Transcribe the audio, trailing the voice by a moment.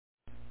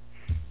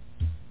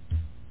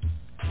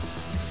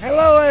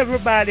Hello,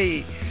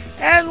 everybody,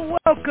 and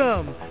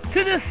welcome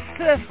to the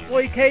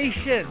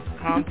cessploitation,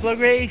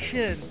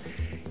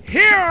 conflagration.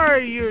 Here are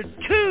your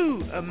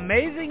two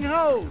amazing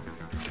hosts,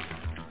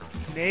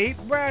 Nate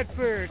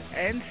Bradford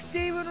and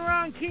Stephen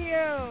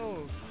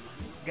Ronquillo.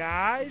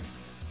 Guys,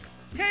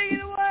 take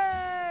it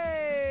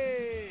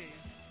away.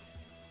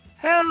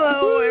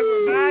 Hello,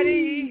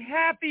 everybody.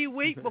 Happy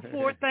week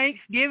before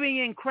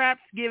Thanksgiving and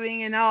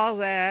crapsgiving and all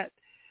that.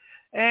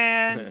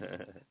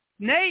 And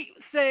Nate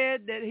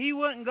said that he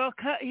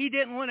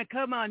didn't want to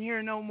come on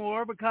here no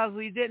more because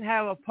we didn't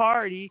have a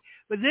party.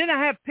 But then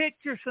I have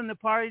pictures from the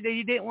party that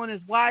he didn't want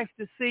his wife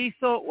to see,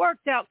 so it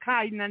worked out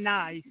kind of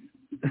nice.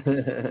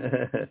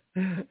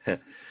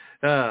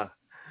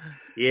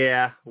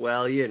 Yeah,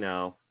 well, you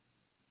know,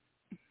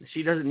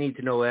 she doesn't need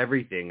to know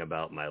everything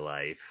about my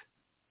life.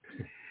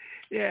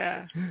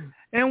 Yeah.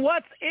 And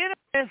what's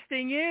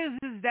interesting is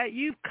that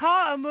you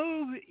caught a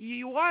movie,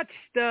 you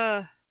watched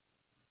a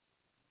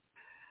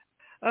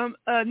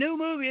new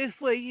movie this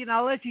week, and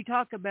I'll let you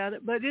talk about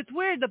it, but it's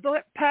weird.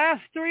 The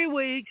past 3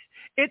 weeks,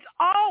 it's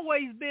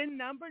always been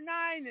number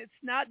 9. It's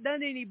not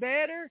done any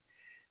better,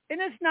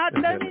 and it's not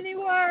done any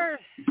worse.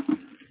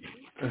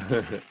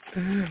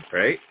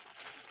 Right?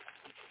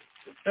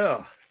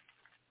 Oh,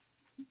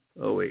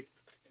 wait.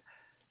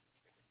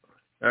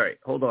 All right,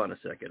 hold on a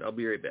second. I'll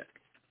be right back.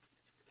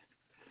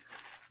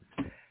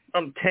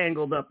 I'm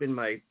tangled up in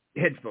my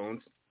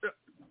headphones.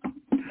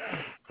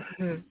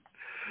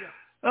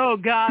 Oh,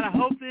 God, I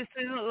hope this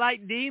isn't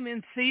like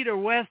Demon Seed or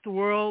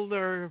Westworld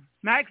or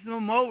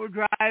Maximum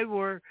Overdrive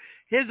where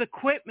his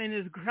equipment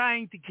is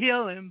trying to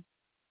kill him.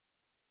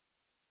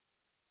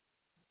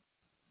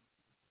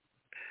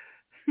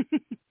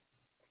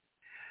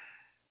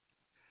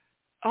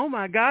 Oh,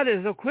 my God,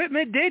 his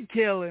equipment did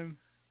kill him.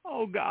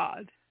 Oh,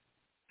 God.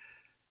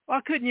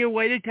 Why couldn't you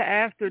wait until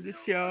after the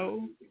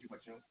show?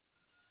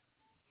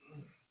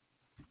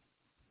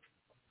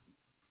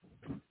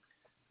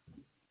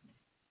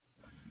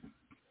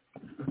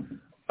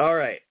 All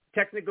right.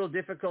 Technical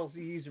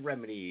difficulties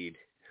remedied.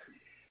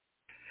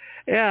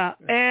 Yeah.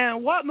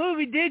 And what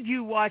movie did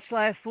you watch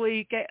last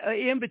week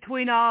in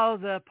between all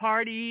the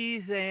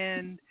parties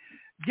and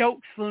joke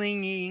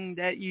slinging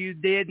that you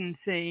did and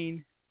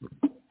seen?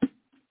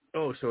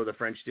 Oh, so The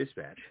French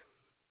Dispatch.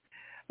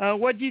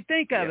 What did you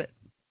think of it?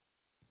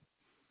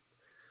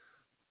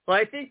 Well,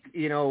 I think,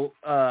 you know,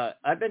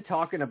 I've been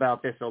talking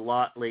about this a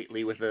lot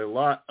lately with a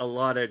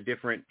lot of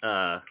different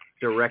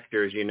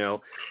directors, you know.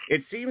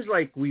 It seems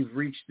like we've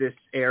reached this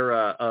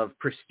era of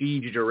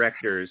prestige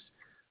directors,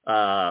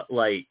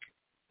 like,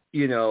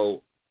 you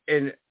know,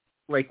 and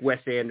like Wes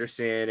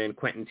Anderson and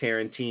Quentin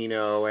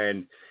Tarantino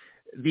and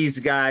these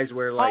guys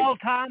where like Paul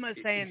Thomas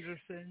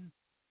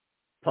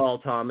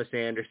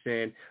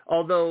Anderson.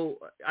 Although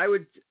I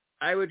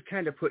would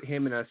kind of put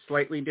him in a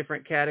slightly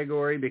different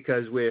category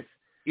because with,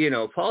 you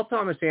know, Paul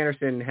Thomas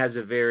Anderson has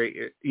a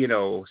very, you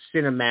know,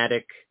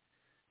 cinematic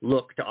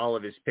look to all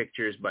of his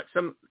pictures, but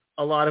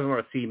a lot of them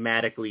are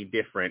thematically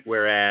different,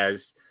 whereas,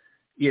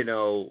 you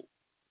know,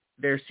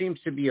 there seems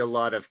to be a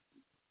lot of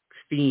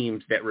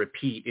themes that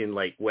repeat in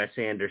like Wes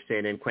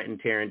Anderson and Quentin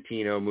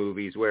Tarantino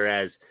movies,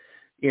 whereas,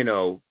 you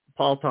know,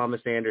 Paul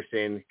Thomas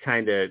Anderson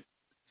kind of,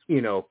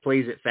 you know,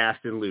 plays it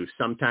fast and loose.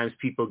 Sometimes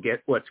people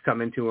get what's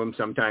coming to them.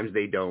 Sometimes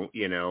they don't,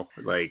 you know,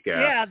 like,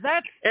 yeah,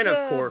 that's and the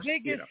of course,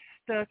 biggest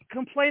you know,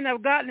 complaint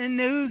I've gotten in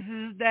news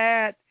is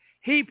that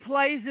he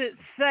plays it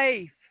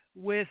safe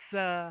with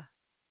the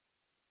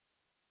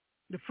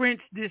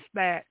French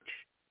Dispatch.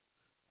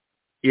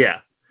 Yeah.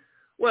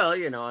 Well,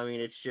 you know, I mean,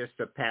 it's just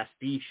a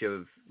pastiche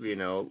of, you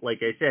know, like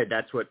I said,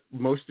 that's what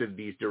most of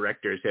these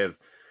directors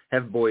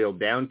have boiled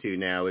down to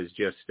now is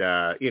just,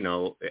 you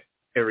know,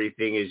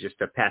 everything is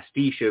just a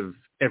pastiche of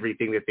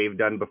everything that they've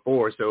done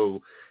before.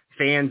 So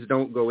fans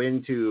don't go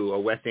into a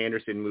Wes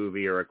Anderson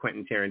movie or a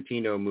Quentin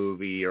Tarantino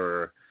movie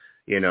or,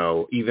 you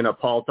know, even a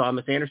Paul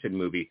Thomas Anderson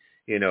movie,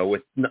 you know,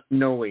 with not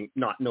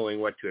knowing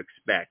what to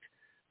expect.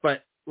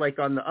 But like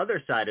on the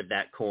other side of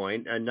that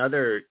coin,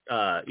 another,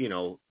 you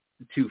know,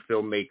 two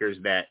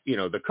filmmakers that, you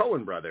know, the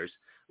Coen brothers,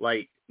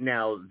 like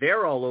now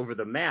they're all over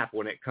the map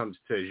when it comes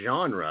to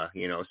genre.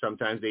 You know,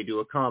 sometimes they do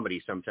a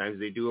comedy, sometimes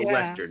they do a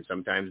Western,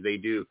 sometimes they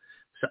do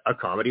a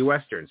comedy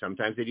Western,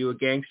 sometimes they do a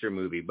gangster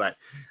movie, but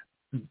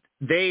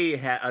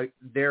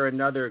they're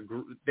another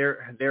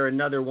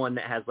one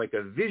that has like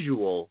a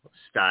visual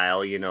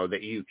style, you know,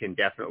 that you can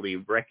definitely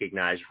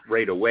recognize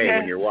right away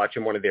when you're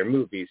watching one of their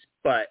movies.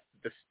 But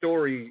the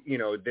story, you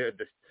know, the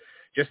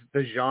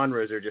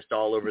genres are just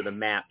all over the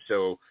map.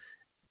 So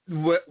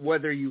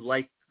whether you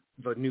like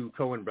the new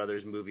Coen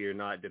brothers movie or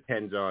not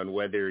depends on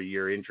whether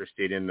you're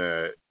interested in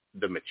the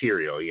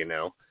material, you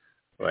know.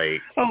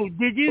 Like, oh,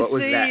 did you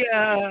see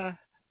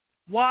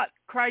what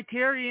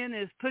Criterion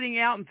is putting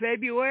out in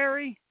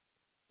February?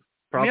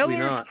 Probably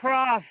Miller's not.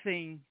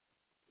 Crossing.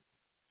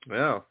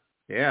 Well,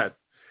 yeah.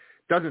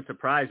 Doesn't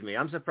surprise me.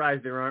 I'm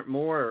surprised there aren't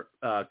more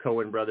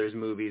Coen brothers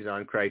movies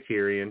on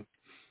Criterion.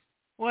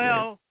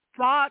 Well,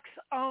 Fox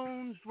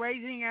owns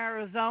Raising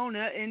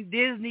Arizona and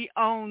Disney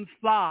owns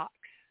Fox.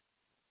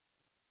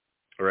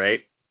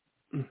 Right.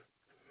 And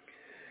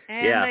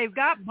Yeah. they've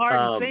got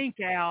Barton Fink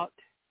out.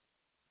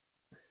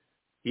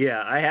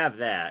 Yeah, I have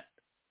that.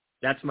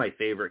 That's my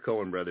favorite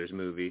Coen Brothers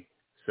movie.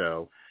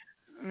 So.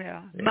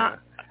 Yeah. Yeah.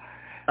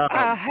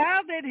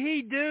 How did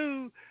he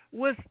do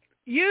with?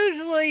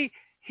 Usually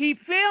he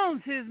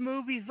films his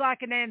movies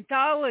like an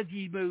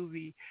anthology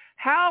movie.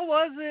 How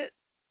was it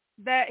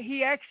that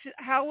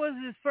how was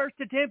his first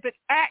attempt at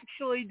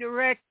actually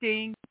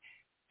directing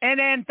an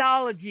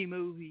anthology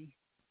movie?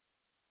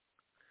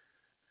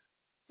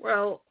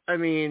 Well, I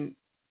mean,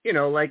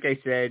 like I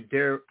said,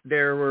 there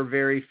were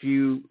very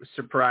few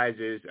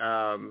surprises.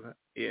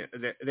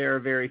 There are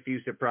very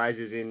few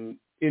surprises in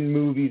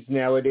movies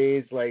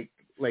nowadays. Like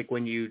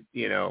when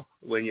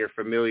when you're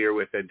familiar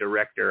with a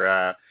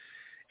director,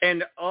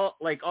 and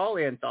all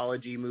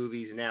anthology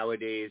movies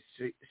nowadays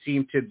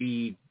seem to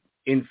be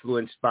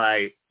influenced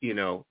by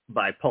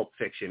Pulp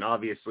Fiction.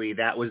 Obviously,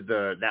 that was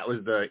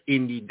the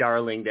indie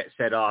darling that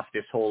set off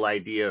this whole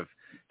idea of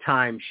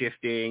time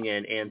shifting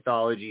and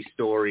anthology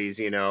stories,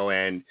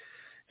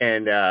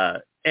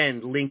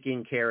 and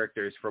linking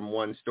characters from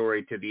one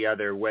story to the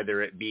other,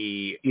 whether it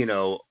be,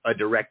 a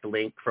direct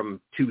link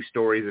from two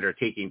stories that are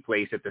taking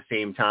place at the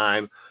same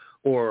time,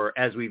 or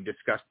as we've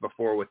discussed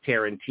before with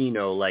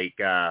Tarantino, like,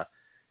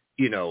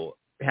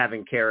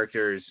 having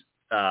characters,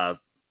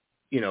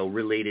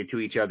 related to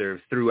each other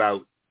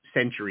throughout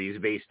centuries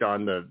based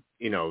on the,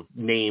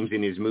 names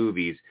in his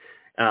movies.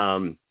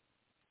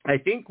 I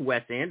think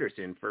Wes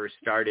Anderson first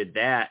started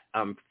that.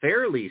 I'm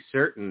fairly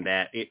certain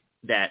that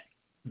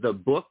the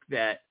book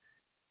that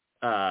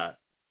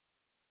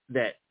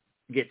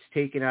gets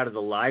taken out of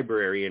the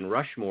library in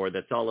Rushmore,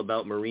 that's all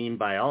about marine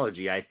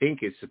biology, I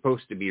think is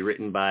supposed to be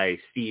written by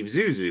Steve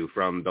Zissou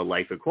from The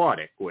Life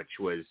Aquatic, which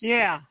was,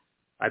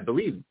 I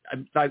believe,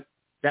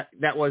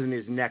 that wasn't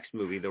his next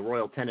movie. The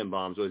Royal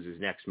Tenenbaums was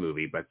his next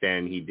movie, but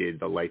then he did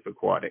The Life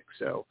Aquatic.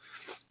 So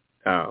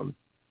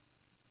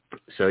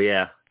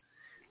yeah.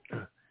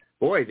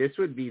 Boy, this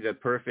would be the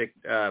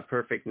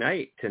perfect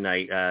night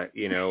tonight.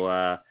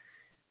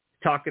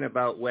 Talking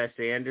about Wes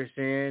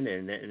Anderson,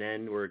 and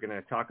then we're going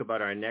to talk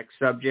about our next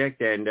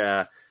subject. And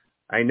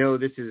I know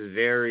this is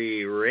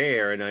very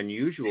rare and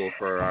unusual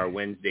for our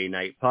Wednesday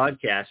night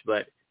podcast,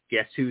 but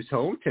guess who's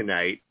home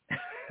tonight?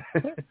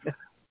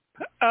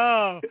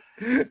 Oh,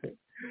 it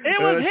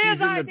was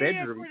his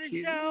idea for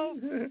the show.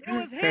 It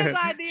was his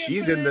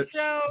idea for the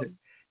show.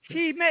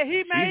 He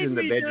made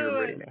me do it.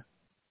 Right now.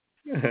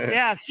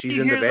 Yeah, she's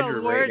in the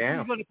bedroom right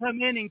now. She's going to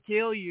come in and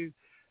kill you.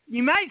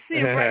 You might see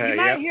you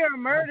might hear a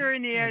murder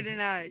in the air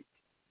tonight.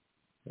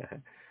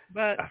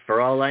 But for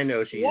all I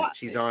know,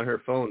 she's on her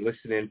phone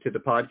listening to the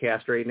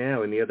podcast right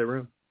now in the other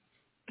room,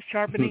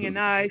 sharpening a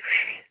knife.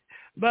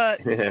 But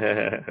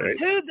right.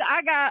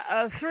 I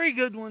got three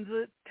good ones.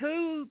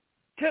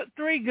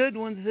 Three good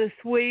ones this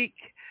week.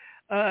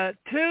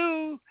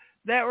 Two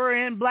that were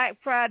in Black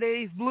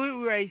Friday's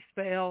Blu-ray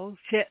spells.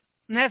 Shit,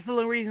 and that's the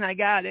only reason I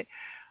got it.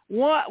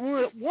 One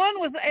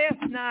was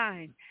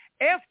F9.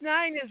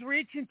 F9 is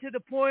reaching to the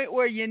point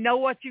where you know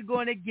what you're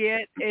going to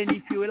get, and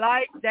if you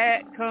like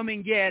that, come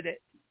and get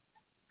it.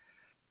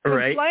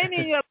 Right.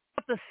 Complaining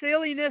about the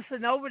silliness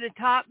and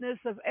over-the-topness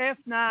of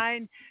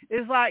F9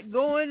 is like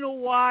going to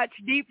watch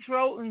Deep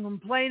Throat and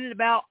complaining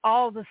about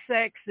all the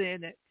sex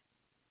in it.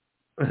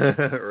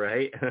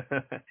 Right.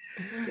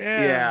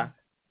 Yeah.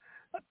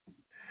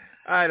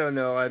 I don't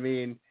know. I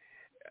mean,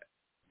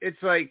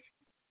 it's like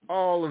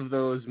all of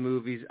those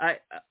movies.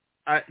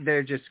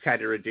 They're just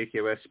kind of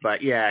ridiculous,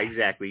 but yeah,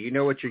 exactly. You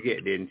know what you're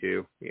getting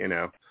into,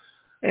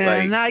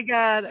 And I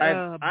got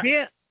I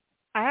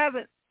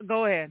haven't.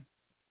 Go ahead.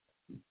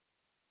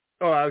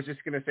 Oh, I was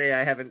just gonna say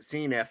I haven't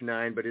seen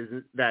F9, but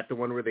isn't that the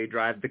one where they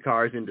drive the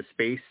cars into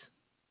space?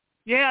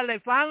 Yeah, they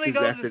finally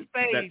go to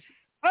space.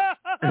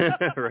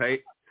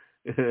 Right.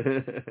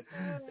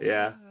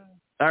 Yeah.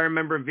 I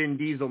remember Vin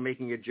Diesel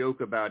making a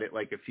joke about it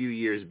like a few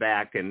years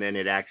back, and then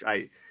it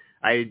actually,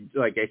 I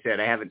like I said,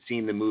 I haven't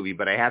seen the movie,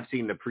 but I have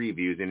seen the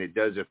previews, and it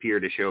does appear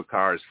to show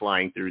cars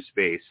flying through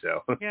space.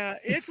 So yeah,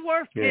 it's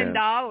worth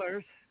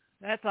 $10.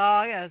 That's all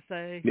I gotta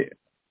say. Yeah.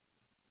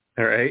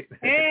 All right.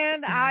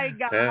 And I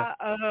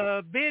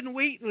got Ben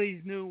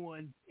Wheatley's new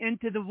one,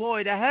 Into the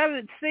Void. I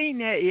haven't seen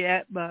that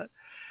yet, but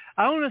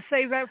I want to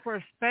save that for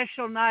a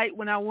special night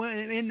when I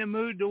went in the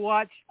mood to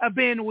watch a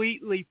Ben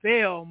Wheatley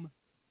film.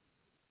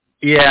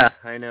 Yeah,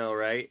 I know,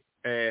 right?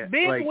 Ben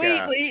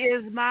Wheatley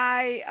is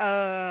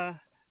my,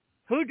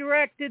 who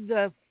directed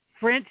the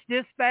French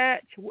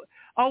Dispatch?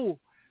 Oh,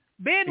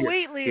 Ben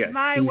Wheatley is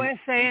my Wes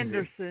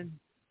Anderson.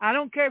 I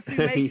don't care if he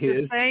makes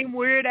the same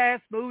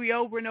weird-ass movie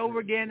over and over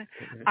again.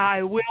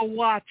 I will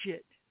watch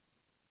it.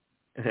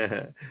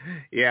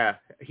 Yeah,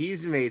 he's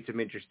made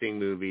some interesting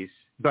movies.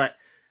 But,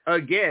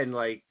 again,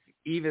 like,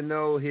 even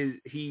though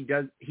he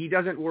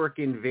doesn't work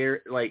in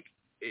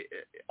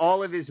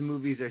all of his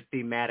movies are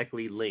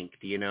thematically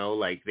linked,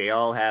 like they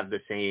all have the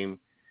same,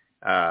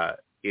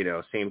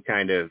 same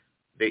kind of,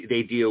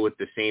 they deal with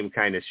the same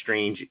kind of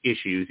strange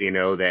issues,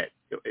 that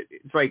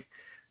it's like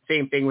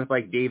same thing with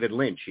like David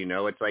Lynch. You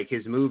know, it's like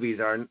his movies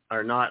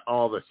are not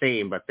all the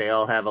same, but they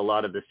all have a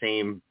lot of the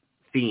same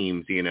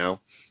themes. You know.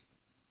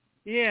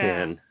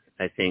 Yeah. And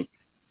I think,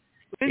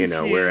 Lynchian you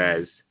know,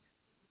 whereas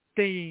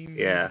theme.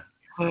 yeah.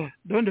 Dun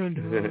dun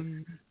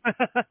dun.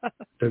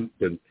 Dun,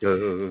 dun,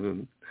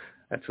 dun.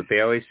 That's what they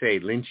always say,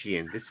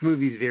 Lynchian. This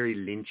movie's very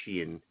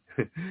Lynchian.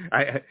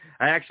 I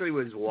actually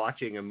was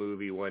watching a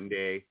movie one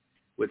day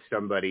with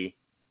somebody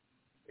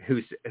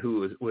who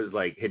was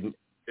like, it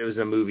was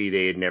a movie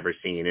they had never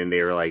seen, and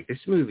they were like,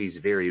 this movie's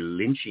very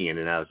Lynchian,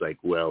 and I was like,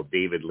 well,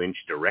 David Lynch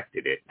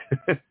directed it.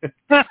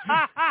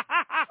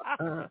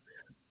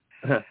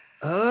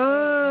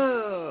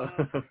 Oh.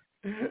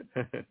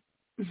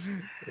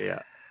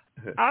 Yeah.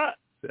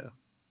 So.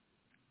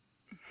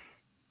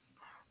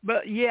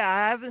 But yeah,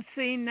 I haven't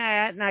seen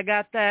that, and I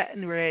got that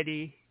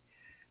ready.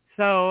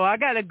 So I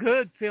got a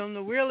good film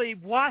to really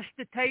wash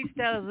the taste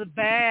out of the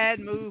bad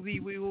movie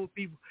we will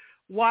be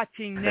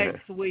watching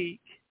next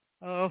week.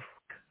 Oh,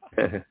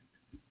 God.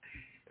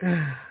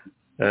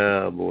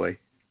 Oh boy.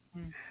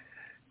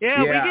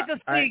 Yeah, we get to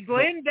see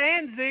Glenn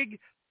Danzig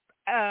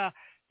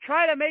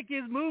try to make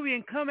his movie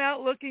and come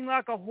out looking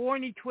like a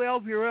horny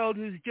 12-year-old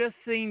who's just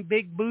seen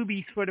big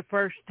boobies for the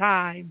first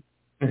time.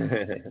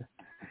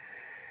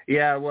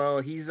 Yeah,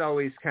 well, he's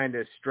always kind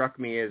of struck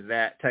me as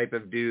that type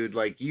of dude.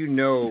 Like, you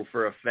know,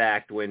 for a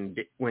fact, when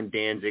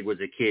Danzig was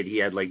a kid, he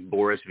had like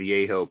Boris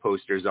Vallejo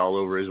posters all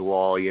over his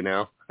wall. You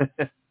know,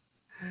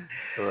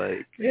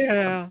 like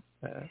yeah,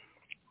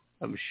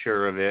 I'm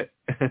sure of it.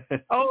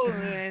 Oh,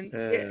 and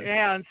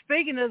yeah, and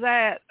speaking of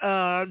that,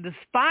 the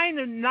Spine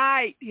of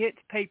Night hits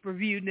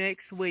pay-per-view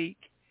next week,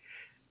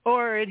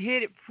 or it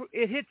hits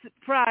it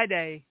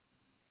Friday.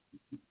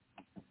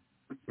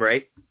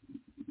 Right.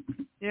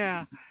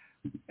 Yeah.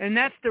 And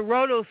that's the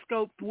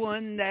rotoscoped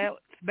one that's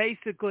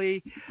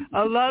basically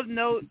a love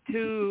note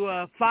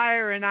to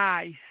Fire and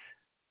Ice.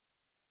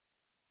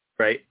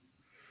 Right.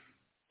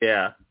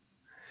 Yeah.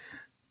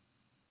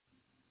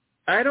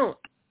 I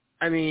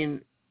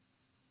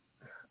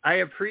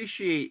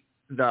appreciate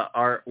the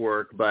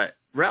artwork, but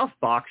Ralph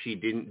Bakshi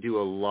didn't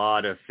do a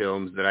lot of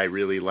films that I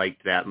really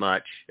liked that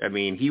much. I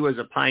mean, he was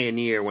a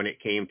pioneer when it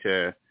came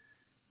to,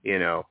 you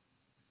know,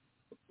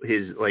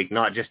 his, like,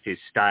 not just his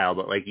style,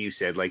 but like you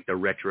said, like the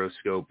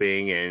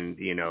retroscoping, and,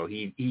 you know,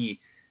 he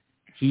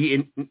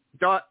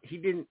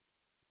didn't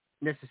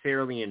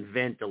necessarily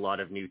invent a lot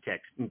of new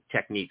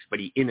techniques, but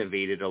he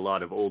innovated a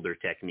lot of older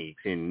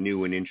techniques in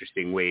new and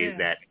interesting ways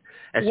that,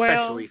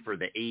 especially for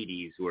the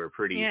 80s, were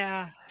pretty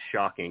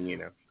shocking, you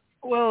know.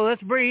 Well,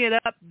 let's bring it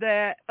up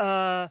that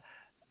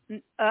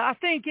I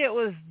think it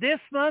was this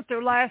month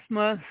or last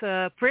month,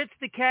 Fritz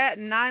the Cat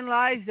and 9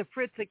 Lives of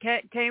Fritz the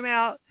Cat came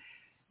out,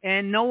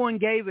 and no one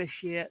gave a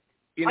shit.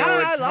 You know,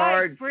 I it's like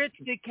hard. Fritz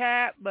the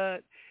Cat,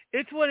 but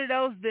it's one of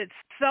those that's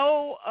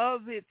so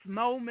of its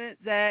moment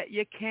that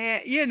you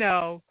can't, you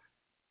know.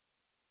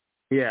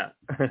 Yeah.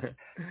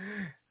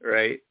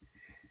 Right.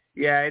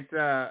 Yeah, it's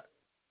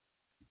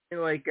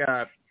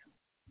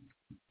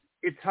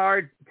it's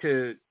hard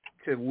to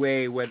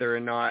weigh whether or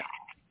not,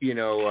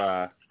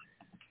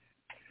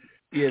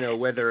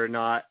 whether or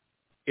not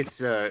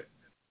it's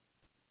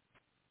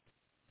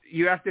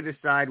you have to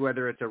decide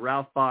whether it's a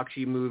Ralph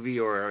Bakshi movie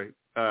or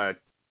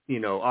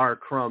R.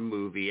 Crumb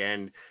movie,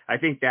 and I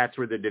think that's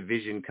where the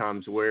division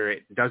comes, where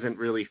it doesn't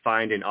really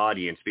find an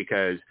audience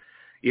because,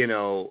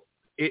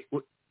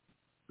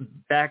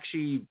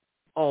 Bakshi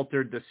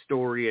altered the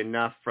story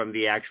enough from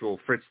the actual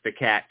Fritz the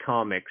Cat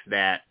comics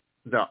that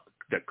the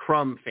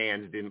Crumb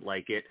fans didn't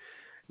like it,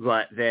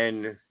 but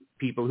then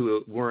people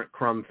who weren't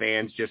Crumb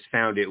fans just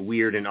found it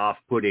weird and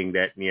off-putting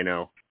that,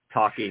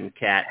 talking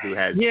cat who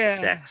has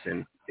sex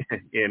and,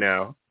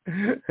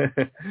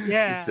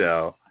 Yeah.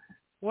 So.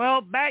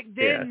 Well, back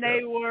then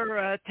they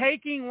were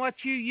taking what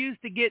you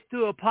used to get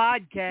through a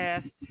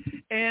podcast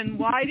and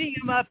lighting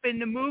them up in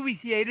the movie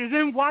theaters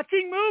and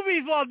watching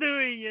movies while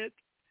doing it.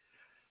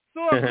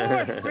 So, of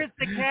course, Fritz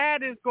the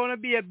Cat is going to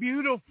be a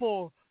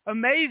beautiful,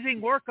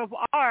 amazing work of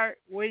art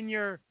when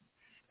you're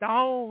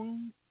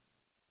stoned.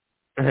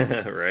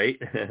 Right?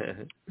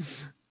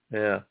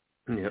 Yeah.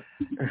 Yep.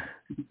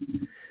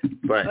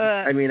 But,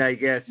 I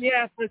guess...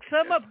 Yeah, so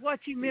some of what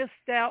you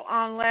missed out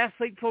on last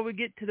week before we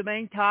get to the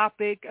main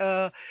topic,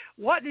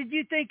 what did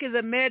you think of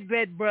the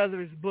Medved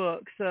Brothers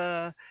books?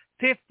 50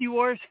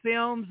 Worst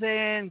Films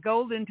and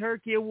Golden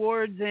Turkey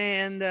Awards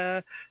and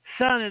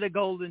Son of the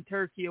Golden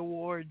Turkey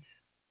Awards.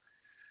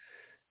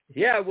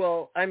 Yeah,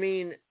 well,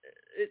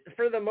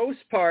 for the most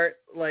part,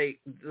 like,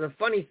 the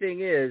funny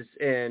thing is,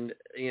 and,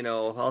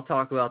 I'll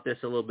talk about this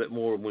a little bit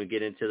more when we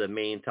get into the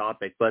main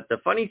topic, but the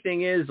funny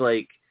thing is,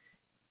 like,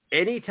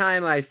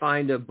 anytime I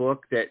find a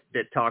book that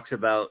talks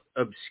about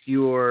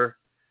obscure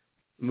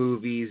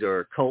movies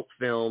or cult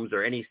films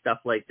or any stuff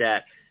like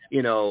that,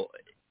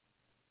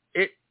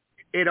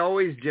 it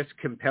always just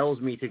compels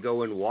me to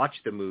go and watch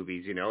the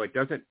movies.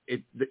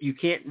 You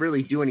can't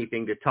really do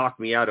anything to talk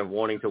me out of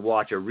wanting to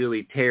watch a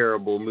really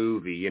terrible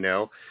movie,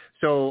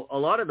 So a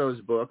lot of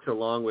those books,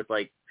 along with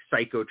like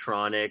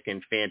Psychotronic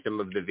and Phantom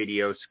of the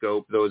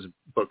Videoscope, those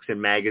books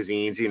and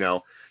magazines, you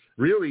know,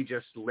 really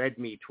just led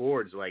me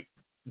towards like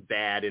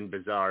bad and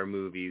bizarre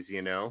movies,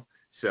 you know.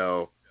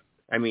 So,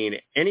 I mean,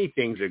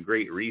 anything's a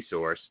great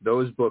resource.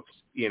 Those books,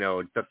 you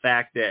know, the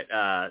fact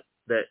that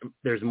that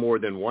there's more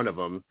than one of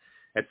them,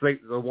 it's like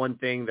the one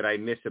thing that I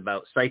miss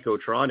about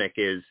Psychotronic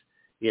is,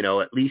 you know,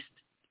 at least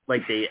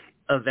like they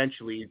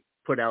eventually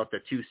put out the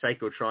 2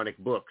 Psychotronic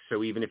books.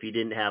 So even if you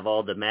didn't have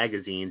all the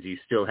magazines, you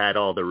still had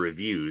all the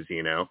reviews,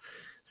 you know.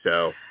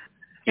 So,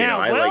 you know,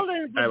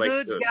 Weldon's I a like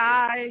good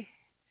guy,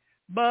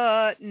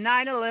 but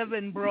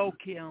 9/11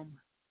 broke him.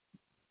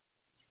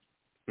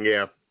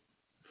 Yeah.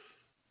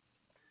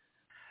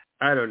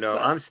 I don't know.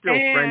 I'm still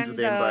friends with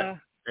him, but I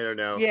don't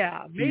know.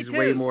 Yeah, he's me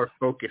way too. more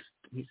focused.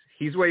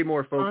 He's way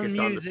more focused on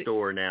the music.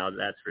 store now.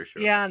 That's for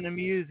sure. Yeah, on the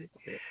music.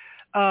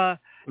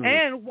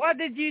 And what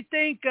did you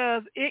think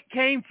of It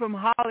Came from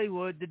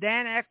Hollywood, the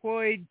Dan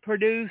Aykroyd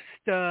produced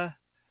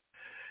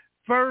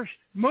first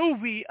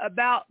movie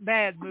about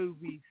bad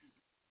movies?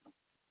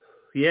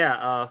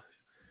 Yeah.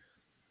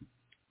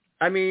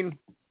 I mean,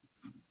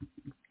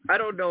 I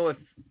don't know if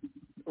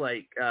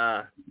like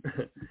Dan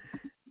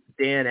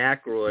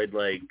Aykroyd,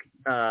 like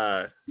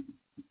I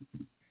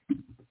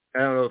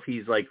don't know if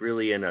he's like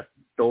really an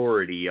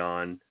authority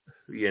on,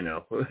 you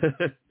know.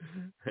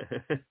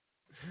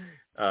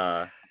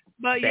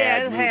 But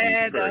yeah, it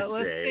had,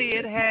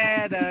 it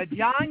had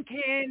John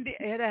Candy,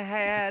 it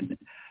had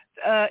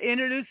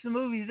introduced the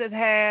movies that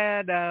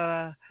had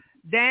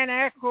Dan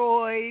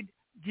Aykroyd,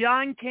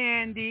 John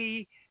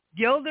Candy,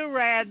 Gilda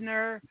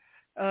Radner,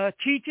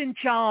 Cheech and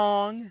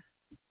Chong.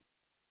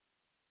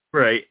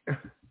 Right.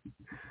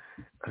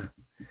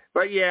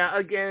 But yeah,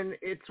 again,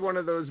 it's one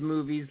of those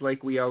movies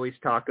like we always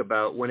talk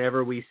about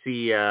whenever we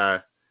see,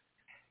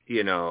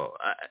 you know,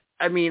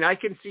 I mean, I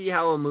can see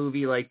how a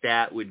movie like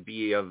that would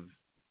be of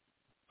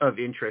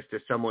interest to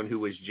someone who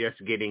was just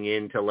getting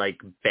into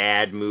like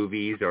bad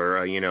movies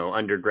or, you know,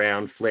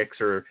 underground flicks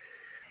or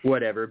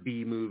whatever,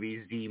 B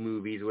movies, Z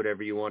movies,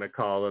 whatever you want to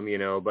call them, you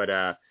know, but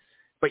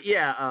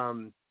yeah,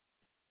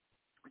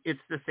 it's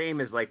the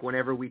same as like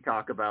whenever we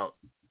talk about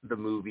the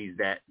movies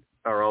that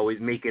are always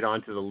make it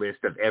onto the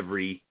list of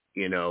every,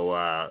 you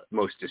know,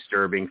 most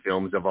disturbing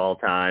films of all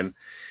time.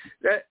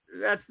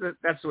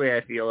 That's the way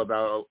I feel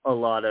about a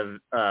lot of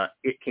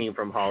It Came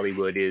from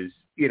Hollywood is,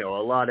 you know,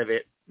 a lot of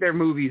it, they're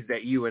movies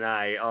that you and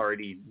I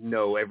already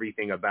know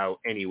everything about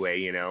anyway,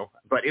 you know,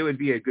 but it would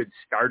be a good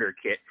starter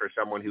kit for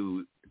someone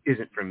who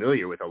isn't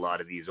familiar with a lot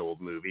of these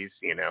old movies,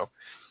 you know,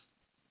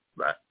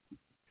 but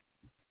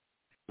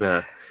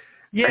yeah.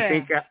 I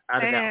think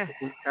out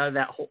of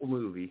that whole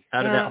movie,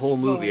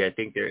 I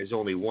think there is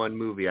only one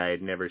movie I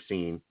had never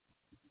seen.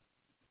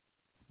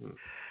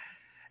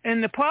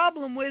 And the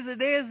problem with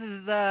it is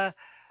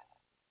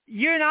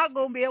you're not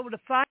going to be able to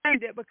find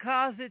it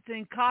because it's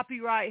in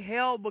copyright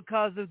hell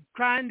because of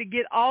trying to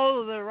get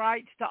all of the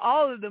rights to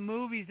all of the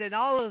movies and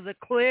all of the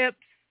clips.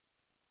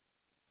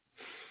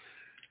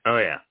 Oh,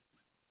 yeah.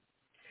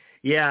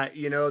 Yeah,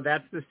 you know,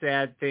 that's the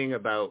sad thing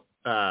about,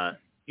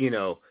 you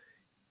know,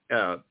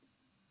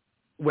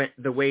 when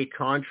the way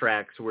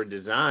contracts were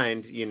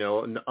designed, you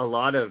know, a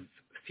lot of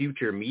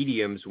future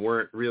mediums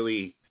weren't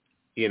really,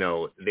 you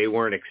know, they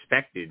weren't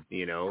expected,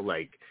 you know,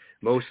 like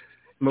most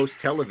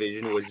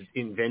television was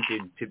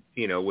invented to,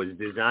 you know, was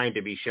designed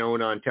to be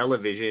shown on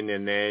television,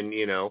 and then,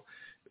 you know,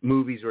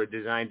 movies were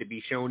designed to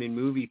be shown in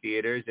movie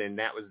theaters, and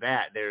that was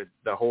that.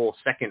 The whole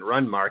second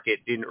run market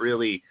didn't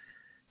really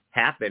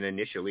happen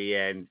initially.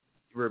 And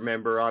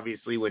remember,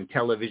 obviously, when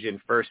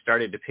television first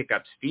started to pick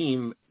up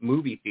steam,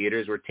 movie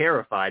theaters were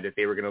terrified that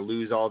they were going to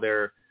lose all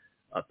their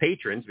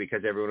patrons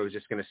because everyone was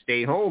just going to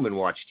stay home and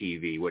watch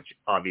TV, which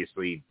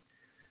obviously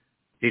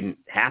didn't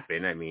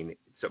happen. I mean,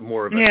 it's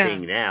more of a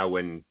thing now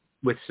when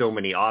with so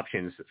many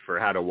options for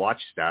how to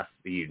watch stuff,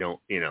 you don't,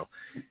 you know,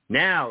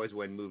 now is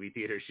when movie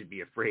theaters should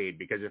be afraid,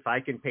 because if I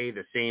can pay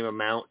the same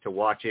amount to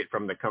watch it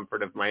from the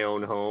comfort of my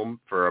own home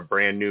for a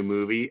brand new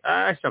movie,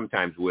 I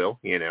sometimes will,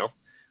 you know,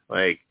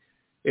 like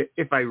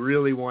if I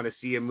really want to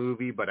see a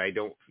movie, but I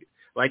don't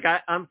like,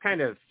 I'm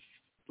kind of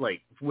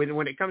like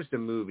when it comes to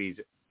movies,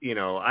 you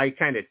know, I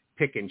kind of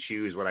pick and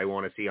choose what I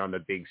want to see on the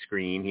big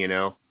screen, you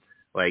know.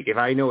 Like, if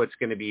I know it's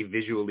going to be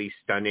visually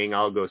stunning,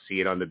 I'll go see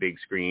it on the big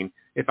screen.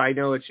 If I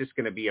know it's just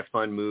going to be a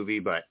fun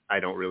movie, but I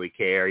don't really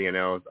care, you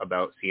know,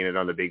 about seeing it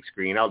on the big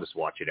screen, I'll just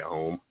watch it at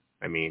home.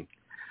 I mean,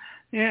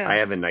 I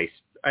have a nice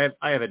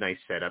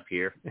setup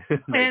here.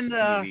 Nice and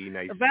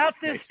TV, about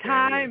this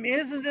time,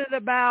 isn't it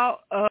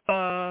about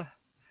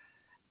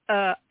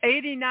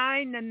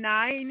 89 to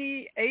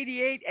 90,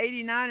 88,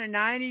 89 or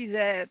 90,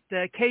 that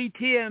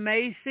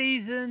KTMA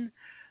season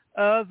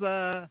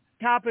of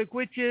topic,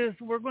 which is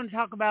we're going to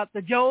talk about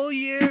the Joel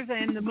years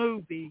and the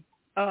movie.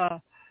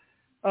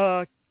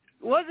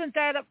 Wasn't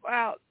that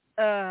about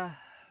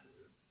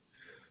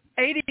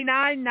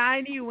 89,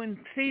 90 when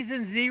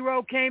season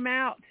 0 came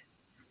out?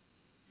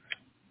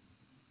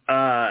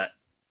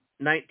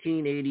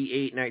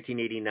 1988,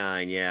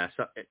 1989. Yeah,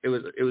 so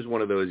it was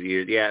one of those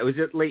years. Yeah, it was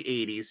at late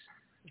 80s.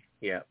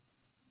 Yeah.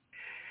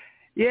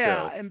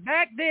 Yeah, So. and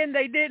back then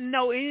they didn't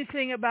know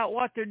anything about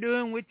what they're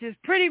doing, which is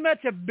pretty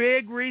much a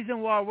big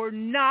reason why we're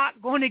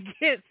not going to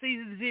get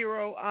season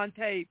 0 on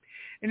tape.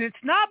 And it's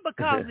not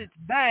because it's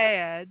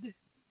bad.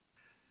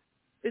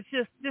 It's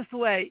just this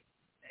way.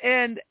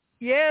 And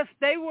yes,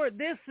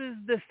 this is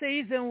the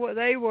season where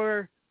they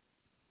were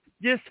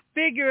just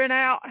figuring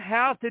out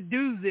how to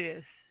do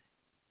this.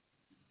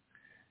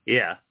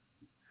 Yeah.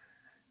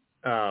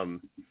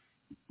 And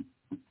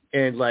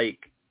like,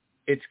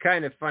 it's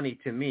kind of funny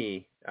to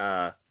me.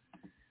 I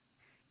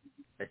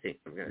think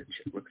I'm going to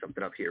look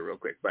something up here real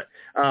quick, but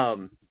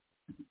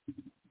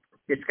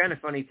it's kind of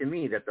funny to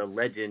me that the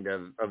legend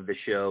of the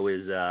show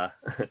is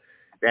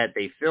that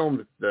they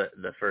filmed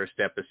the first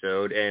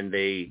episode and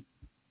they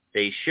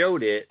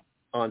showed it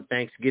on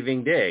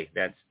Thanksgiving Day.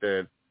 That's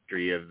the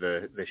history of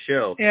the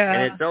show. Yeah.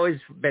 And it's always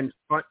been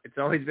fun. It's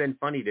always been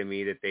funny to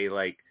me that they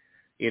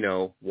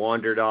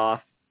wandered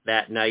off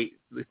that night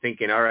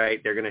thinking, all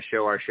right, they're going to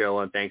show our show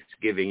on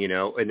Thanksgiving,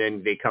 and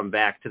then they come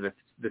back to the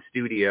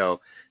studio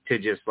to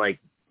just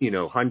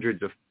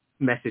hundreds of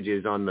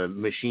messages on the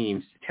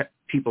machines,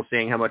 people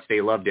saying how much they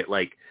loved it.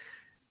 Like,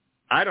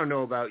 I don't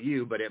know about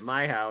you, but at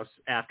my house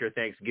after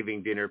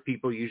Thanksgiving dinner,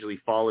 people usually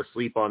fall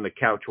asleep on the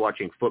couch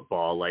watching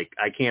football. Like,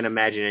 I can't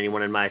imagine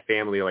anyone in my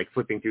family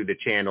flipping through the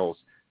channels,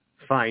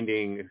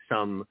 finding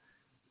some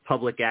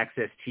public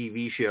access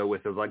TV show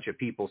with a bunch of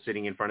people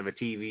sitting in front of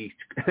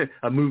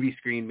a movie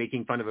screen,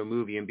 making fun of a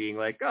movie and being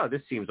like, oh,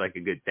 this seems like a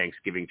good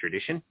Thanksgiving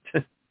tradition.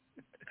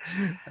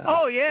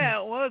 Oh,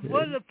 yeah. Well,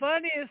 one of the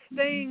funniest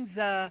things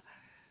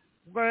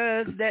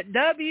was that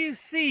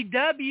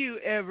WCW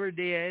ever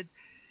did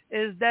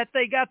is that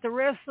they got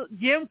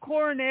Jim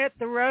Cornette,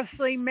 the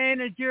wrestling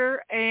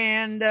manager,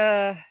 and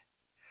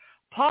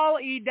Paul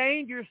E.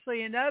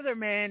 Dangerously, another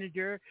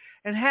manager,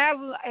 and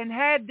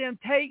had them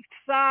take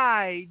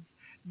sides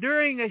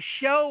during a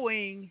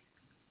showing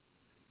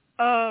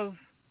of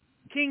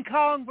King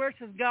Kong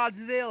versus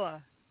Godzilla.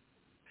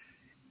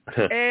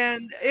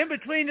 And in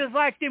between is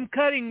like them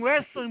cutting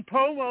wrestling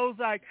promos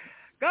like,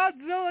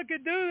 Godzilla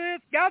could do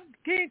this,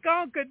 King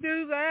Kong could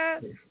do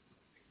that.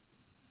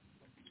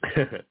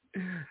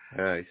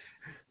 Nice.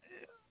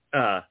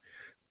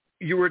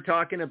 You were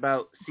talking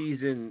about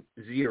season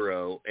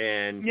 0,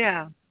 and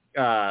yeah,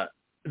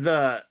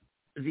 the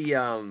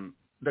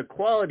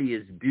quality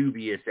is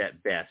dubious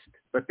at best.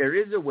 But there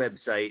is a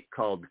website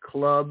called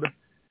Club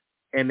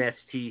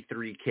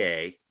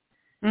mst3k,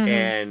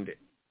 and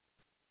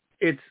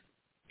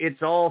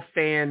it's all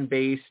fan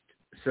based.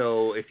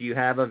 So if you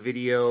have a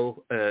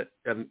video, a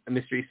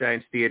Mystery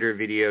Science Theater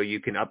video,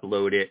 you can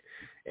upload it,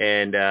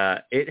 and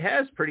it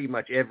has pretty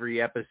much every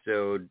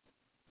episode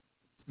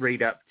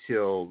right up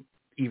till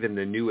even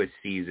the newest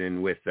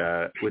season with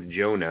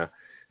Jonah.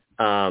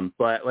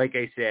 But like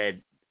I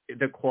said,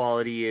 the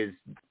quality is,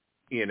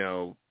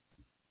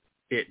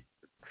 it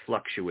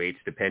fluctuates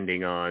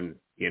depending on,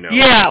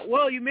 Yeah,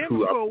 well, you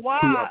remember for a while,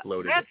 who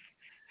uploaded it.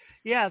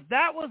 Yeah,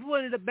 that was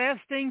one of the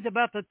best things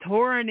about the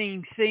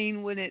torrenting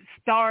scene when it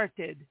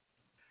started,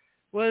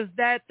 was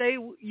that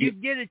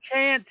you'd get a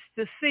chance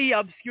to see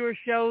obscure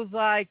shows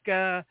like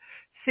the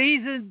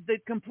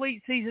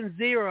complete season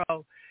 0.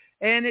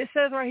 And it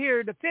says right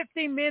here, the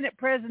 15-minute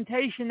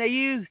presentation they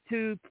used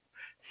to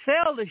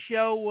sell the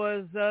show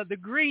was The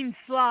Green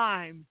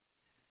Slime,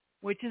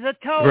 which is a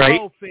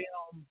Toho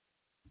film.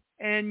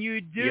 And you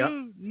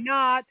do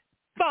not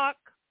fuck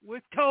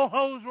with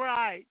Toho's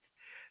rights.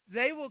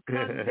 They will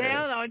come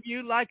down on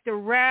you like the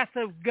wrath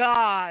of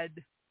God.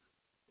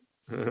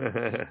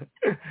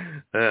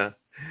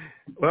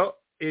 Well,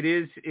 it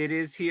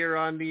is here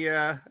on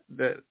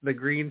the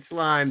Green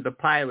Slime. The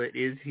pilot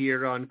is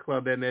here on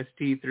Club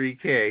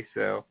mst3k.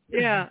 So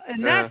yeah,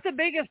 and that's the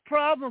biggest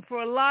problem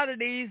for a lot of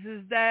these,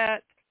 is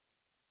that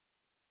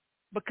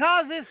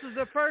because this is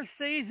the first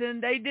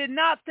season, they did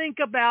not think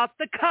about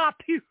the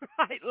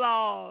copyright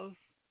laws.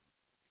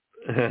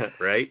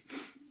 Right.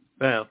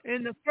 Well,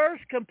 in the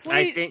first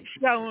complete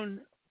shown,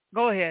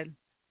 go ahead.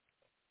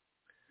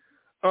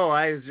 Oh,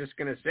 I was just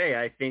going to say,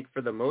 I think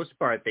for the most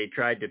part, they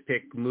tried to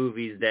pick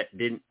movies that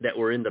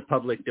were in the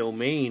public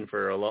domain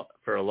for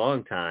a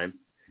long time.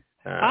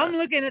 I'm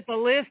looking at the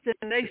list,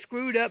 and they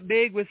screwed up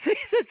big with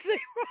season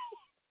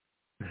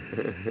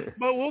 0.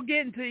 But we'll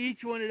get into each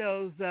one of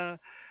those.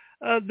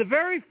 The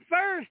very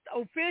first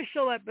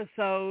official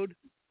episode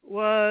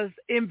was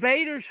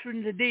Invaders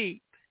from the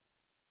Deep.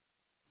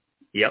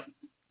 Yep.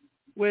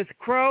 With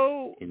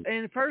Crow, and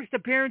the first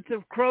appearance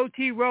of Crow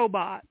T.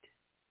 Robot.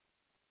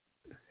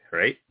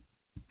 Right.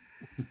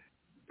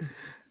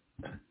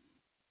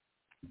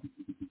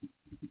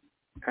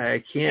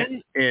 I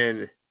can't,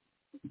 and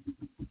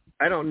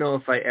I don't know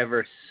if I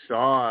ever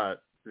saw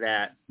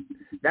that.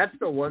 That's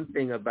the one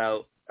thing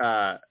about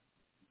a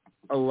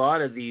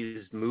lot of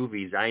these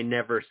movies. I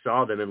never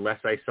saw them unless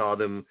I saw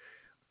them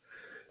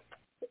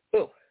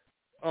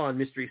on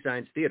Mystery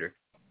Science Theater.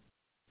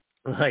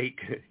 Like,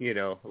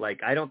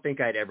 I don't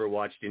think I'd ever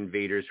watched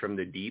Invaders from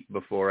the Deep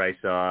before I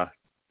saw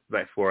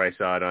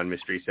it on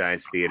Mystery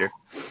Science Theater.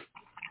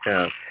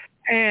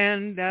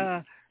 And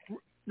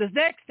the the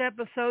next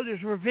episode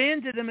is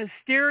Revenge of the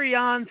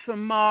Mysterions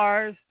from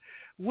Mars,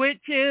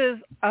 which is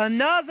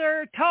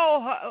another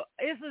Toho.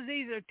 This is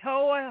either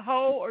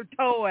Toho or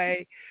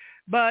Toei,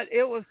 but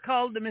it was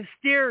called the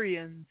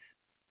Mysterians.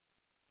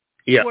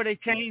 Yeah. Before they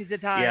changed the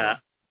title. Yeah.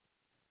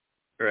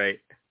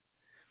 Right.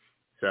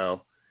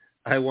 So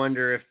I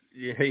wonder if,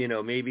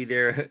 maybe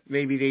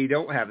they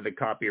don't have the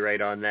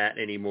copyright on that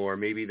anymore.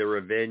 Maybe the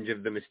Revenge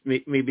of the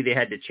maybe they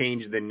had to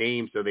change the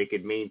name so they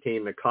could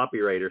maintain the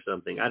copyright or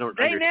something. I don't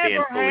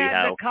understand fully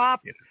how.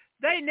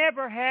 They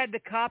never had the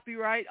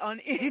copyright on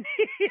any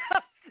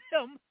of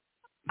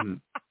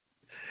them.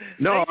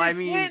 No, I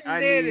mean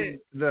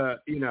the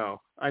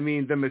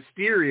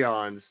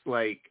Mysterions.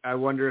 Like, I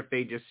wonder if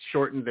they just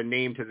shortened the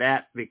name to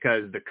that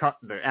because the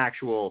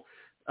actual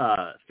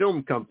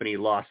film company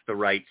lost the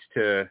rights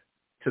to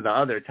the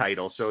other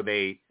title, so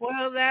they.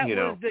 Well, that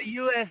was the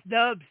U.S.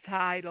 dubs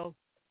title.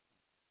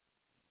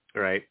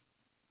 Right.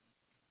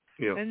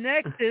 Yeah. And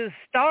next is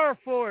Star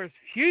Force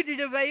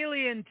Fugitive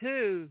Alien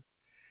 2,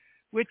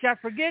 which I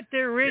forget the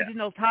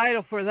original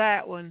title for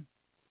that one.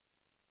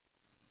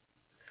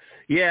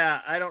 Yeah,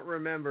 I don't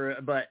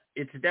remember, but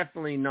it's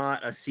definitely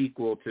not a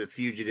sequel to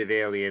Fugitive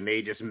Alien.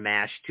 They just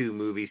mashed two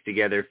movies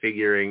together,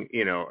 figuring,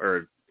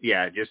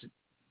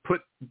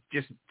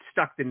 just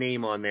stuck the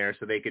name on there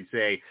so they could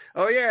say,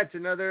 oh yeah, it's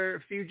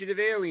another Fugitive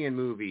Alien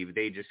movie.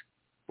 They just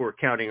were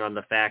counting on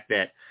the fact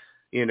that,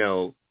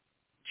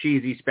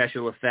 cheesy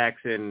special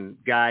effects and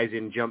guys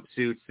in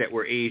jumpsuits that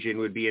were Asian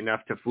would be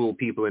enough to fool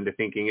people into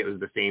thinking it was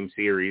the same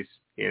series,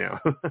 Yeah.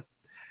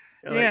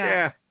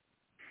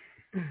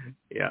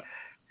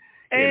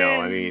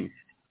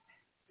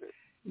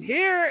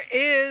 Here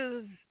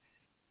is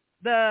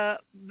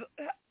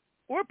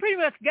we pretty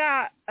much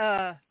got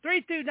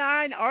 3 through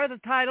 9 are the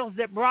titles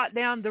that brought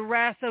down the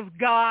wrath of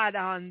God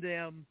on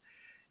them.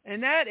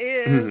 And that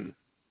is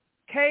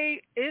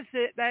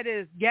that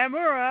is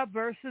Gamera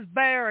versus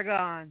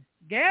Baragon.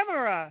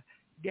 Gamera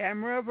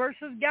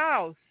versus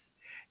Gauss.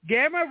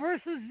 Gamera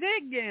versus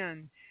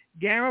Ziggan.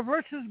 Gamera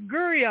versus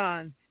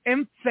Gurion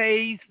in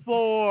Phase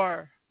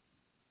 4.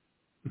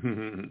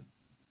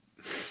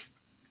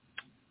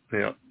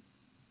 Yeah.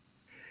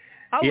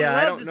 I would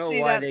love to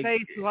see that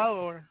Phase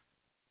 4.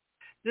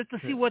 Just to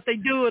see what they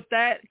do with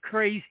that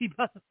crazy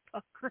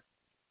motherfucker.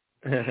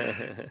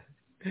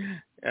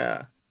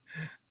 Yeah.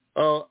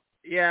 Oh,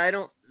 yeah. I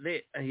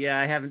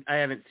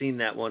haven't seen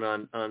that one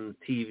on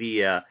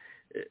TV.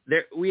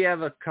 We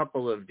have a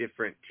couple of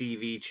different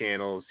TV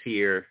channels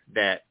here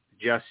that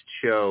just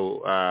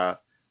show.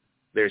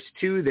 There's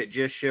 2 that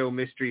just show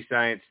Mystery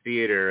Science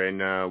Theater,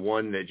 and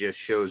one that just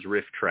shows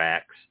riff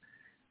tracks.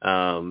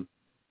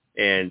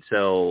 And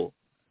so,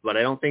 but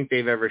I don't think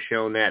they've ever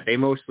shown that. They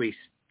mostly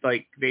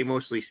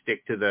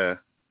stick to the,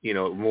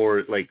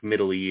 more like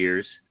middle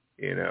years,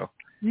 No,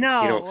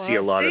 you don't see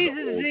a lot of the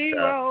old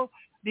Zero, stuff.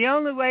 The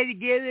only way to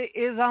get it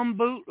is on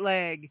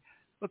bootleg,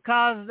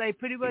 because they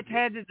pretty much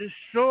had to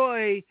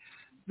destroy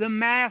the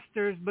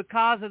masters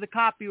because of the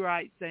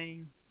copyright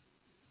thing.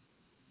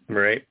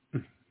 Right.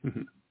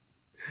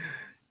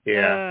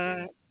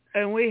 Yeah.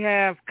 And we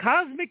have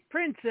Cosmic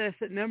Princess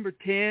at number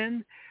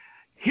 10,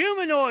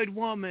 Humanoid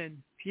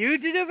Woman,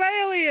 Fugitive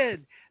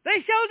Alien. They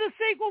showed the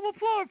sequel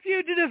before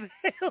Fugitive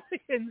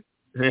Alien.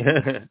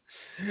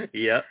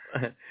 Yep.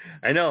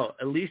 I know.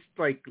 At least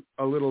like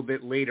a little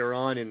bit later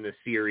on in the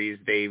series,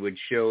 they would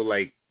show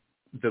like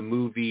the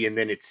movie and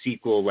then its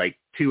sequel, like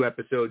 2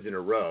 episodes in a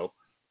row,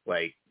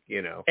 like,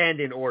 and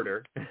in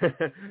order,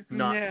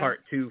 not part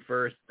 2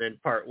 first, then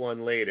part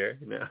 1 later.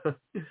 No.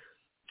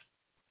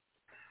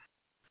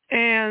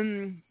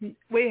 And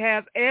we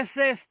have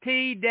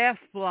SST Death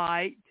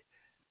Flight,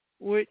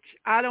 which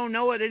I don't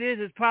know what it is.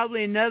 It's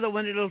probably another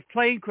one of those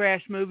plane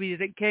crash movies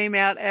that came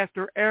out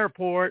after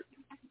Airport.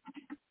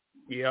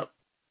 Yep,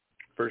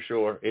 for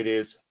sure. It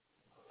is.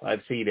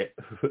 I've seen it.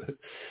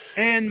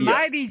 And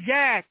Mighty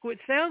Jack, which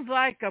sounds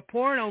like a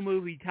porno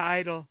movie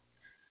title.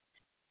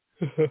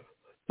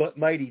 But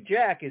Mighty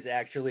Jack is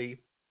actually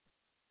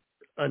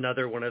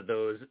another one of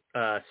those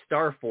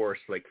Star Force,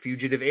 like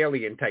Fugitive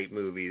Alien type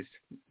movies.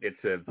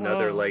 It's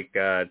another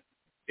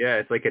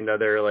it's like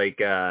another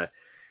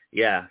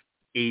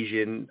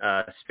Asian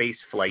space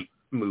flight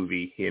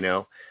movie,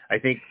 I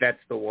think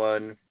that's the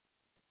one.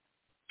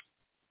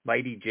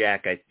 Mighty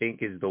Jack, I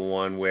think, is the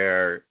one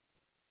where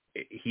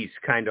he's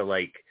kind of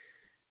like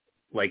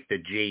the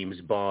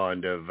James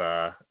Bond of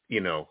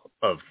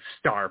of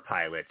star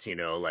pilots,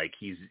 like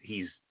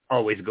he's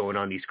always going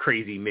on these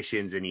crazy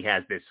missions, and he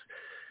has this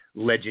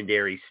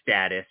legendary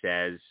status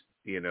as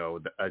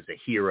as a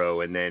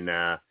hero, and then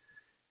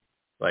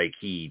like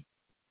he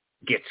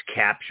gets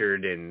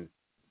captured and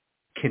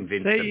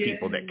convince the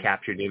people that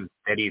captured him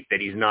that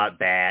he's not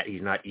bad,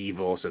 he's not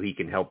evil, so he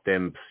can help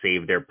them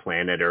save their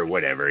planet or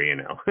whatever,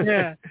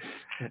 Yeah.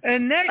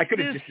 And next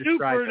is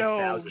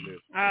Superdome.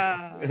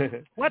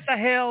 What the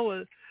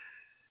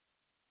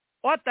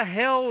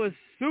hell was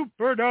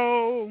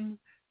Superdome?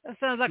 That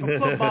sounds like a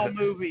football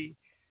movie.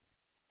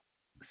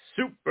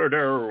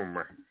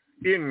 Superdome.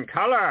 in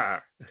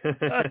color.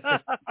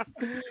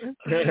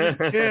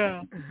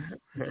 Yeah.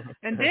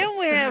 And then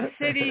we have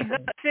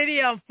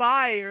City on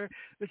Fire,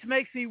 which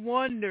makes me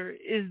wonder,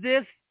 is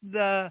this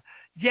the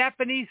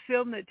Japanese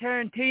film that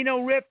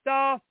Tarantino ripped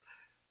off,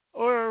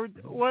 or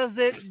was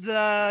it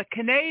the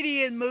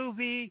Canadian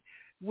movie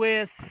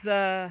with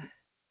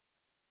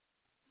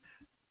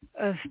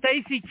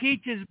Stacy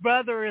Keach's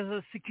brother as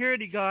a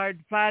security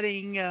guard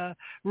fighting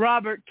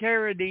Robert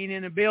Carradine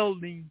in a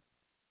building?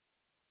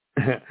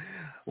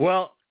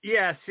 Well,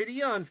 yeah,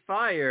 City on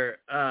Fire,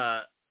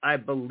 I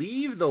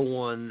believe the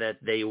one that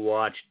they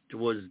watched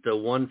was the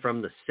one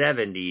from the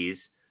 70s.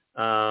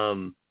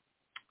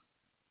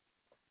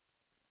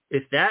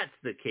 If that's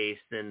the case,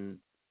 then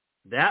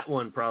that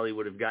one probably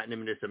would have gotten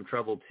him into some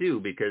trouble too,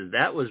 because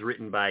that was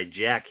written by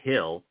Jack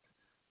Hill.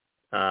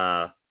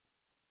 And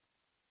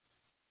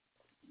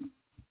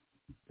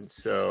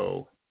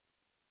so...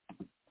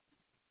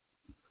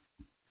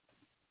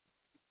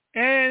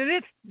 And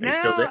it's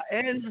now,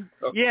 and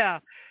oh. yeah,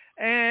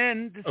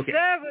 and the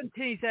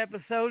 17th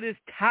episode is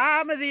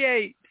Time of the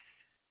Apes.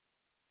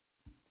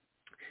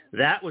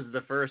 That was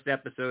the first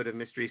episode of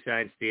Mystery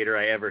Science Theater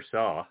I ever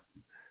saw,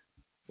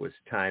 was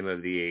Time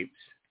of the Apes.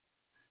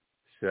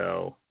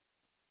 So,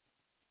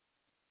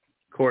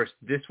 of course,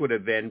 this would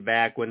have been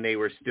back when they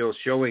were still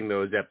showing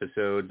those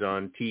episodes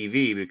on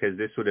TV, because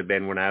this would have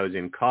been when I was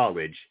in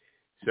college.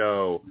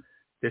 So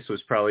this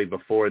was probably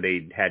before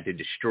they had to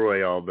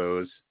destroy all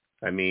those.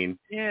 I mean,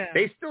 yeah.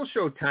 They still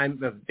show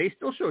Time of the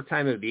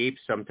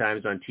Apes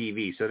sometimes on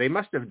TV, so they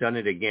must have done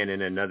it again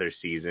in another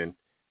season,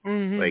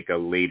 like a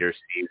later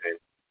season.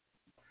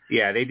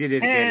 Yeah, they did it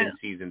again in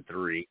season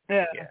 3.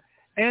 Yeah.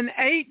 And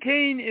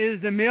 18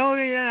 is The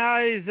Million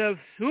Eyes of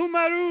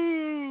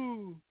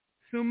Sumaru.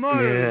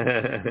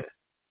 Tomorrow.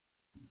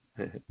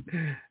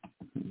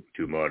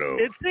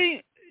 It's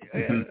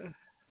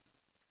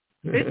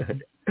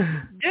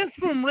just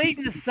from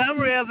reading the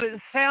summary of it,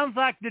 it sounds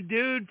like the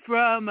dude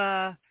from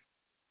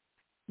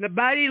the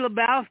Buddy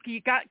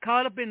Lebowski got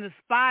caught up in the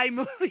spy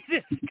movie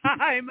this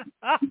time.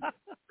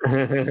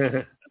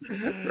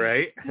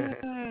 Right?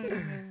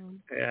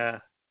 Yeah.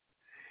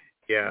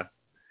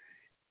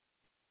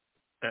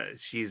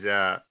 She's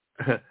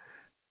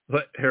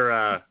but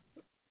her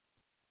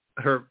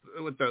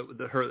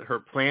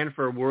plan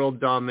for world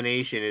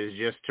domination is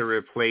just to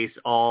replace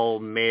all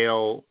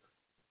male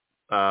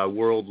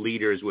world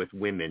leaders with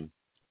women.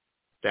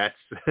 That's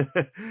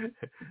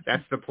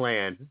the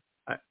plan.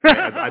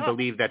 I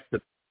believe that's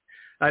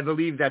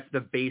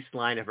the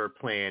baseline of her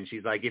plan.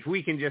 She's like, if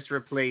we can just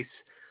replace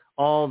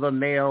all the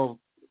male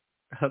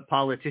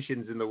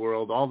politicians in the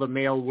world, all the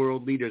male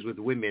world leaders with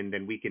women,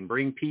 then we can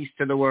bring peace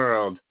to the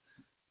world,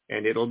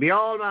 and it'll be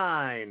all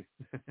mine.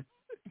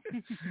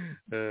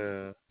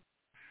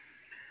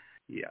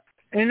 Yeah.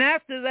 And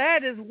after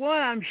that is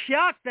one I'm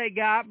shocked they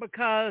got,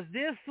 because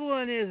this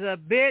one is a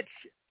bitch.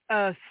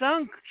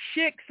 Some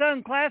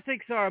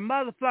classics are a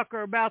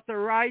motherfucker about their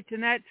rights,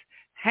 and that's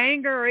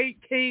Hangar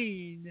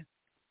 18.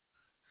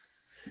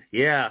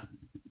 Yeah,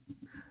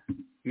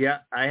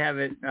 I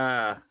haven't.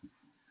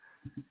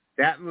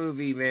 That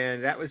movie,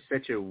 man, that was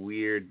such a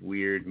weird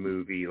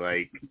movie.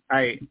 Like,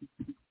 I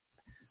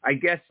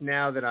guess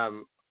now that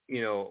I'm,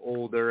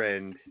 older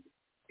and,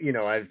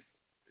 I've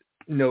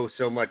know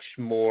so much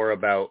more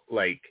about,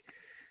 like,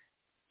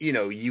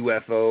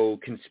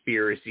 UFO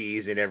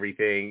conspiracies and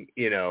everything,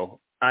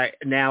 I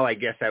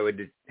guess I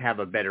would have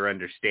a better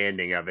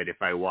understanding of it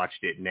if I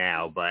watched it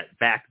now. But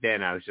back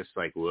then I was just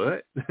like,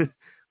 what?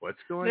 What's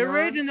going on? The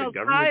original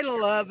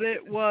title of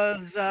it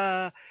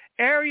was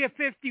Area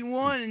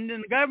 51, and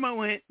then the government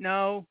went,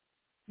 no,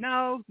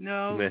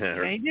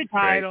 change the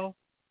title.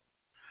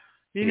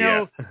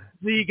 Right.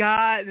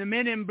 The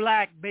Men in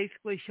Black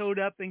basically showed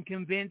up and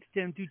convinced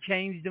him to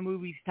change the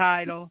movie's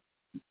title.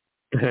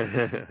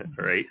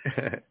 Right.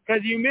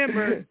 Because you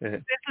remember,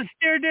 this is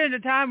still during the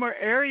time where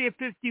Area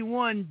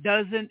 51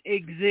 doesn't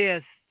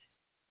exist.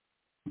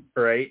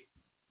 Right.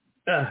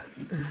 Yeah.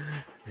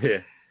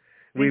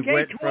 We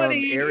went from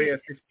Area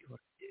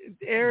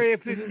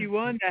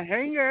 51 to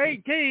Hangar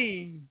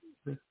 18.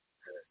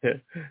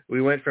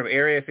 We went from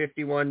Area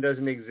 51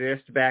 doesn't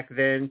exist back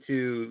then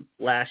to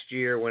last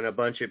year when a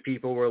bunch of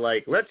people were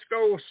like, let's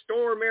go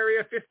storm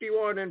Area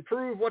 51 and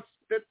prove what's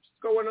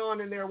going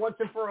on in there once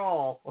and for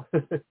all.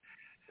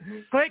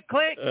 Click.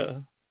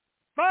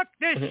 Fuck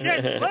this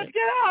shit. Let's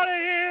get out of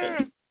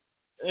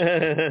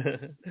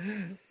here.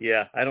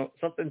 Yeah,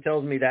 something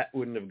tells me that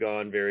wouldn't have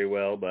gone very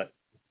well, but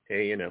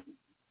hey,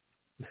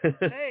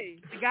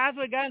 Hey, the guys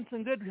would have gotten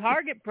some good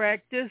target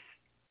practice.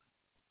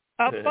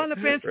 Up on the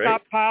fence right.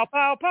 top, pow,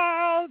 pow,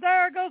 pow.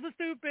 There goes the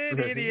stupid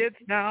idiots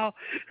now.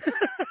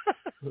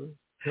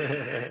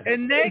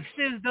 And next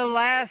is The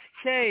Last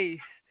Chase.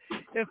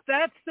 If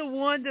that's the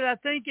one that I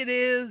think it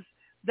is,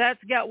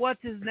 that's got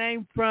what's his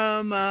name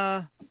from,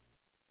 damn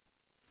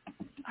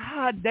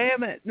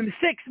it, the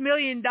 $6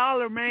 Million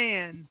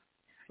Man.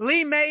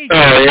 Lee Majors.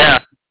 Oh, yeah.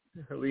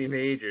 Lee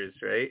Majors,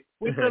 right?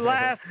 With the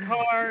last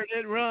car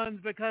that runs,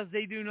 because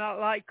they do not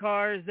like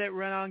cars that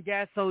run on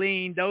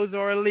gasoline. Those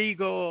are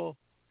illegal.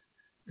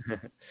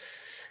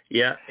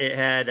 Yeah,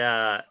 it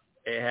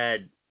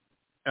had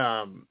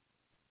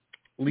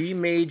Lee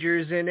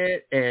Majors in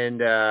it, and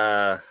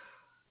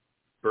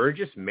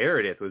Burgess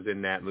Meredith was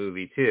in that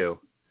movie too.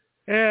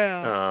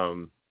 Yeah.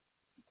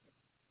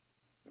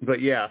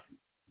 But yeah.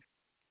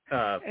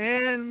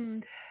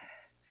 And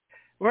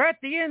we're at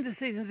the end of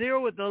season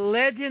 0 with The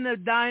Legend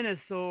of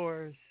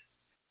Dinosaurs.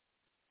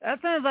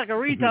 That sounds like a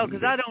retell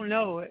because I don't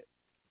know it.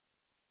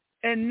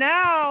 And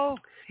now,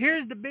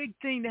 here's the big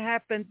thing that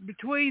happened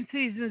between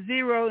season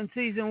 0 and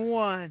season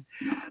 1.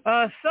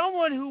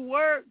 Someone who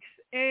works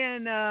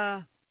in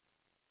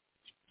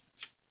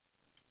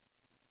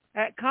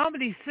at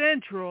Comedy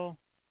Central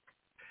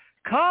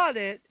caught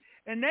it,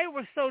 and they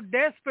were so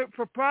desperate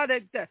for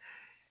product that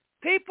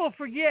people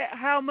forget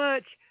how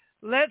much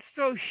let's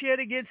throw shit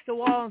against the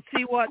wall and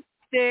see what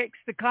sticks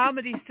the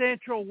Comedy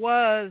Central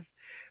was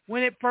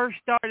when it first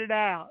started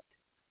out.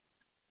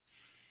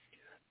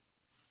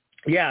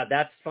 Yeah,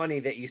 that's funny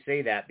that you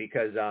say that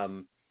because,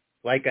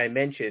 like I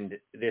mentioned,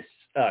 this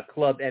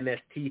Club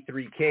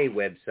mst3k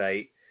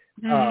website,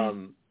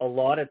 a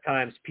lot of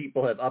times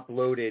people have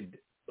uploaded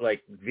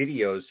like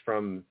videos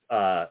from,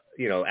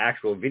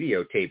 actual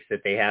videotapes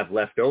that they have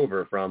left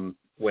over from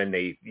when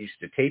they used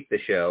to tape the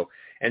show.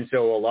 And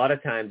so a lot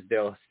of times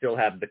they'll still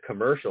have the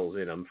commercials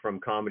in them from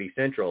Comedy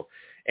Central.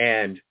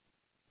 And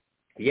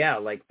yeah,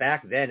 like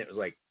back then it was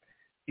like,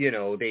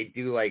 they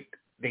do like,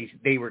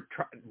 they were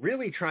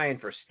really trying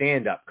for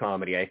stand-up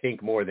comedy, I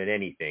think, more than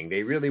anything.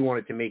 They really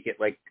wanted to make it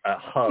like a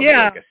hub,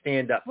 like a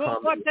stand-up comedy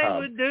what they hub.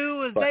 would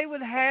do is they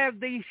would have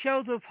these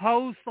shows of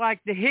hosts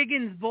like the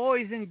Higgins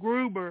Boys and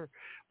Gruber,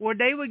 where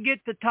they would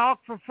get to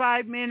talk for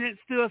 5 minutes,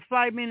 do a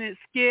 5-minute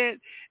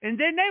skit, and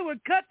then they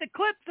would cut the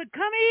clips of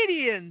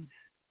comedians.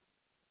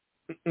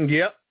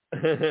 Yep.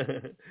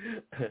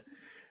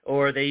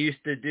 Or they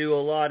used to do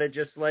a lot of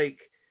just like,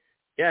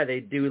 they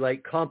do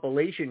like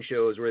compilation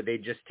shows where they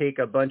just take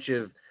a bunch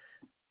of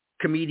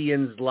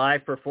comedians'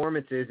 live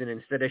performances, and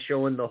instead of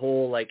showing the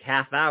whole like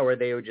half hour,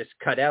 they would just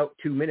cut out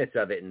 2 minutes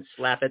of it and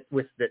slap it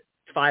with the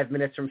 5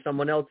 minutes from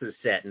someone else's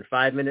set and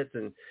 5 minutes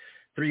and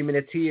 3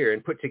 minutes here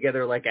and put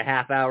together like a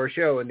half-hour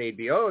show, and they'd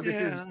be, this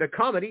is the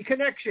Comedy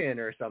Connection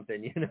or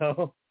something,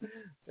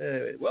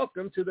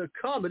 welcome to the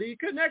Comedy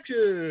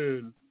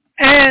Connection.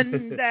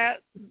 And that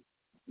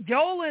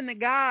Joel and the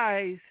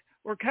guys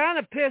were kind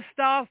of pissed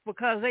off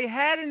because they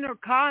had in their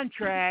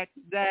contract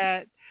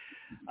that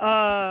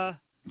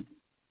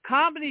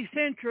Comedy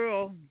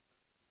Central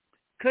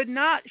could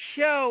not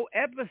show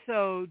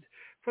episodes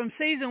from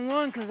season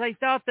 1 because they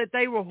thought that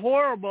they were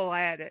horrible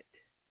at it.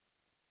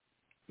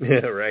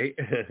 Yeah, right.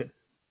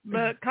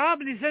 But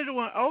Comedy Central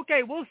went,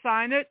 okay, we'll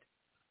sign it.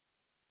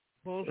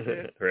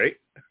 Bullshit. Right.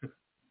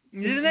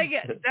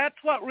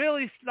 That's what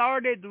really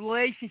started the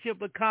relationship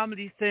with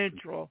Comedy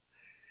Central.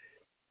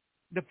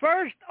 The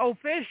first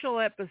official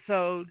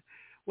episode,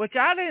 which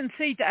I didn't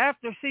see till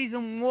after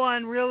season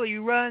 1 really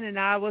run, and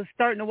I was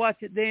starting to watch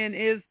it then,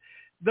 is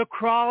The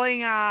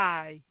Crawling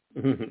Eye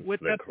with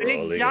the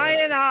big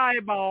giant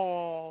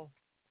eyeball.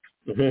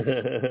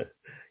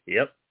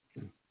 Yep.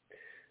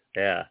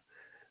 Yeah.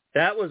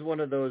 That was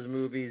one of those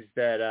movies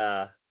that,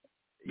 I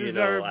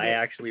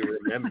actually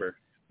remember,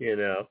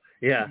 Yeah.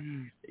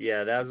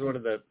 Yeah, that was one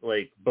of the,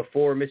 like,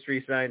 before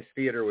Mystery Science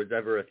Theater was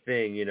ever a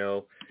thing, me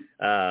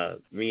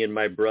and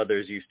my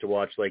brothers used to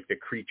watch, like, the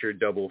Creature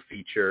double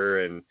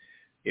feature and,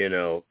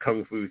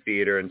 Kung Fu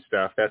Theater and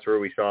stuff. That's where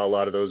we saw a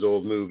lot of those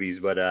old movies.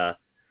 But, I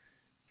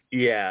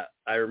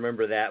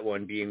remember that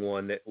one being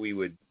one that we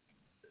would,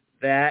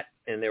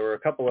 and there were a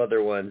couple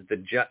other ones.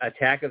 The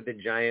Attack of the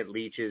Giant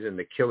Leeches and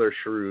the Killer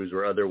Shrews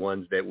were other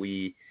ones that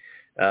we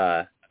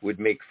would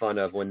make fun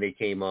of when they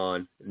came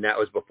on. And that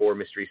was before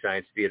Mystery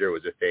Science Theater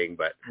was a thing,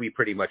 but we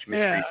pretty much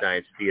Mystery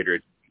Science Theater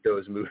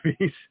those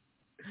movies.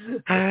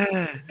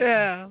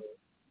 Yeah.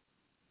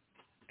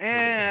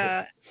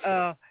 And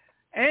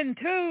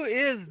 2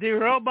 is The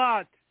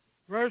Robot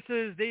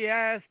versus the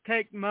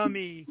Aztec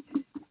Mummy.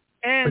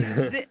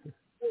 And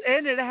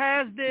it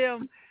has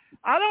them.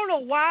 I don't know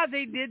why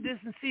they did this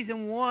in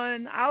season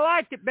 1. I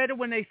liked it better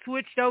when they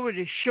switched over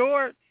to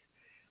shorts.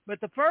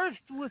 But the first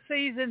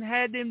season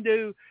had them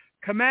do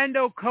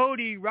Commando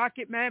Cody,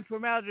 Rocket Man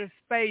from Outer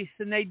Space,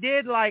 and they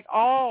did like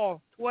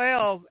all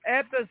 12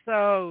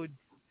 episodes.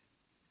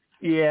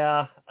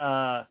 Yeah,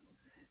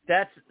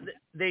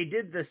 they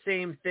did the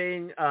same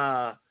thing. They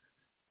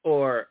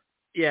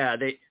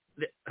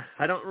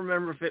I don't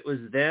remember if it was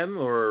them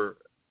or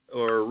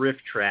Riff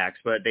Tracks,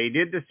 but they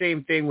did the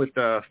same thing with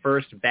the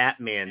first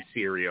Batman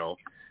serial.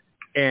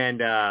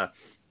 And that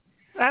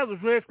was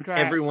Riff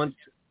Tracks.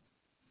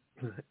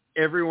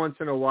 Every once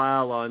in a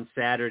while on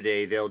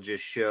Saturday, they'll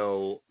just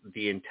show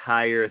the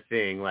entire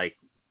thing, like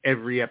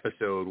every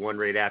episode, one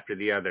right after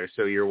the other.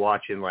 So you're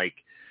watching 3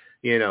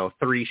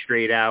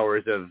 straight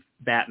hours of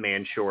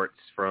Batman shorts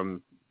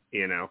from,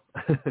 Yeah.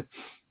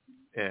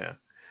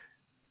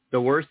 The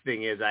worst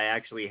thing is I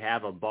actually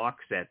have a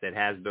box set that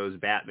has those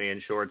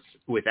Batman shorts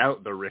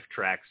without the Riff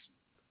Tracks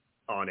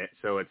on it,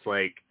 so it's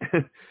like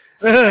I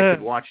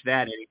could watch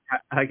that.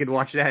 I could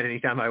watch that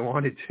anytime I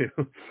wanted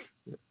to.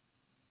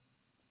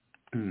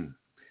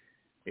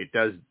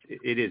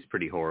 It is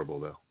pretty horrible,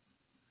 though.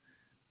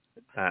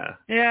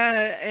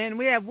 And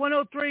we have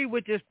 103,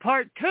 which is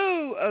part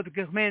 2 of the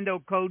Commando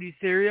Cody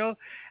serial,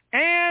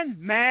 and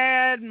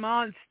Mad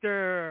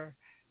Monster.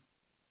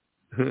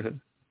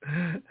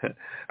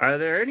 Are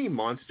there any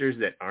monsters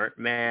that aren't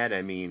mad?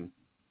 I mean,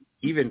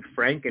 even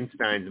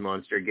Frankenstein's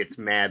monster gets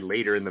mad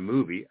later in the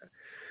movie.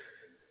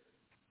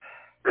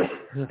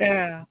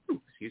 Yeah.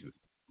 Excuse me.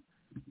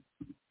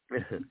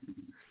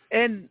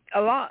 And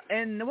the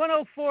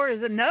 104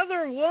 is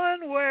another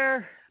one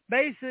where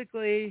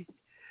basically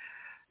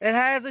it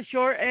has a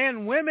short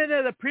and women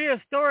of the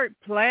prehistoric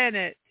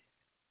planet.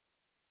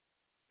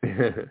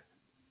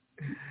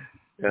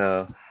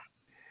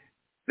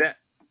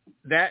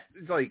 That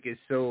like is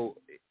so,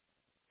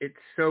 it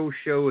so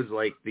shows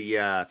like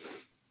the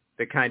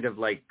kind of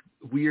like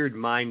weird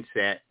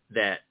mindset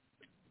that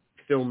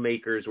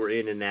filmmakers were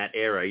in that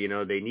era. You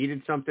know, they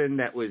needed something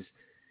that was,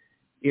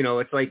 you know,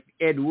 it's like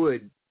Ed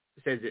Wood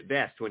says it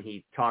best when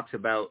he talks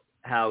about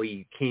how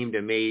he came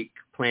to make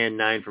Plan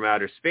 9 from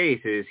Outer Space.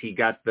 Is he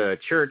got the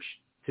church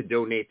to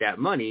donate that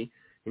money,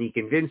 and he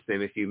convinced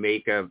them, if you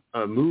make a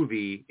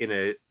movie in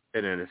an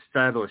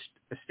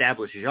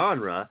established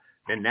genre,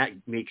 then that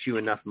makes you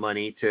enough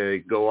money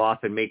to go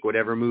off and make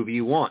whatever movie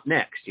you want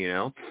next, you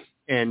know?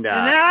 And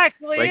that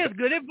actually is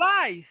good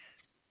advice.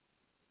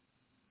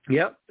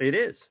 Yep, it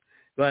is.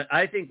 But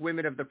I think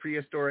Women of the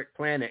Prehistoric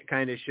Planet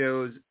kind of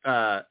shows,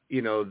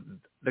 you know,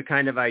 the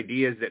kind of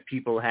ideas that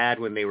people had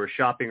when they were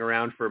shopping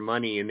around for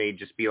money, and they'd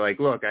just be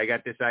like, look, I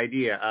got this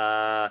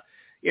idea.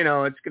 You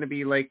know, it's going to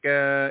be like,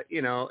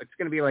 you know, it's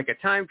going to be like a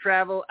time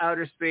travel,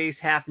 outer space,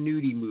 half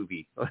nudie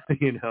movie,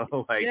 you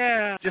know, like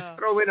just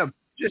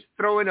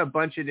throw in a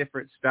bunch of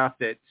different stuff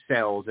that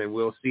sells, and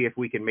we'll see if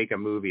we can make a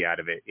movie out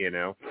of it, you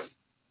know?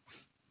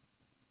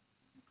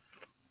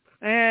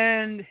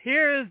 And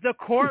here is The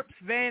Corpse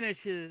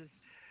Vanishes.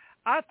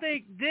 I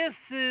think this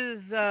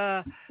is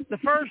the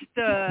first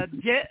Bela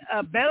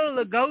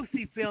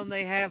Lugosi film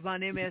they have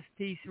on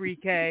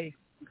mst3k.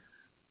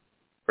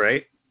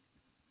 Right.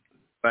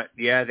 But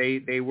yeah,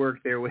 they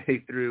worked their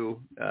way through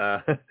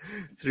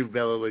through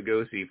Bela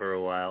Lugosi for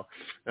a while.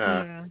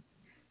 Yeah.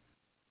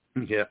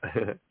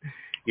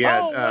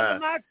 Yeah. One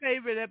of my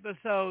favorite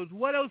episodes,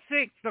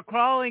 106, The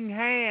Crawling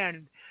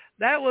Hand.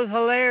 That was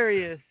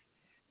hilarious.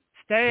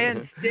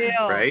 Stand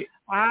still. Right?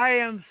 I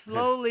am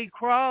slowly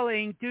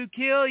crawling to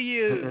kill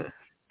you.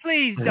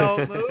 Please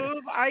don't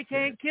move. I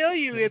can't kill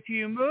you if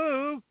you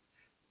move.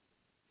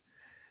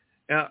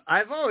 Now,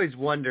 I've always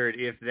wondered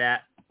if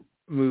that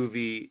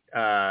movie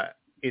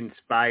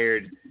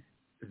inspired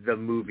the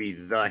movie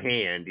The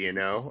Hand, you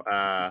know?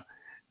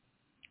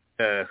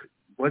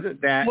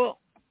 Wasn't that... Well,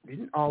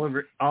 didn't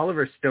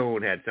Oliver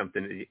Stone had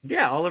something...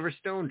 Yeah, Oliver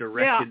Stone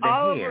directed The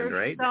Hand,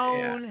 right?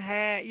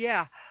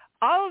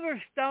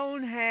 Oliver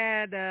Stone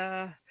had,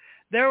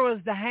 there was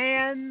The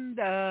Hand,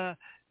 The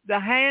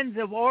Hands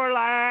of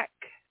Orlac,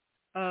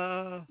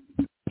 and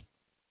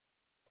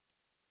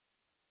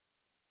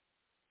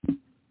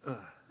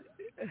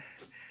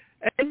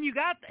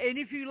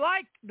if you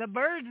like The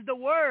Bird's the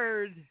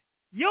Word,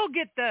 you'll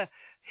get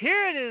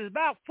hear it is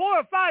about 4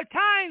 or 5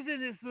 times in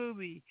this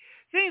movie.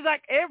 Seems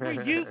like every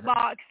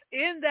jukebox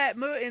in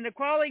the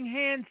Crawling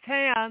Hands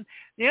town,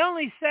 the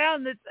only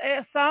song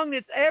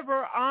that's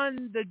ever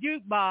on the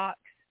jukebox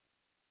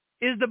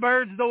is The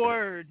Bird's the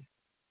Word.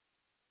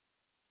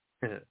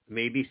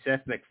 Maybe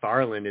Seth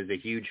MacFarlane is a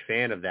huge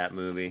fan of that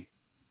movie.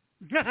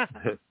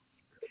 Because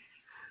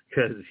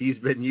he's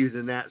been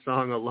using that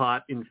song a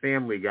lot in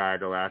Family Guy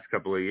the last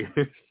couple of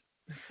years.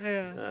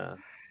 Yeah.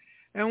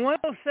 And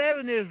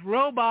 107 is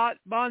Robot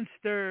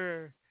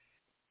Monster.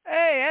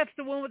 Hey, that's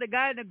the one with the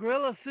guy in the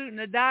gorilla suit and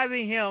the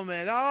diving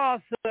helmet.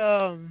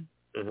 Awesome.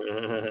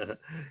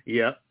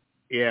 Yep.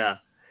 Yeah.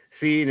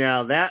 See,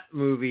 now that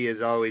movie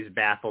has always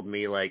baffled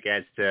me, like,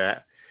 as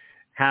to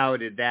how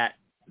did that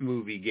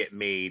movie get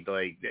made?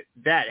 Like,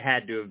 that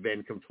had to have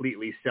been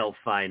completely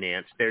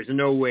self-financed. There's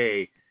no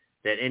way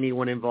that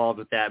anyone involved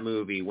with that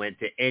movie went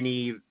to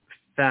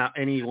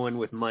anyone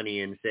with money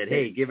and said,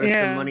 hey, give us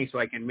some money so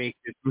I can make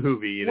this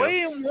movie, you know?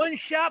 William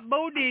One-Shot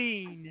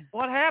Bodine.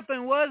 What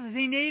happened was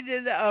he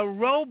needed a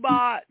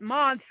robot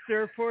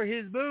monster for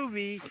his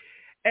movie,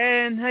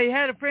 and he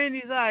had a friend,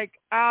 he's like,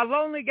 I've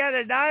only got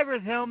a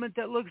diver's helmet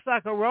that looks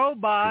like a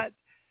robot,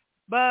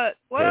 but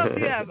what else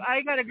do you have?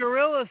 I got a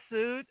gorilla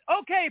suit.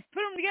 Okay,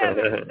 put them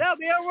together. That'll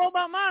be a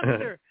robot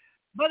monster.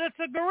 But it's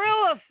a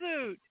gorilla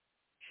suit.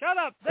 Shut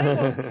up. They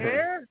won't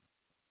care.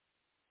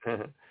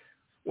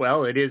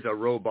 Well, it is a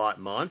robot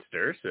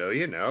monster, so,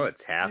 you know,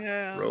 it's half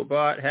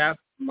robot, half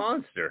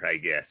monster, I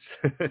guess.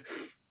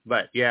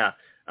 But, yeah,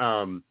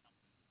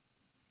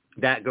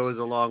 that goes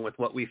along with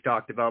what we've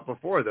talked about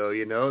before, though,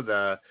 you know,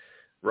 the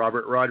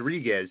Robert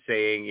Rodriguez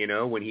saying, you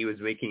know, when he was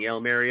making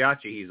El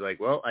Mariachi, he's like,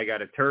 well, I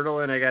got a turtle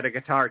and I got a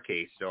guitar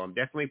case, so I'm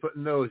definitely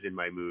putting those in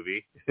my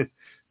movie,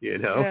 you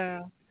know?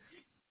 Yeah.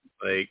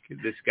 Like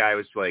this guy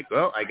was like,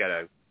 well, I got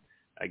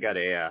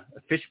a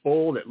fish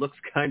bowl that looks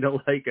kind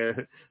of like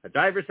a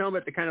diver's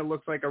helmet that kind of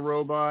looks like a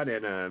robot,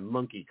 and a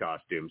monkey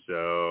costume.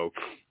 So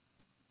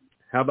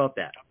how about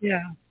that?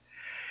 Yeah.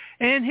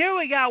 And here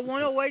we got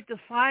 108 to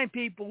Find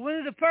People, one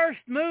of the first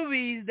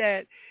movies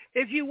that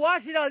if you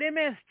watch it on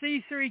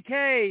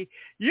mst3k,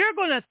 you're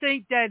going to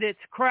think that it's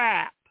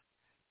crap.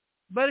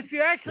 But if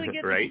you actually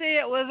get right. to see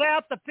it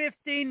without the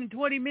 15 and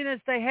 20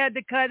 minutes they had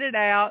to cut it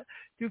out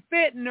to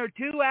fit in their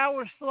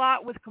 2-hour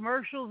slot with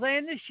commercials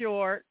and the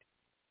short,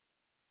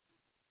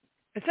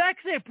 it's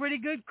actually a pretty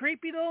good,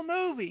 creepy little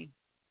movie.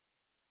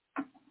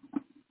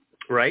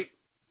 Right.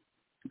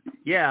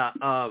 Yeah.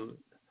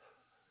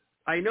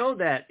 I know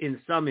that in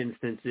some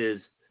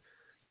instances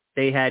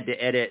they had to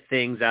edit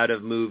things out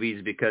of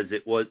movies because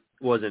it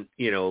wasn't,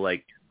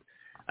 like,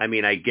 I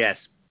mean, I guess,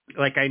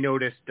 like I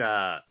noticed,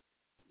 I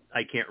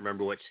can't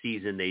remember which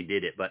season they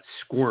did it, but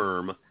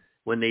Squirm,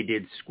 when they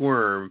did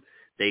Squirm,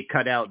 they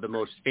cut out the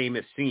most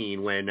famous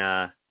scene when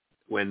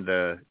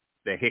the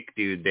hick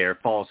dude there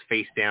falls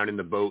face down in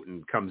the boat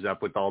and comes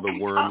up with all the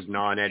worms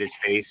gnawing at his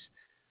face.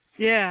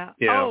 Yeah.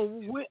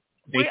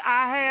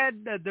 I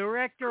had the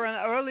director on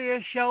an earlier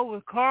show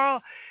with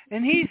Carl,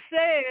 and he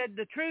said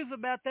the truth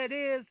about that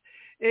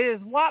is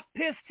what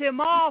pissed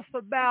him off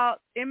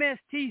about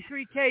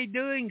mst3k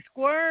doing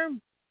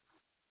Squirm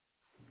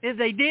is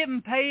they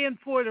didn't pay him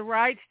for the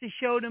rights to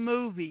show the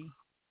movie.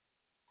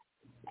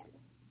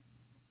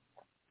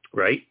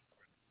 Right.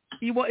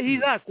 He's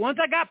like, once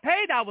I got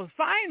paid, I was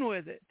fine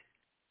with it.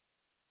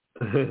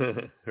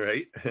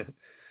 Right.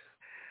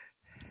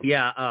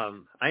 Yeah.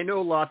 I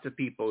know lots of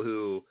people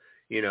who,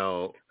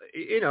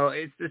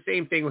 it's the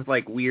same thing with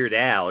like Weird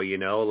Al,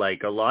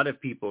 like a lot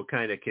of people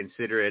kind of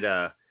consider it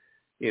a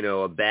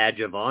badge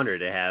of honor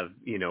to have,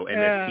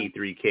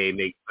 mst3k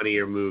make fun of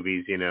your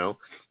movies,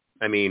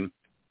 I mean,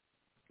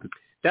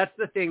 that's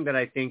the thing that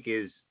I think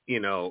is,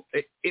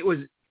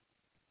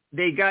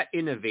 they got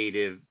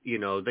innovative,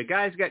 the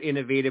guys got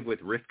innovative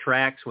with riff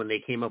tracks when they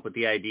came up with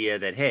the idea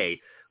that, hey,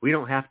 we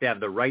don't have to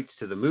have the rights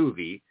to the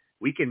movie.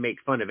 We can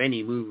make fun of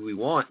any movie we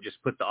want,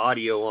 just put the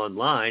audio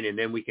online, and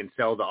then we can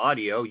sell the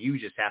audio. You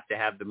just have to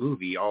have the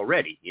movie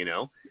already,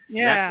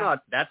 Yeah.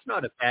 That's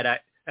not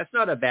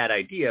a bad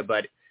idea,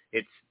 but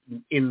it's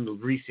in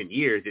recent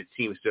years it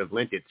seems to have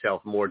lent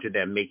itself more to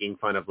them making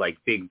fun of like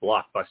big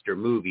blockbuster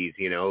movies,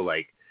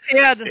 like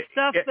the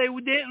stuff they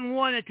didn't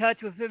want to touch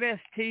with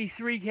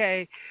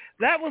mst3k.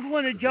 That was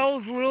one of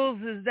Joel's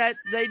rules, is that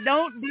they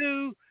don't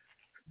do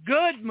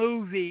good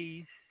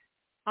movies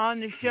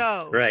on the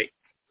show. Right.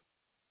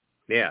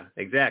 Yeah,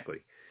 exactly.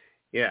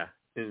 Yeah.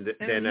 And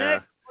then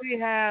next we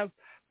have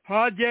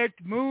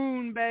Project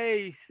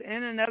Moonbase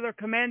and another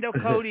Commando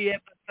Cody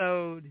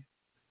episode.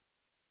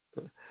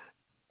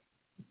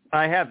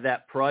 I have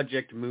that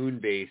Project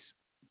Moonbase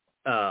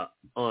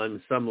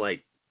on some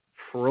like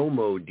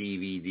promo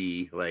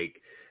DVD.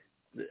 Like,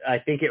 I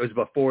think it was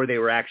before they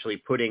were actually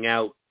putting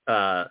out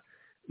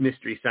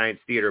Mystery Science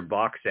Theater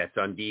box sets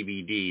on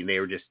DVD, and they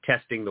were just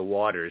testing the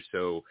waters.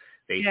 So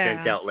they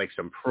sent out like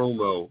some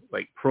promo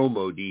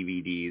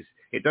DVDs.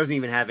 It doesn't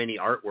even have any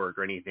artwork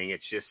or anything.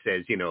 It just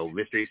says,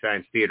 Mystery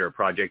Science Theater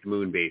Project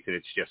Moonbase, and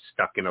it's just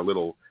stuck in a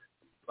little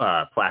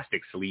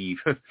plastic sleeve.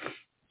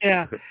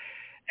 Yeah.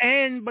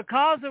 And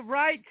because of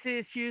rights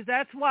issues,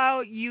 that's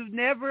why you've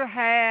never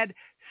had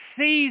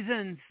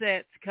season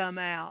sets come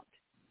out.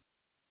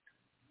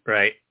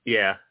 Right.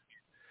 Yeah.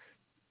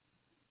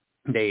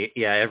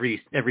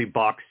 Every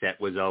box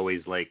set was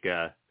always like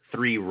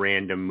 3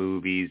 random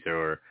movies,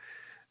 or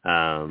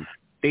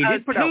they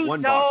did put out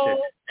one box set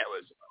that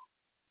was.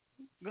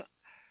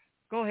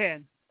 Go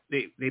ahead.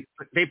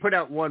 They put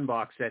out one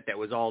box set that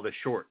was all the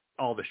short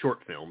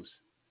films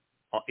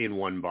in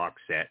one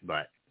box set,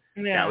 but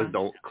that was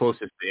the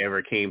closest they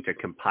ever came to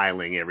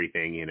compiling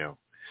everything,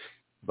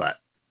 But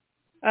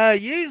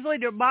usually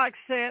their box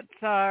sets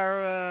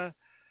are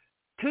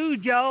 2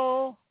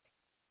 Joel,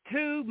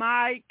 2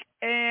 Mike,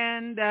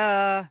 and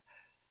a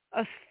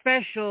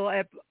special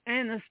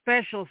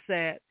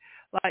set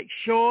like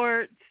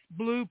shorts,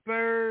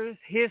 bloopers,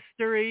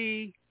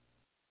 history.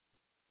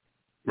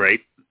 Right.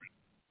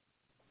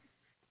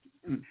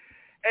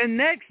 And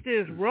next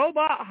is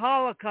Robot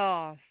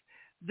Holocaust.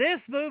 This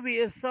movie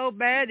is so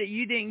bad that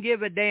you didn't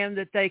give a damn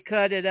that they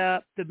cut it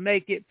up to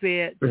make it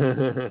fit.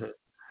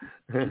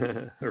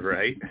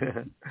 Right.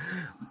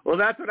 Well,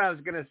 that's what I was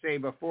going to say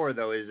before,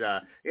 though, is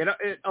I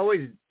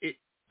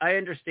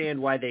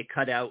understand why they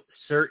cut out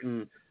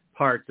certain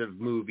parts of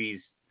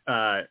movies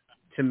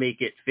to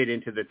make it fit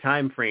into the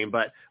time frame,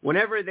 but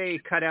whenever they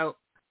cut out,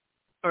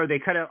 I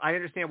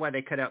understand why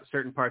they cut out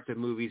certain parts of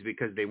movies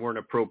because they weren't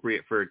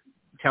appropriate for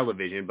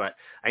television, but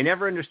I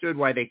never understood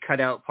why they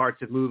cut out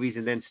parts of movies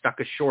and then stuck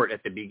a short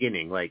at the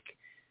beginning. Like,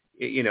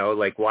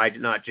 like why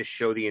not just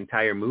show the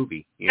entire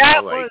movie?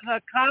 That was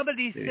a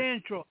Comedy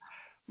Central.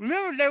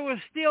 Remember, they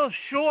were still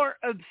short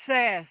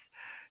obsessed.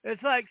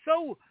 It's like,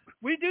 so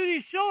we do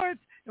these shorts,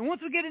 and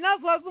once we get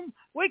enough of them,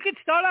 we could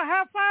start a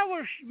half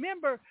hour.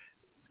 Remember,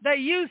 they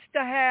used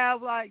to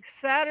have like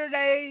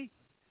Saturday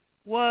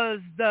was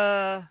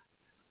the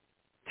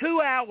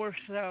 2-hour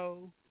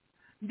show.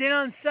 Then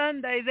on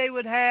Sunday, they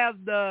would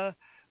have the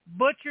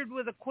Butchered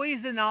with a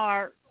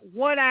Cuisinart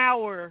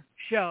 1-hour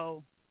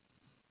show.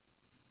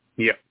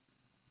 Yep.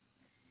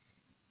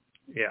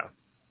 Yeah.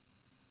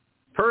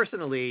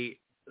 Personally,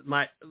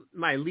 my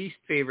least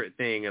favorite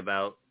thing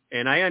about,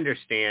 and I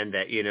understand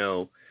that,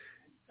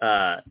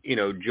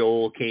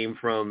 Joel came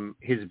from,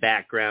 his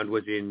background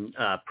was in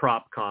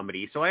prop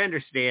comedy, so I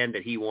understand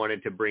that he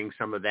wanted to bring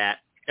some of that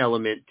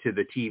element to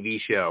the TV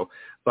show,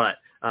 but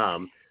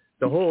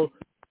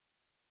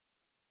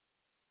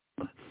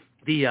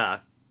the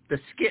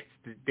skits,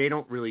 they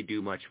don't really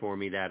do much for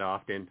me that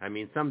often. I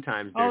mean,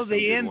 sometimes there's some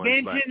good ones,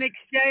 invention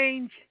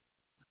exchange.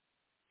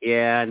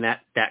 Yeah, and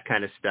that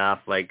kind of stuff,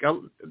 like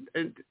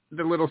the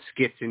little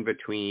skits in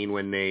between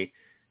when they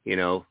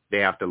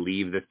have to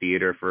leave the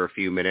theater for a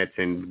few minutes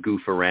and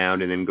goof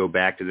around and then go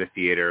back to the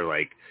theater.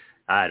 Like,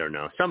 I don't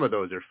know. Some of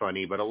those are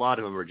funny, but a lot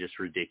of them are just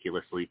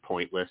ridiculously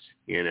pointless,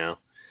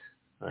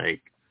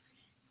 Like,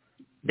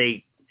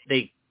 they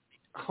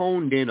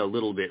honed in a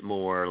little bit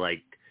more,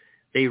 like,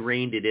 they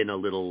reined it in a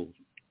little,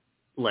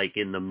 like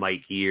in the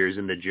Mike years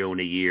and the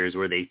Jonah years,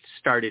 where they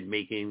started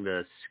making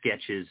the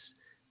sketches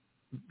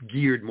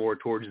geared more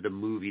towards the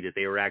movie that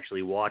they were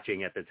actually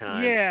watching at the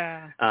time.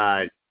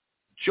 Yeah.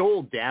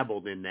 Joel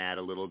dabbled in that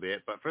a little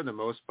bit, but for the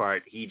most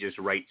part, he just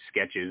writes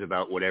sketches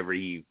about whatever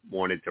he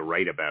wanted to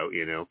write about,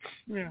 Yeah.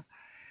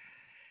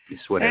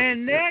 Just whatever.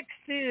 And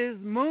next is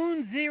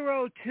Moon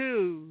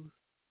 02.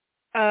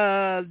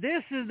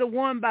 This is the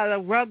one by the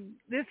rug.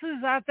 This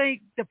is, I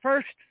think, the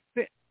first.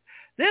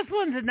 This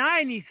one's a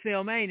 90s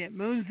film, ain't it?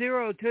 Moon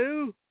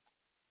 02?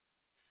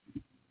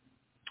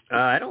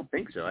 I don't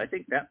think so. I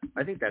think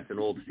that's an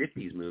old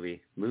 50s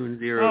movie. Moon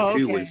 02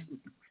 okay. was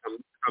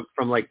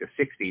from like the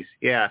 60s.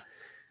 Yeah.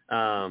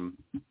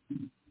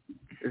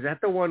 Is that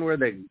the one where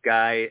the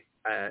guy?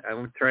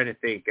 I'm trying to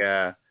think.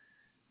 I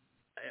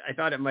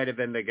thought it might have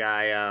been the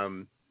guy.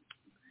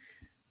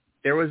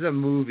 There was a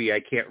movie, I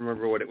can't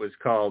remember what it was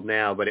called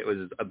now, but it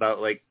was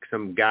about like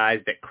some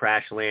guys that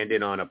crash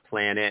landed on a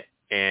planet,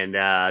 and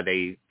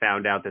they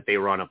found out that they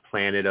were on a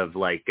planet of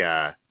like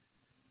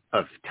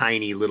of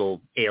tiny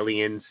little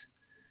aliens.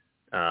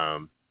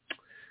 And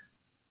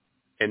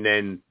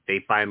then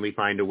they finally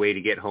find a way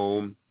to get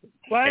home.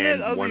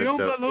 Planet and of the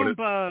Oompa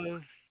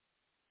Loompas.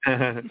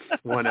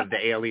 One of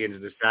the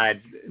aliens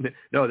decides,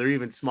 no, they're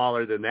even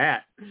smaller than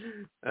that.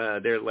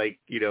 They're like,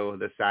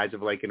 the size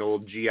of like an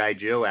old G.I.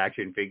 Joe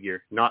action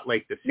figure. Not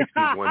like the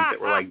 60s ones that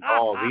were like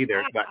dolls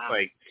either, but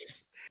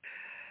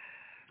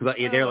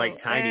yeah, they're like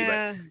tiny.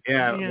 But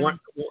yeah.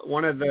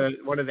 One of the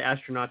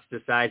astronauts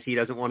decides he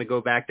doesn't want to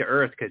go back to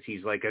Earth because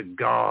he's like a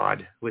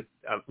god with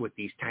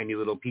these tiny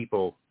little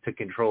people to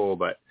control,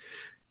 but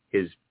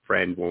his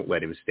friend won't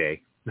let him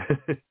stay.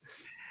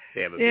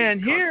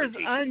 And here's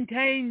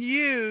Untamed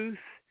Youth.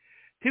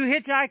 Two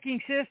hitchhiking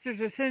sisters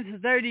are sentenced to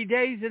 30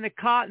 days in a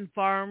cotton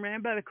farm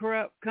ran by the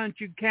corrupt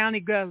country county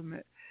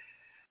government.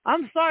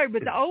 I'm sorry,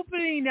 but the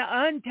opening to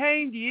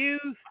Untamed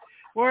Youth,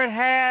 where it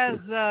has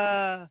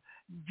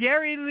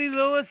Jerry Lee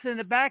Lewis in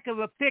the back of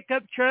a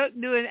pickup truck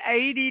doing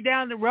 80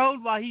 down the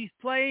road while he's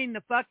playing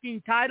the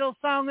fucking title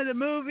song of the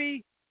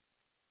movie,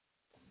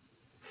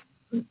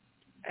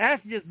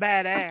 that's just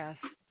badass.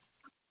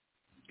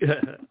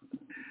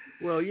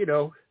 Well,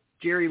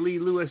 Jerry Lee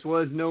Lewis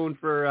was known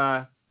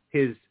for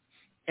his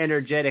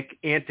energetic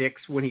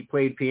antics when he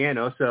played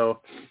piano.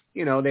 So,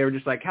 they were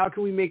just like, how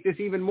can we make this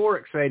even more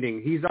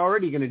exciting? He's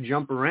already going to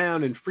jump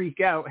around and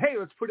freak out. Hey,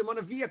 let's put him on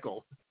a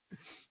vehicle.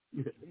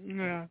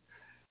 Yeah.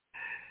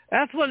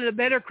 That's one of the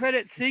better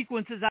credit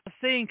sequences I've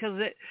seen because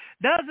it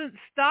doesn't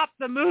stop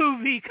the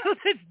movie because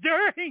it's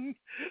during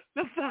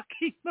the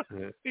fucking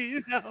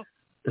movie,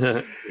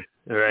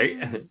 All right.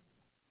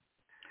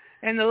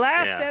 And the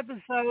last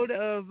episode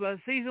of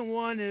season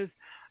 1 is,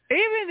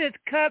 even if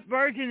it's cut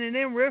version and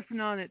then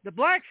riffing on it, the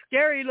black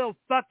scary little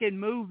fucking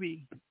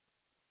movie.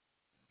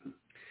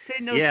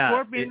 Seeing those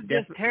scorpions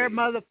just tear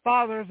mother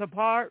fathers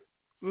apart.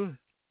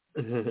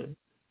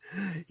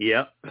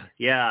 Yep.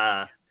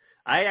 Yeah.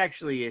 I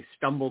actually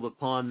stumbled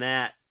upon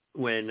that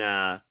when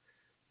I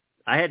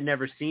had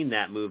never seen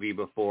that movie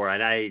before,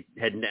 and I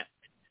had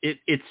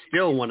it's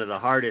still one of the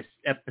hardest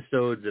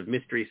episodes of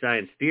Mystery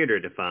Science Theater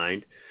to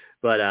find,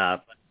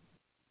 but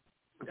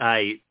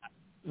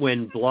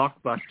when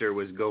Blockbuster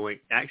was going,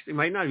 actually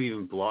might not have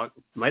even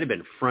might have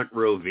been Front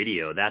Row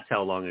Video. That's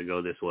how long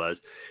ago this was.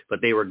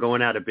 But they were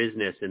going out of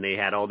business and they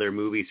had all their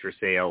movies for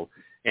sale.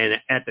 And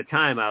at the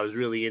time I was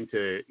really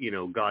into,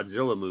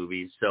 Godzilla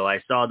movies. So I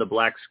saw the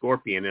Black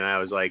Scorpion and I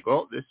was like,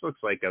 well, this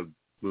looks like a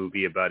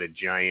movie about a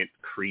giant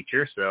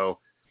creature. So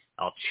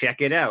I'll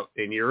check it out.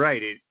 And you're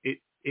right. It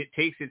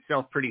takes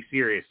itself pretty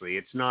seriously.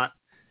 It's not,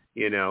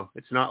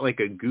 it's not like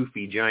a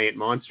goofy giant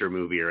monster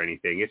movie or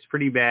anything. It's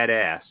pretty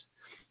badass.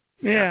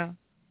 Yeah.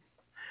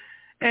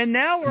 And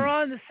now we're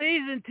on to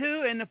season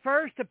 2 and the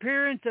first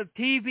appearance of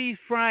TV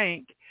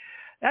Frank.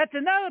 That's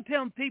another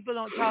film people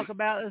don't talk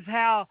about, is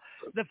how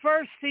the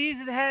first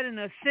season had an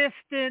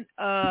assistant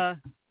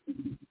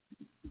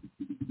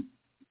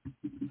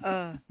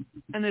an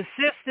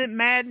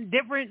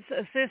different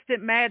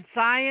assistant mad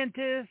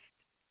scientist,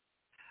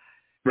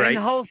 Right. and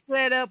the whole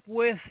setup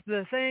with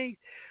the thing.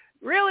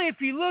 Really, if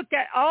you look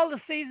at all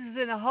the seasons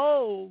in a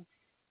whole,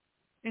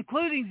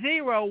 including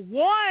Zero,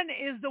 1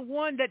 is the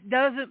one that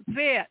doesn't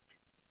fit.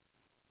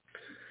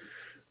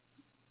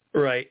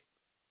 Right.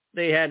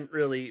 They hadn't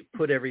really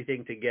put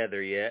everything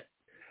together yet,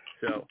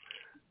 so.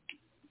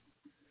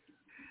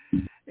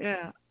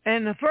 Yeah.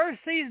 And the first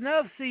season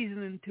of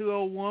season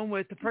 201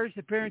 with the first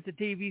appearance of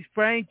TV's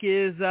Frank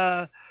is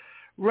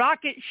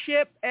Rocket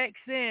Ship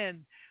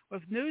XN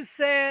with new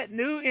set,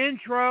 new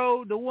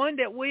intro, the one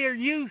that we are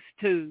used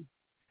to.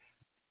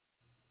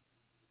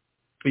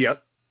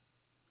 Yep.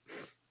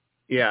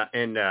 Yeah,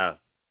 and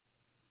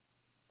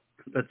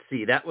let's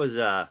see, that was,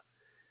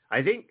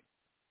 I think,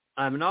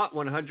 I'm not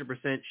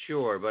 100%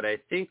 sure, but I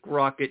think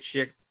Rocket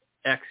Ship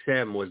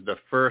XM was the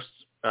first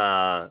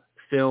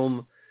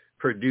film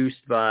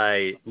produced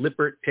by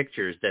Lippert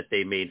Pictures that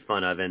they made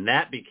fun of, and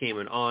that became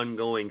an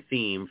ongoing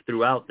theme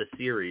throughout the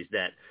series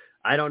that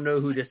I don't know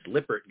who this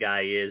Lippert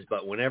guy is,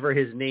 but whenever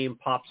his name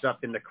pops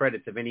up in the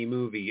credits of any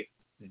movie,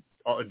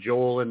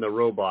 Joel and the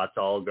robots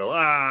all go,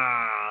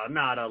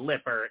 not a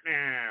Lippert,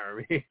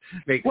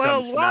 make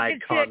some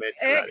snide comment.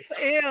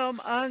 XM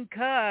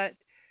Uncut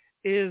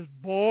is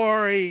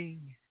boring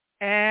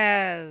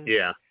as.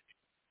 Yeah.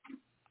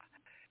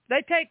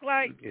 They take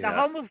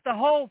almost the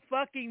whole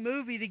fucking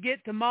movie to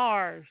get to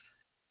Mars.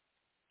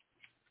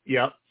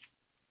 Yep.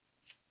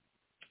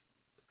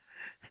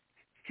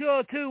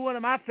 202, one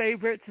of my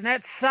favorites, and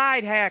that's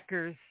Side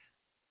Hackers.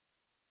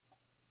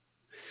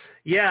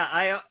 Yeah,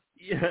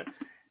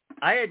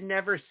 I had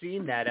never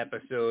seen that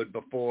episode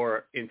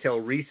before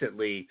until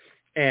recently,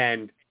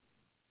 and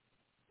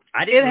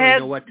I didn't really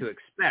know what to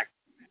expect.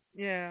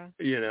 Yeah.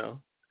 You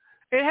know?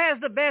 It has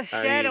the best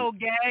shadow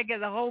gag of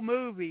the whole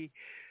movie,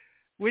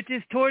 which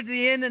is towards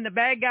the end, and the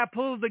bad guy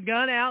pulls the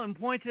gun out and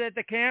points it at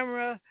the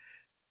camera,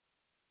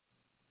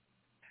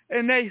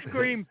 and they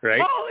scream,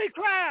 right? "Holy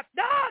crap,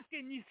 Doc!"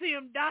 and you see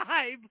him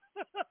dive.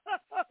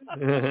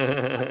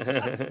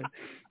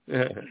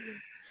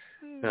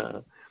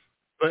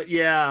 But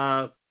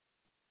yeah,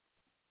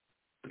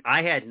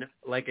 I had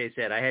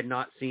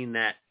not seen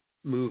that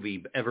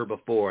movie ever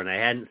before, and I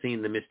hadn't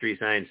seen the Mystery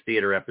Science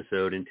Theater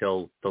episode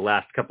until the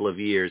last couple of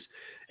years,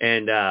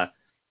 and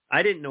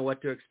I didn't know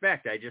what to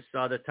expect. I just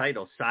saw the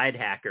title, Side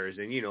Hackers,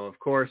 and of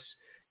course,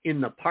 in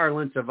the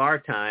parlance of our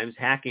times,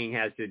 hacking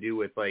has to do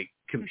with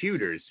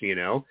computers,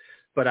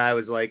 but I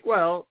was like,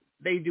 well,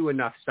 they do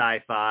enough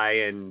sci-fi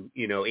and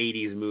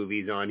 80s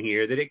movies on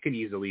here that it could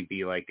easily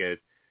be like a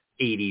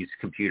 80s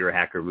computer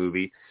hacker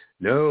movie.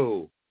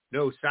 No,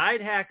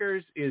 Side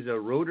Hackers is a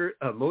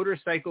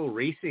motorcycle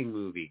racing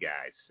movie,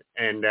 guys.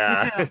 And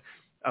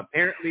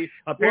apparently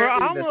almost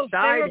the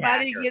side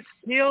everybody hacker gets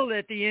killed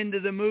at the end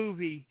of the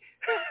movie.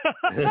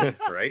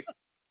 Right?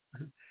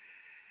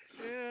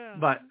 Yeah.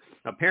 But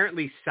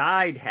apparently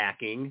side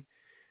hacking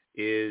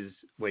is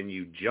when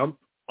you jump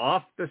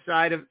off the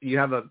side of, you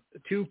have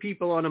two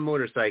people on a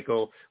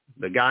motorcycle,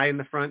 the guy in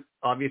the front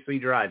obviously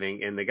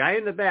driving, and the guy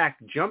in the back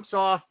jumps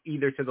off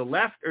either to the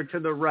left or to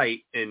the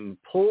right and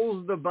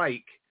pulls the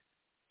bike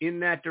in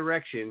that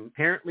direction,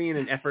 apparently in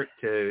an effort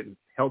to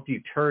help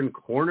you turn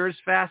corners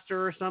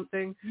faster or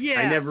something. Yeah.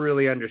 I never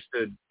really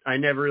understood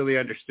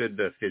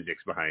the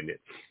physics behind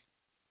it.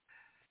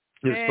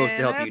 It was supposed to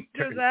help you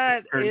turn that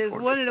is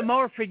corners one of the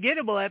more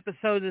forgettable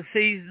episodes of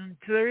season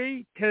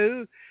 2,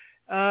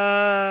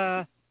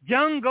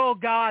 Jungle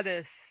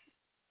Goddess.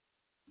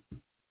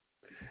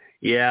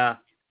 Yeah.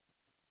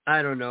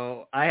 I don't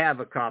know. I have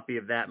a copy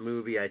of that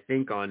movie, I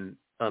think, on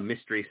a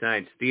Mystery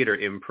Science Theater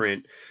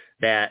imprint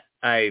that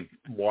I've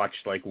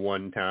watched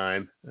one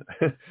time,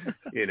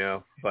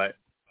 but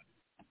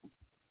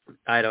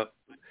a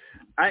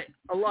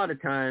lot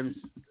of times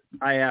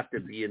I have to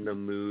be in the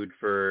mood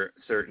for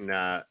certain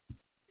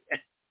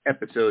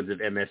episodes of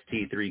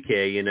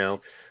mst3k,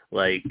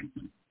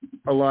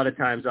 a lot of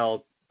times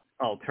I'll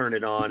turn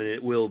it on and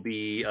it will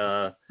be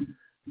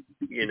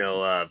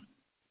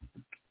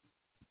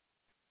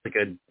like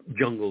a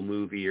jungle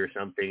movie or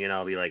something, and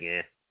I'll be like,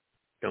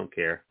 don't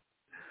care.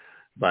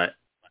 But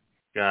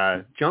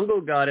Jungle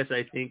Goddess,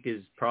 I think,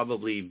 is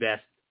probably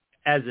best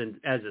as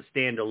a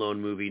standalone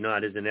movie,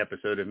 not as an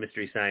episode of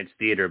Mystery Science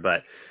Theater.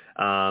 But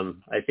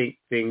I think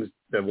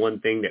the one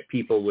thing that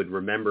people would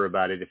remember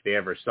about it if they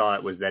ever saw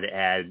it was that it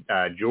had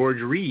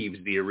George Reeves,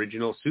 the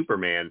original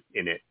Superman,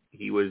 in it.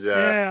 He was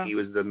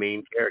the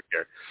main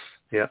character.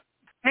 Yeah.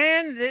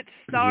 And it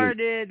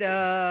started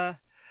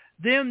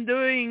them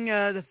doing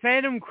the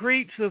Phantom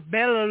Creeps with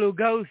Bela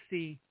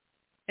Lugosi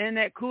and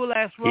that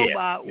cool-ass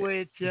robot,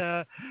 which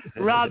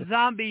Rob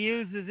Zombie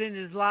uses in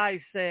his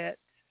live set.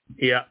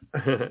 Yeah.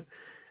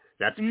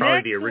 That's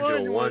probably the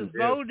original one, was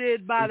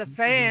voted by the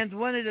fans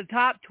one of the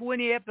top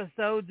 20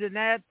 episodes, and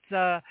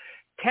that's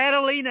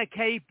Catalina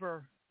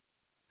Caper.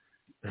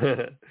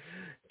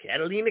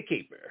 Catalina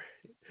Caper.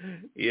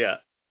 Yeah.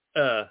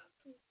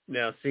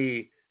 Now,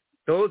 see,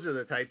 those are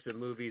the types of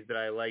movies that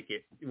I like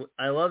it.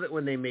 I love it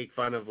when they make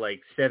fun of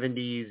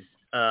 70s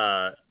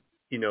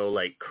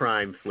like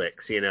crime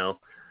flicks,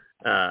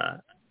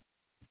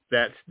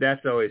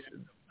 that's always,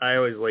 I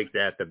always like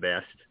that the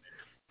best.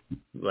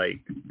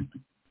 Like,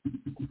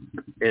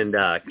 and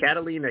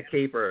Catalina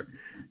Caper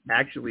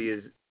actually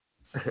is,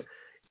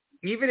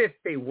 even if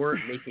they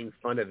weren't making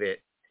fun of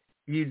it,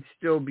 you'd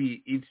still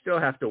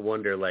have to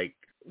wonder like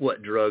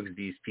what drugs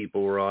these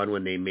people were on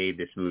when they made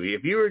this movie.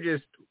 If you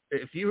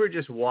were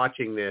just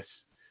watching this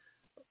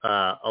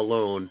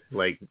alone,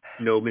 like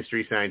no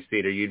Mystery Science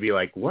Theater, you'd be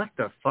like, what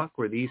the fuck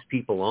were these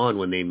people on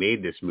when they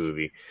made this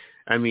movie?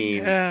 I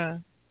mean, yeah.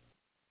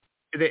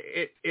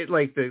 It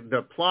like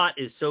the plot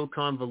is so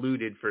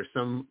convoluted for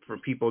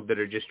people that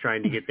are just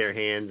trying to get their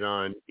hands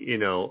on,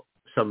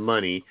 some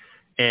money,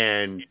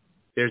 and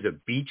there's a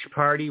beach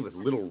party with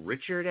Little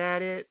Richard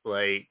at it.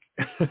 Like,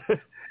 it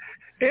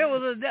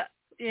was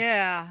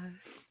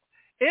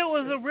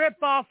a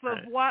rip off of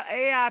what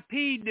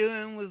AIP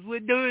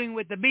doing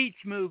with the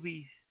beach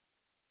movies.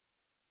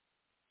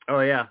 Oh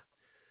yeah.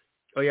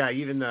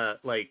 Even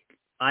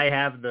I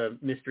have the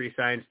Mystery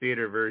Science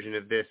Theater version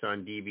of this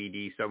on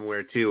DVD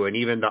somewhere too, and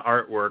even the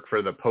artwork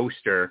for the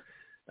poster,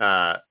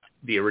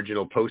 the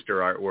original poster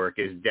artwork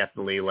is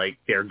definitely like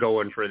they're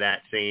going for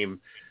that same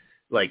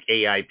like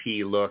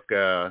AIP look.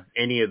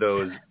 Any of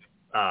those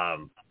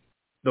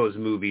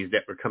movies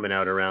that were coming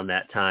out around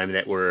that time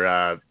that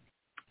were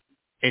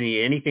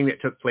anything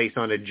that took place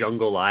on a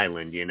jungle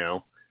island,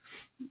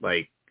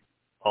 like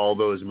all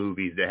those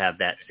movies that have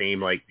that same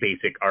like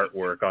basic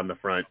artwork on the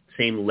front,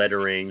 same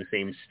lettering,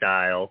 same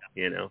style,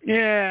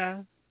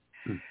 Yeah.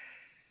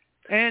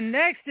 And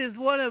next is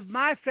one of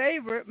my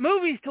favorite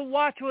movies to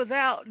watch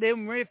without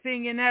them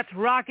riffing, and that's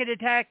Rocket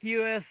Attack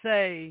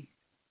USA.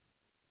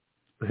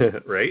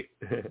 Right?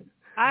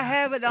 I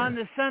have it on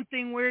the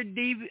Something Weird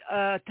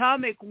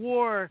Atomic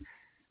War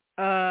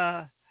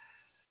DVD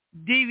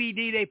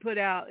they put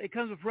out. It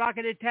comes with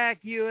Rocket Attack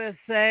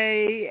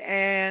USA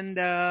and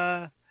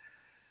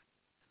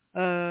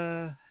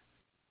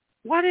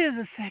what is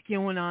the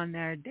second one on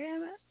there?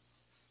 Damn it.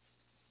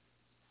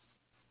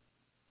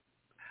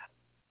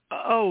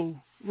 Oh,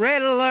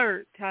 Red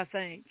Alert, I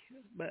think.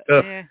 But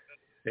yeah.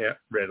 Yeah,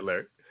 Red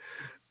Alert.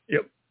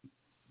 Yep.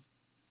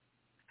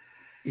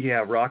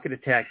 Yeah, Rocket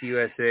Attack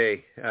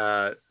USA.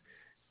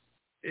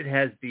 It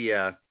has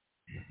it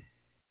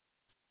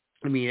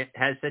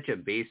has such a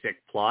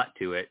basic plot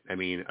to it. I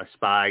mean, a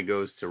spy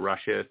goes to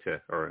Russia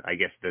or I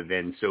guess the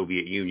then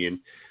Soviet Union,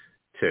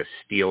 to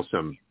steal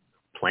some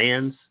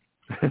plans.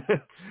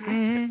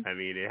 Mm-hmm. I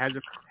mean, it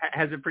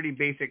has a pretty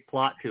basic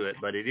plot to it,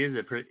 but it is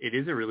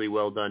a really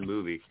well done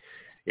movie.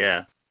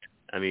 Yeah,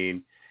 I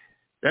mean,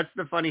 that's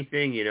the funny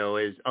thing,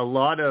 is a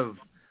lot of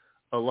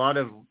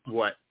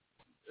what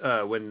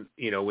when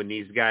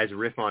these guys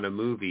riff on a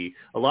movie,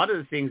 a lot of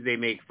the things they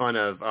make fun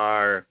of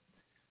are,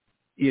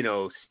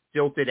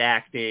 stilted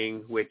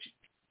acting, which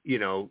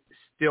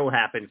still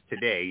happens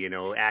today.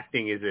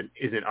 Acting is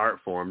an art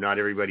form. Not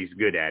everybody's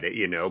good at it,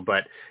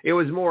 but it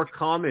was more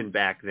common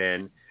back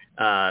then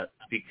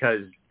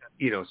because,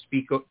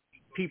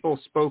 people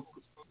spoke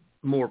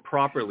more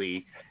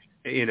properly,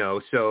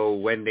 so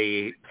when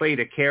they played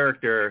a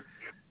character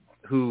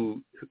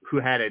who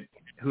had a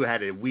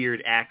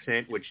weird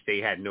accent, which they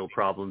had no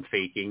problem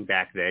faking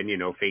back then,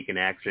 fake an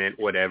accent,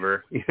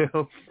 whatever,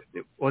 it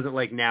wasn't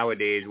like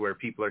nowadays where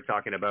people are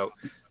talking about,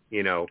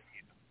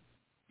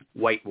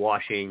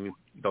 whitewashing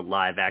the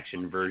live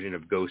action version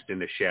of Ghost in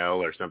the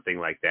Shell or something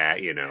like that,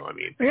 I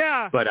mean.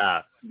 Yeah. But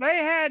they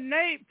had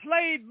Nate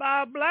played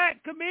by a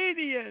black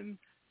comedian.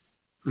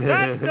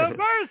 That's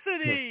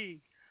diversity.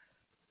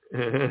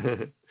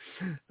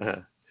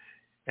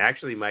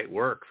 Actually might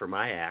work for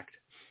my act.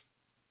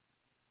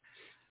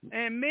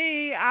 And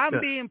me, I'm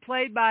being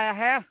played by a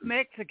half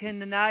Mexican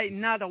tonight, and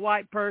not a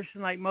white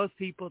person like most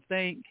people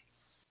think.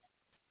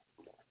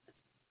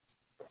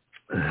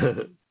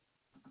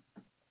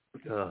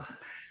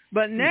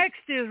 But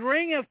next is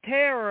Ring of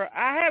Terror.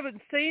 I haven't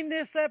seen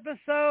this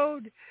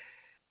episode,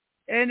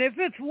 and if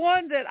it's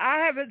one that I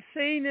haven't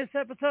seen this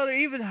episode or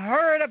even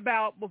heard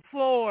about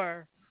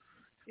before,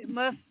 it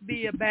must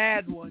be a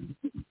bad one.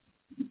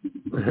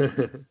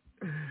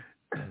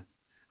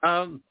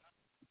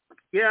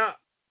 Yeah,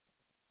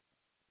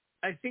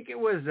 I think it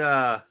was.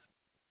 How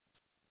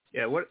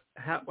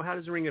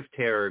does Ring of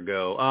Terror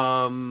go?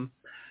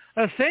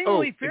 A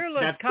seemingly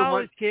fearless that's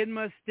college kid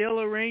must steal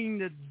a ring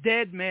to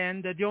dead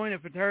men to join a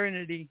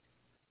fraternity.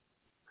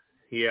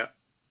 Yeah,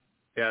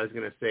 I was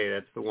gonna say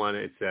that's the one.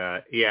 It's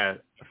a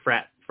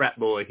frat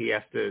boy. He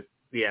has to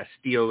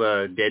steal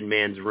a dead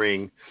man's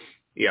ring.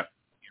 Yep,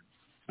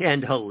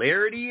 and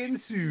hilarity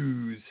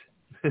ensues.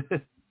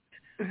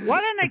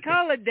 Why don't they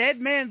call it Dead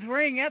Man's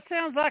Ring? That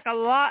sounds like a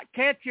lot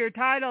catchier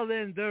title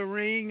than The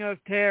Ring of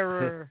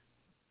Terror.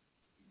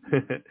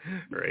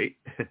 Right.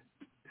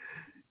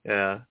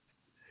 Yeah.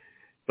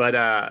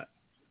 But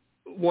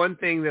one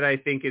thing that I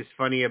think is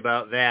funny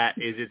about that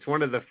is it's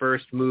one of the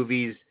first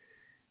movies,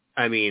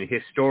 I mean,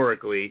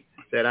 historically,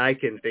 that I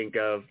can think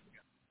of.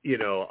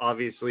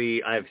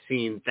 Obviously I've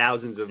seen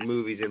thousands of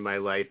movies in my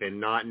life and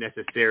not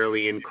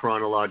necessarily in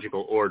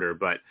chronological order,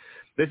 but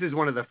this is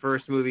one of the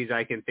first movies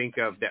I can think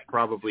of that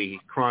probably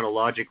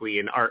chronologically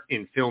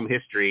in film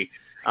history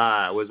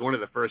was one of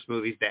the first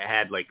movies that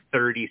had like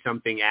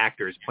 30-something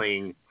actors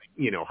playing,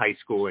 high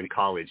school and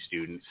college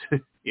students,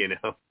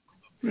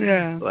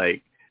 Yeah.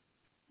 Like,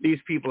 these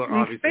people are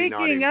obviously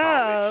not in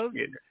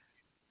college.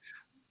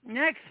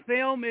 Next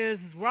film is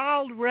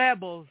Wild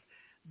Rebels.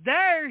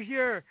 There's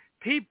your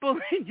people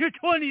in your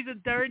 20s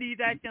and 30s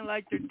acting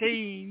like they're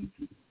teens.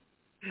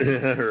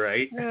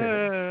 Right?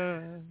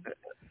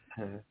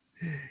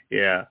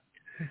 Yeah.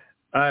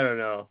 I don't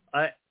know.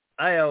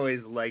 I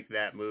always liked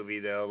that movie,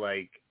 though.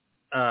 Like,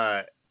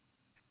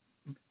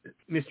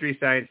 Mystery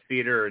Science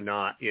Theater or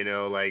not,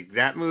 like,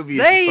 that movie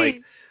is just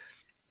like...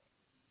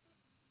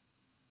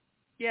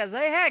 Yeah,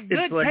 they had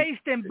good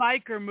taste in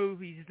biker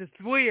movies. It's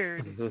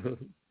weird.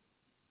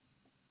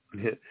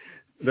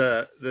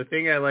 The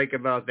thing I like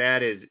about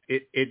that is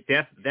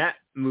that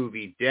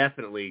movie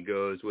definitely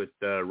goes with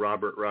the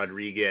Robert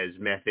Rodriguez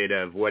method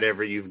of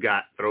whatever you've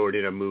got, throw it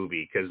in a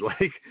movie. Because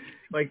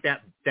like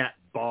that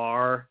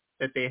bar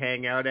that they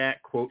hang out at,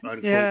 quote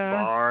unquote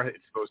bar, it's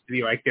supposed to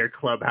be like their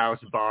clubhouse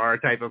bar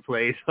type of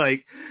place.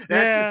 Like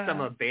that's just some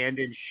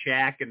abandoned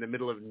shack in the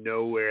middle of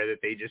nowhere that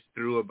they just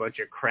threw a bunch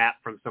of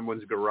crap from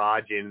someone's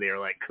garage in. They're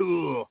like,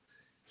 cool,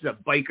 it's a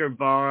biker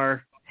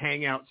bar,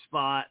 hangout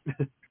spot.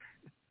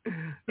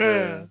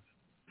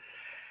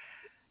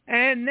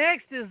 And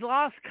next is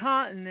Lost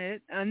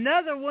Continent,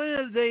 another one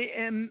of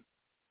the,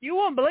 you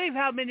won't believe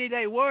how many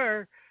they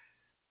were.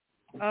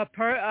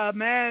 A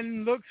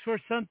man looks for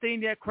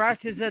something that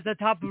crashes at the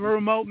top of a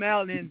remote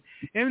mountain,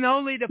 and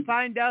only to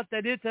find out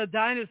that it's a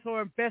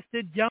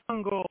dinosaur-infested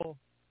jungle.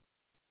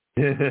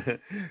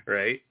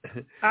 Right?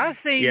 I've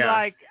seen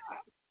like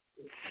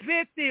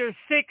 50 or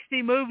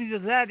 60 movies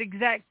of that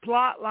exact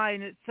plot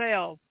line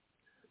itself.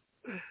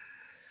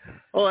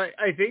 Well,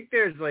 I think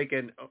there's like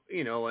an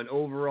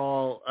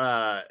overall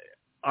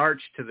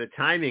arch to the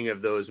timing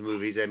of those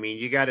movies. I mean,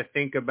 you got to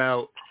think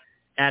about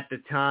at the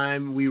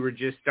time we were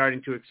just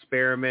starting to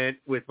experiment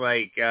with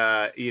like,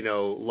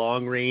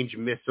 long range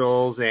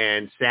missiles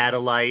and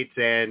satellites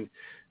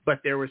but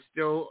there was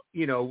still,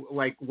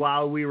 like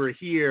while we were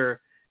here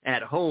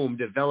at home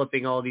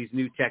developing all these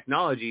new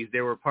technologies,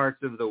 there were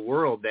parts of the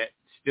world that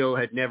still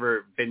had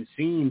never been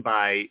seen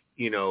by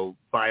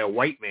a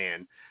white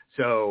man.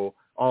 So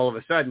all of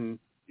a sudden,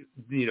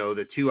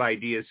 the two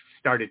ideas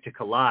started to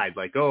collide.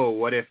 Like, oh,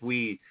 what if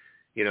we,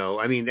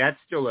 I mean, it's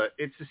still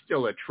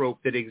a trope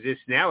that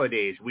exists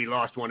nowadays. We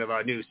lost one of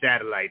our new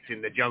satellites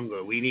in the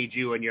jungle. We need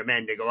you and your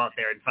men to go out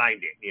there and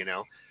find it.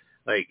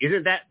 Like,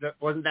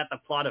 wasn't that the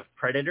plot of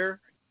Predator?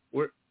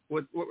 What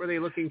were they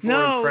looking for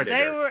in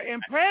Predator?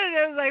 In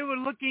Predator, they were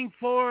looking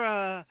for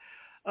a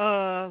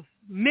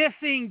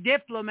missing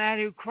diplomat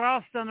who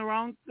crashed on the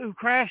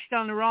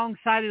wrong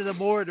side of the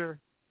border.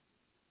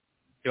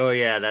 Oh,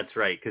 yeah, that's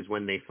right, because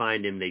when they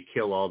find him, they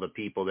kill all the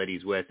people that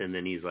he's with, and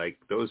then he's like,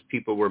 those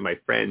people were my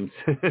friends.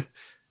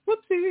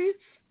 Whoopsies.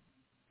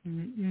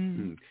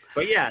 Mm-hmm.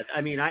 But, yeah,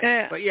 I mean, I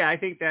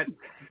think that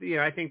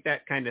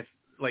kind of,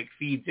 like,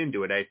 feeds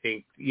into it. I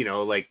think,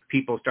 like,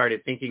 people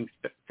started thinking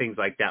things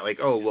like that, like,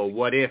 oh, well,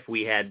 what if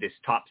we had this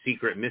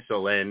top-secret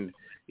missile and,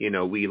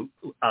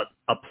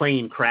 a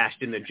plane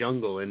crashed in the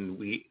jungle and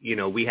we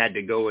had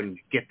to go and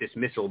get this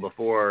missile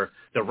before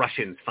the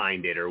Russians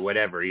find it or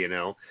whatever,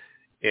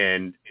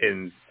 And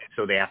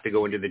so they have to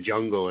go into the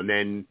jungle. And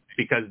then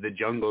because the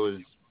jungle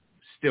is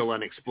still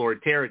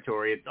unexplored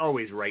territory, it's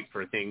always ripe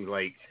for things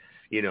like,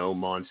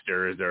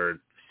 monsters or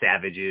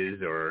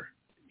savages or,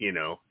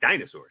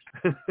 dinosaurs.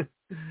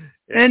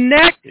 And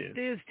next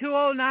is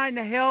 209,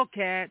 the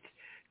Hellcats.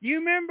 Do you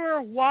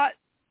remember what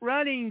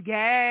running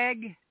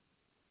gag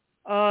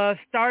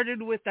started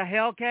with the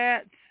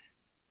Hellcats?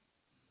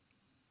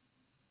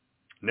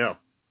 No.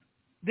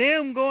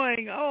 Them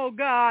going, oh,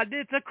 God,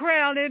 it's a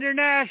Crown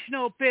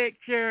International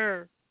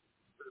picture.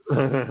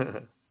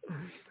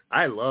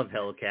 I love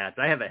Hellcats.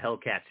 I have a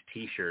Hellcats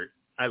T-shirt.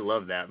 I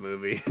love that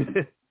movie.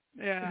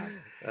 Yeah.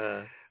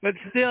 But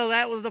still,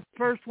 that was the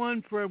first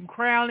one from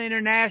Crown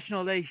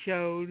International they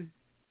showed.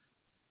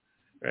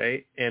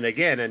 Right. And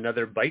again,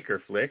 another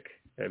biker flick.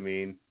 I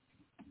mean,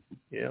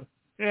 yeah.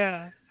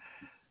 Yeah.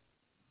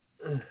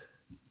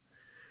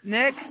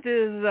 Next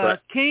is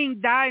King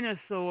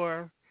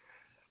Dinosaur.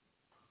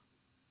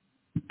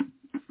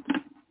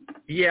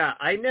 Yeah,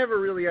 I never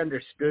really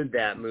understood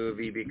that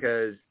movie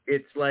because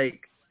it's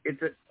like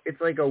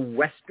a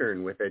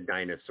Western with a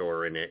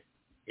dinosaur in it.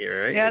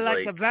 Right? Yeah,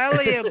 like the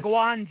Valley of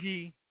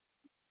Gwangi.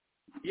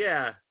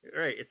 Yeah,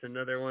 right. It's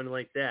another one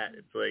like that.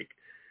 It's like,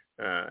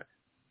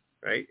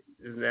 right?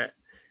 Isn't that?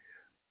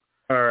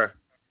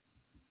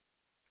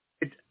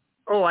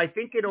 I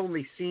think it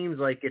only seems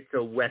like it's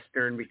a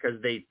Western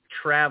because they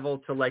travel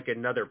to like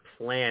another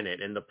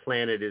planet, and the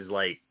planet is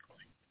like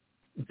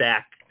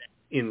back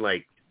in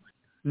like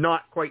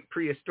not quite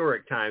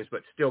prehistoric times,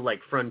 but still like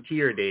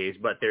frontier days.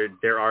 But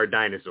there are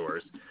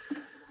dinosaurs.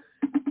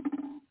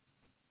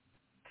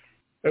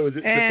 Was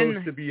it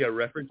supposed to be a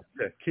reference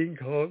to King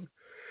Kong?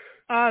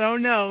 I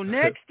don't know.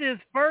 Next is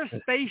First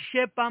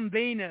Spaceship on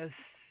Venus.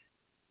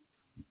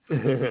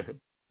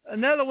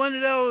 Another one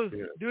of those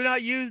do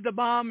not use the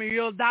bomb or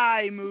you'll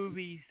die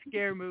movies,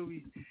 scare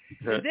movies.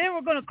 And then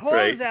we're going to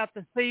close out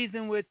the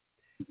season with,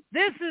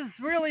 this is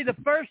really the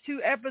first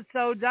 2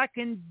 episodes I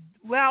can,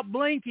 without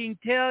blinking,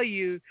 tell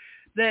you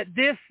that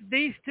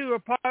these 2 are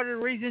part of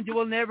the reasons you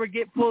will never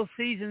get full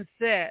season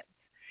sets.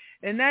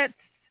 And that's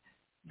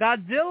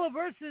Godzilla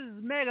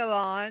versus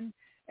Megalon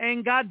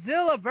and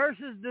Godzilla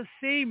versus the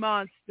Sea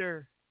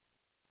Monster.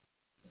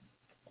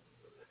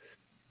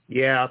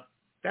 Yeah,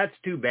 that's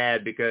too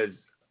bad because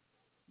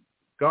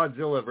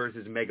Godzilla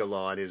versus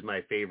Megalon is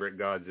my favorite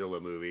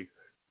Godzilla movie.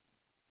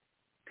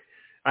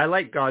 I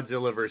like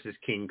Godzilla versus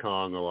King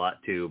Kong a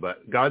lot too,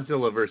 but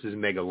Godzilla versus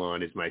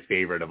Megalon is my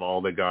favorite of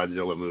all the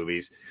Godzilla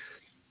movies.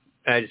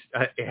 It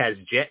has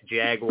Jet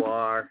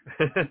Jaguar,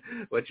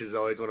 which is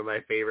always one of my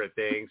favorite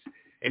things.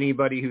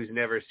 Anybody who's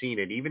never seen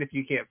it, even if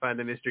you can't find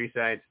the Mystery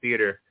Science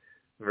Theater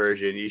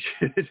version, you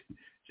should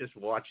just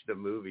watch the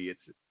movie.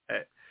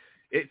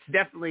 It's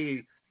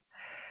definitely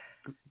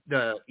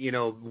the, you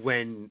know,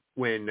 when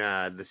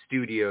the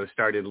studio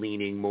started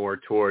leaning more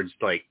towards,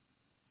 like,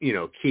 you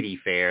know, kiddie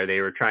fare,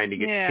 they were trying to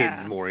get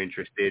kids more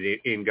interested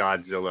in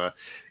Godzilla,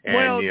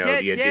 and you know,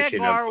 Jet the addition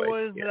Jaguar of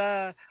was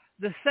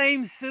the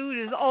same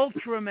suit as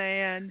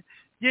Ultraman,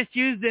 just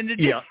used in a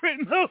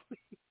different movie.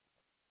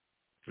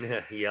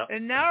 Yeah.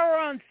 And now we're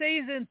on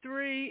season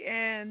 3,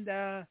 and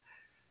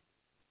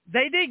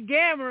they did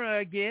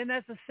Gamera again.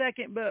 That's the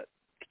second, but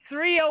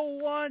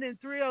 301 and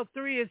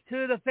 303 is 2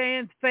 of the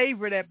fans'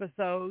 favorite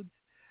episodes.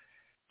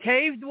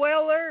 Cave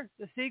Dweller,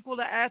 the sequel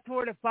to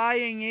Ator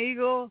Defying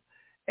Eagle,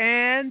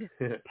 and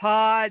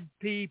Pod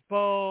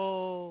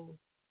People.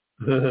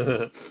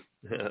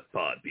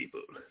 Pod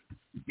People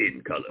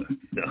in color.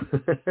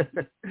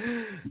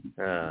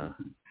 No.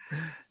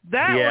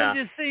 That one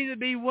just seems to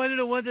be one of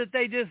the ones that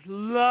they just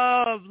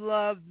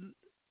love.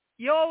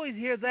 You always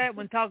hear that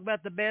when talk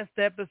about the best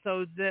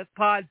episodes, that's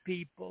Pod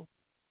People.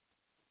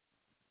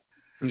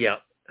 Yeah.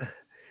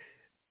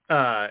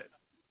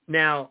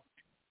 Now,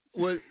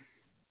 was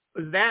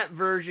that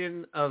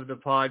version of the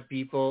Pod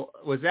People,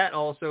 was that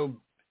also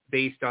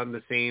based on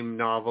the same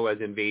novel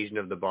as Invasion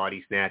of the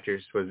Body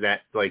Snatchers? Was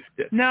that like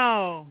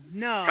No.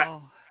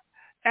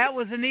 That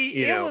was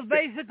it was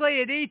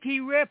basically an E.T.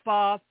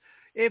 ripoff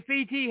if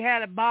E.T.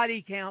 had a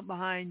body count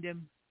behind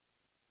him.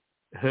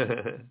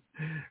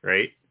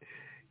 Right?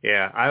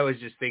 Yeah, I was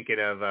just thinking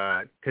of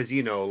because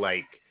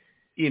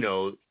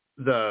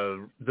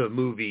the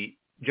movie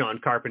John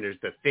Carpenter's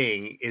The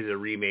Thing is a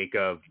remake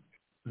of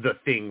The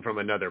Thing from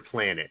Another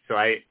Planet.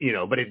 So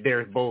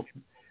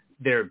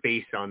they're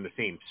based on the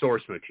same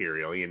source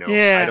material, you know.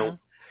 Yeah.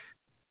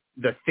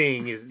 The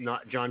Thing is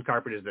not, John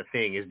Carpenter's The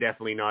Thing is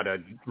definitely not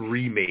a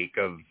remake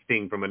of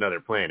Thing from Another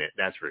Planet,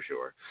 that's for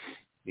sure.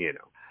 You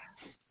know.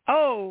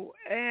 Oh,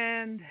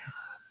 and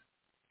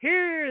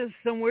here's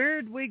some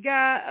weird. We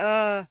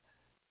got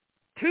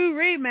 2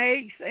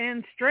 remakes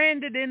and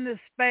Stranded in the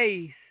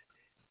Space.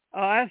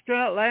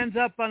 Astronaut lands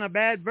up on a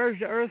bad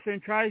version of Earth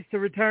and tries to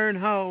return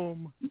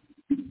home.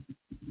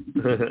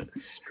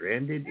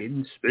 Stranded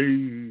in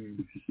Space.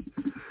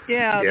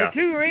 Yeah, the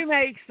 2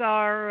 remakes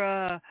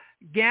are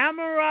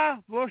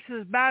Gamera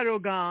versus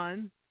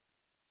Battlegon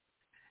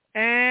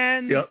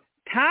and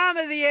Time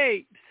of the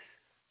Apes.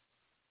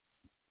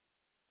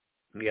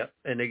 Yep.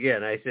 And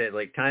again, I said,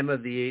 like, Time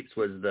of the Apes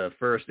was the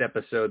first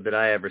episode that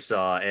I ever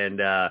saw,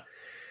 and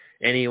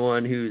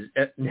anyone who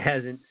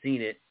hasn't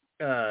seen it,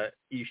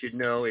 you should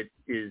know it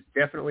is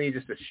definitely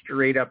just a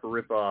straight-up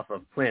rip-off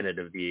of Planet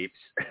of the Apes.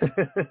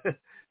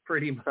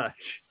 Pretty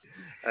much.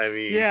 I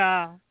mean...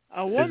 Yeah.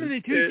 A woman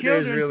and 2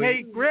 children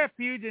take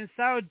refuge in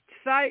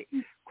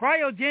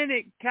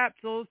cryogenic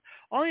capsules,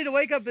 only to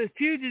wake up as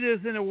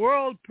fugitives in a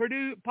world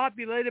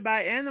populated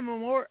by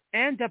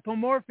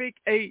anthropomorphic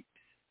apes.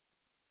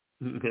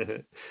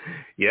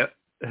 Yep.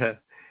 The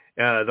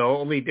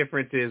only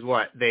difference is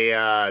what?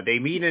 They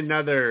meet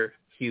another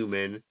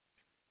human,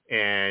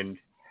 and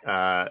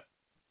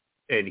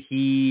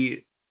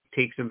he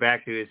takes him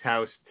back to his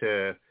house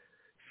to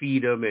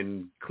feed him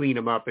and clean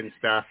him up and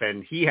stuff,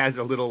 and he has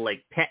a little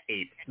like pet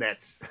ape that's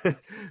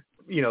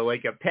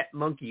like a pet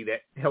monkey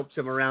that helps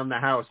him around the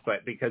house,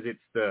 but because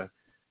it's the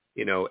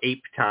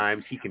ape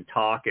times, he can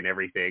talk and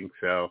everything,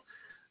 so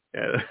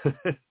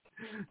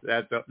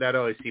that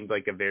always seemed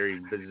like a very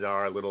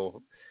bizarre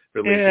little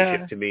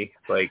relationship to me,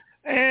 like,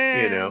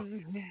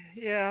 and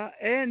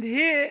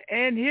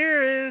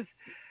here is,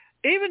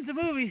 even the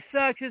movie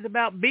sucks, is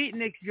about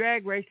beatniks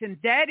drag racing.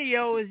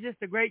 Daddy-O is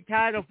just a great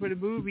title for the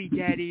movie,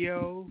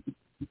 Daddy-O.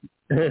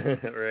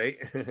 Right.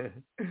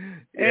 And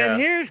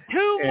here's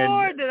 2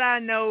 more that I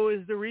know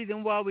is the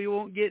reason why we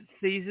won't get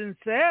season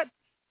sets.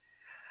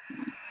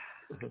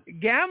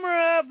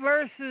 Gamera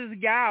versus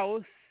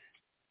Gauss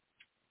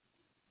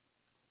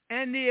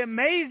and The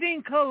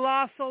Amazing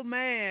Colossal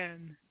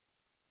Man.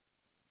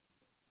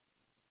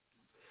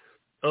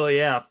 Oh,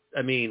 yeah.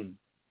 I mean,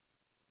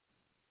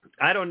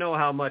 I don't know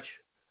how much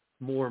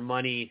more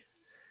money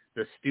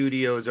the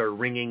studios are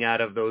wringing out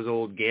of those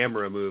old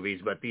Gamera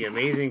movies, but the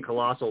Amazing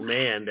Colossal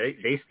Man,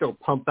 they still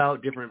pump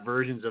out different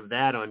versions of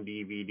that on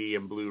DVD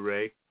and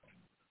Blu-ray.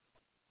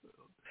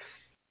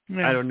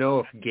 Yeah. I don't know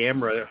if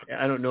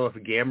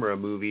Gamera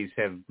movies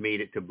have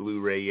made it to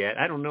Blu-ray yet.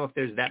 I don't know if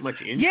there's that much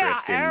interest.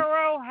 Yeah,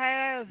 Arrow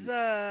has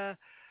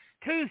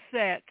 2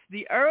 sets: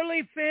 the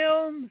early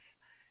films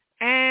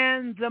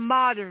and the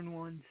modern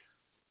ones.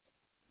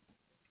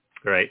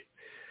 Right.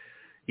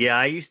 Yeah,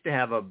 I used to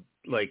have a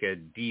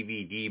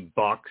DVD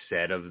box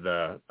set of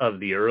the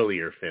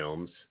earlier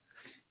films,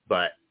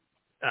 but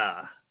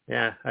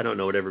yeah, I don't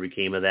know whatever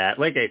became of that.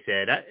 Like I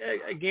said,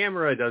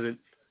 Gamera doesn't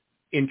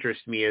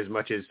interest me as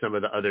much as some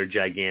of the other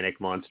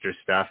gigantic monster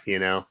stuff, you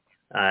know.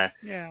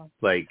 Yeah.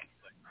 Like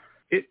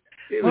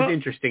it was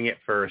interesting at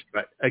first,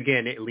 but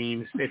again, it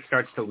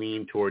starts to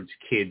lean towards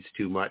kids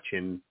too much,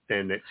 and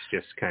then it's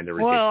just kind of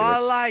ridiculous. Well, I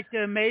like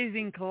the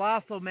Amazing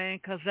Colossal Man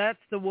because that's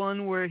the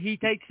one where he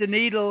takes the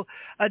needle,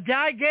 a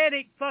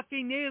gigantic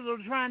fucking needle,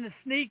 trying to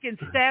sneak and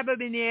stab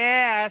him in the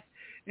ass,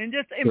 and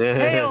just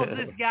impales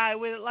this guy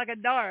with it like a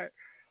dart.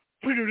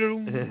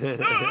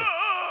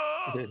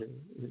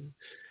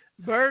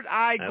 Bird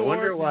Eye Gordon. I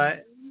wonder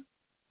why.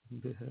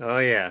 Oh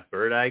yeah,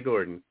 Bird Eye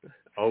Gordon.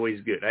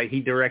 Always good. He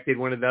directed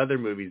one of the other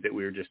movies that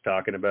we were just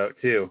talking about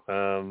too.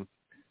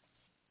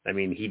 I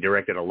mean, he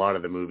directed a lot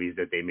of the movies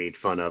that they made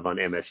fun of on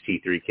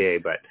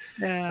mst3k, but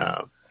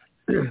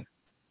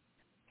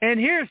and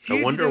here's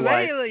Fugitive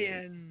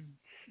Alien.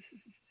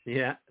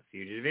 Yeah,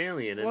 Fugitive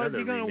Alien. What another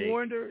you gonna remake.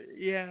 wonder?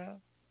 Yeah.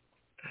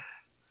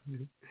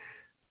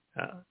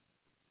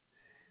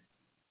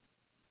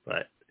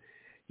 But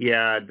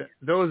yeah,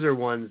 those are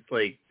ones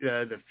like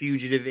the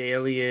Fugitive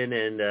Alien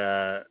and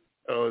the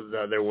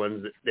other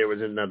ones. There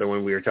was another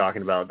one we were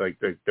talking about, like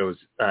those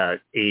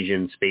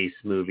Asian space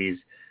movies.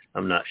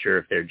 I'm not sure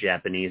if they're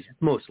Japanese.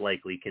 Most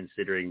likely,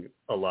 considering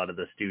a lot of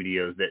the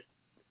studios that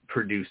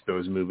produced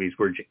those movies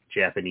were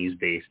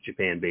Japanese-based,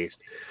 Japan-based.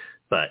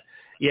 But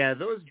yeah,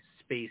 those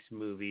space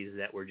movies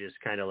that were just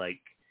kind of like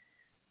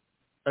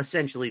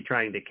essentially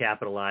trying to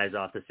capitalize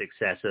off the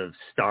success of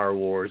Star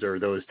Wars or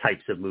those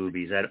types of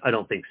movies. I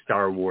don't think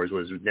Star Wars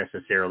was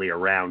necessarily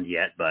around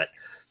yet, but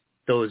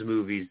those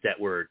movies that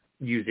were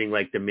using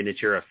like the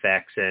miniature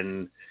effects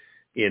and,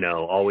 you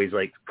know, always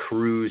like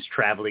crews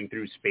traveling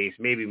through space,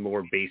 maybe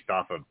more based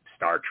off of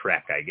Star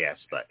Trek, I guess.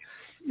 But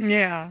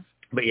yeah,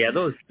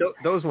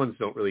 those ones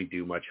don't really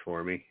do much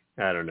for me.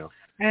 I don't know.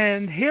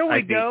 And here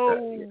we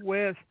go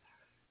with,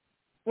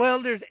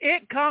 well, there's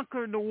It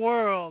Conquered the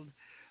World,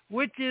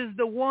 which is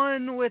the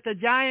one with a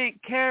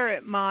giant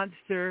carrot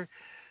monster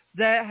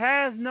that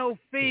has no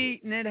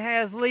feet and it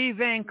has Lee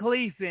Van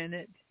Cleef in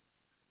it.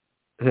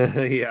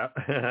 Yeah.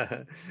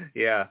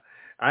 Yeah.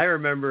 I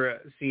remember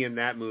seeing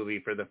that movie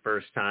for the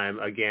first time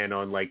again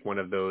on like one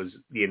of those,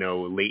 you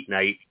know, late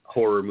night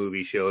horror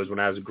movie shows when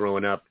I was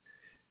growing up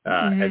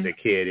as a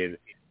kid. And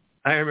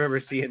I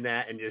remember seeing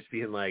that and just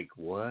being like,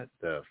 what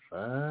the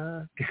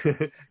fuck?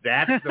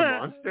 That's the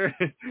monster?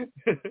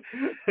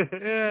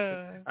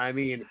 Yeah. I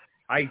mean,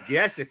 I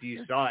guess if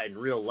you saw it in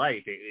real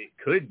life, it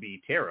could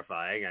be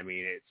terrifying. I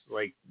mean, it's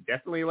like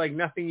definitely like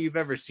nothing you've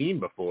ever seen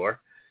before.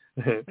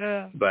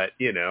 Yeah. But,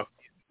 you know,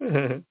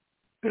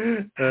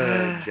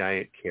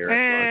 giant carrot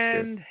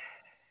and monster.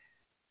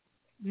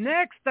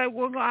 Next,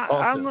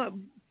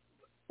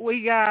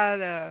 we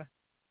got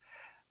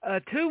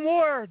 2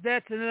 more.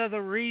 That's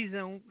another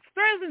reason.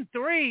 Season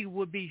 3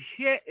 would be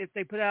shit if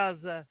they put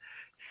out as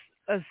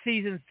a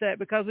season set,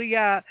 because we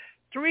got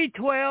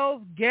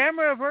 312,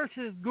 Gamera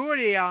versus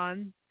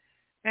Gordion,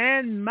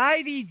 and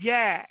Mighty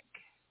Jack,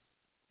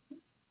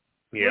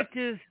 which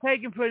is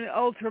taken from the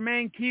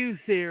Ultraman Q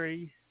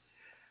series.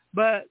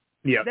 But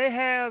they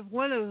have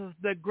one of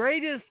the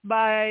greatest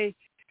by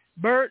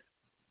Bert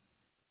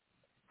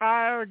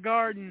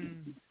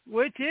Eiergarten,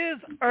 which is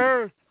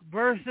Earth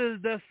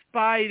versus the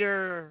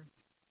Spider.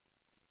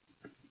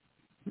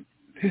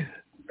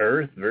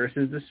 Earth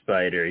versus the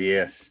Spider,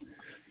 yes.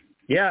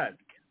 Yeah,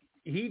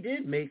 he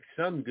did make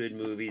some good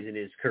movies in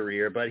his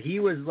career, but he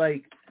was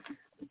like,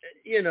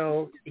 you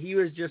know, he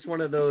was just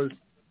one of those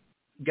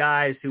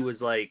guys who was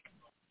like,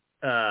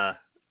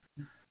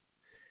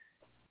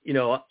 you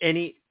know,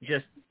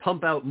 just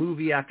pump out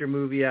movie after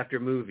movie after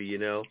movie, you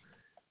know.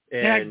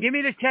 And yeah, give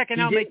me the check and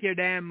I'll make your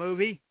damn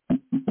movie.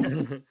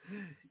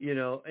 You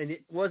know, and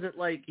it wasn't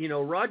like, you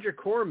know, Roger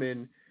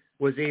Corman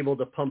was able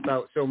to pump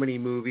out so many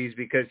movies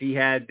because he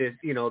had this,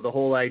 you know, the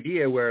whole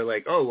idea where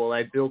like, oh, well,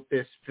 I built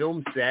this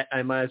film set.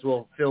 I might as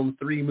well film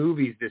 3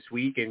 movies this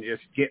week and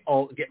just get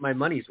my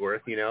money's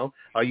worth, you know.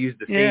 I'll use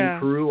the same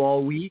crew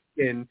all week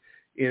and,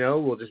 you know,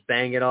 we'll just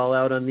bang it all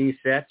out on these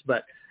sets.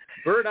 But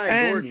Bird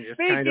Eye Gordon just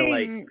kind of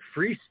like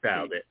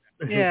freestyled it.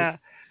 Yeah.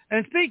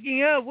 And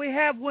speaking of, we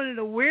have one of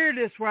the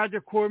weirdest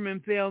Roger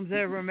Corman films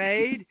ever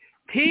made,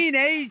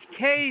 Teenage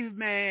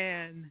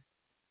Caveman.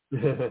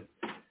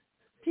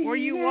 Where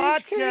you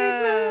watch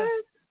like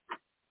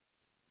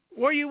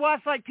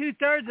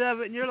 2/3 of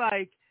it and you're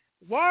like,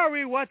 why are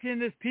we watching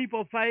this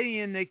people fighting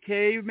in the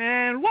cave,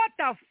 man? What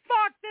the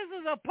fuck? This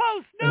is a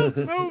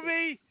post-nuke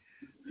movie.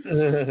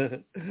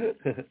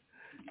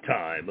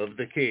 Time of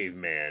the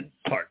Caveman,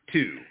 Part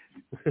 2.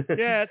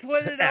 Yeah, it's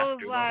one of those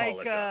like,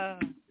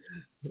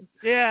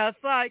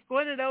 it's like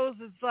one of those.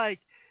 It's like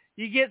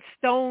you get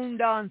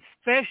stoned on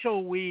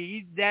special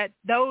weed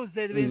those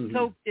that have been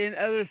soaked in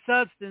other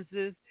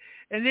substances,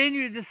 and then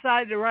you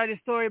decide to write a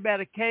story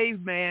about a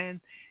caveman,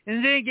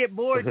 and then get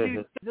bored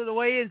to the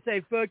way and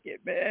say, "Fuck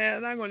it,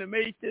 man! I'm going to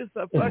make this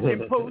a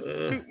fucking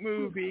post-shoot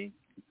movie."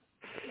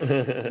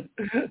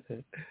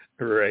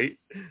 Right?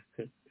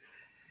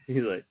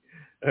 He's like,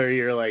 or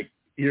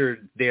you're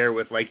there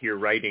with like your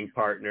writing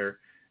partner,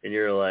 and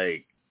you're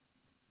like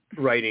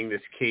writing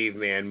this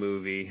caveman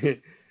movie,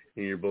 and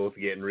you're both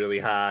getting really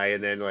high,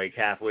 and then like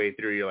halfway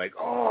through, you're like,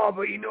 "Oh,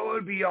 but you know,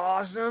 it'd be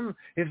awesome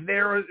if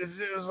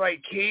it was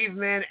like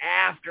cavemen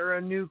after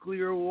a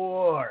nuclear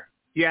war."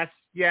 Yes,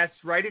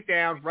 write it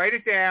down.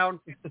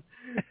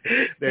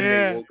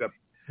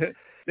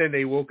 Then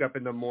they woke up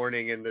in the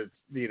morning, and the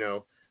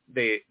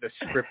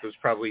script was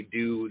probably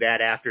due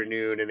that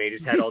afternoon, and they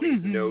just had all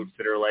these notes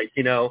that are like,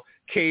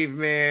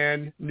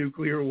 caveman,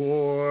 nuclear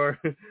war.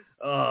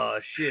 Oh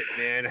shit,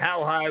 man!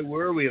 How high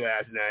were we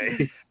last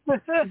night?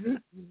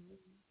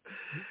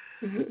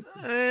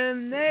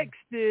 And next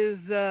is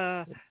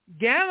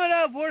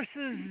Gamera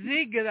versus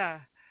Zigra.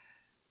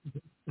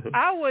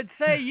 I would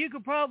say you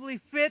could probably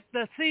fit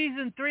the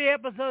season 3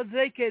 episodes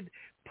they could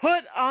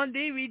put on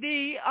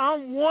DVD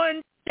on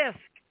one disc.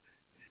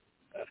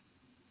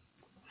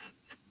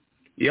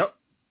 Yep.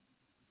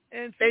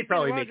 And they'd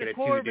probably Roger make it a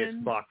Corbin,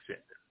 2-disc box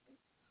set.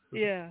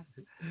 Yeah.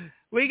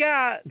 We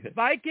got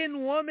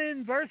Viking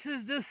Woman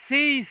versus the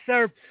Sea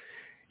Serpent.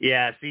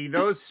 Yeah, see,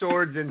 those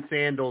swords and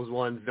sandals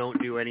ones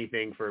don't do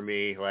anything for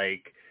me.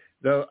 Like,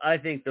 though, I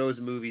think those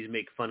movies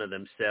make fun of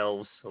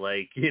themselves.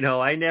 Like,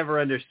 I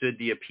never understood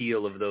the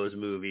appeal of those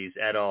movies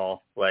at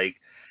all. Like,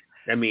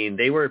 I mean,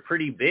 they were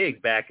pretty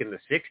big back in the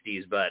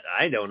 60s, but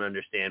I don't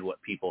understand what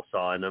people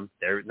saw in them.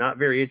 They're not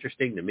very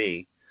interesting to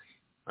me.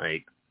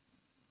 Like,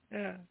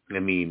 yeah. I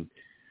mean,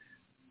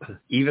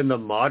 even the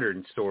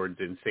modern swords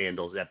and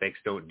sandals epics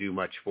don't do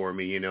much for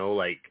me,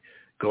 like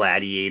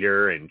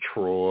Gladiator and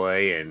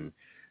Troy and,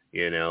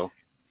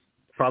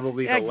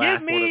 probably the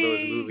last one of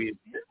those movies.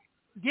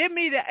 Give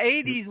me the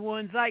 80s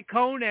ones like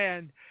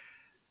Conan.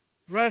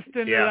 Rest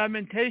in the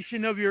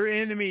lamentation of your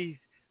enemies.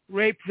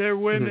 Rape their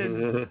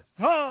women.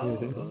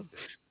 Oh.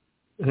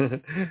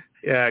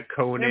 Yeah,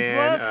 Conan.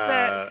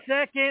 And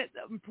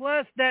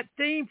plus that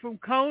theme from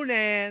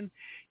Conan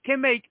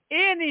can make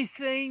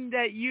anything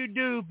that you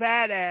do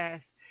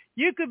badass.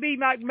 You could be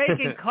like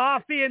making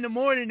coffee in the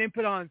morning and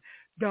put on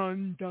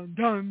dun dun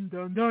dun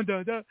dun dun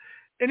dun dun,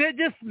 and it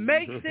just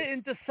makes it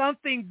into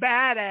something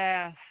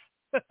badass.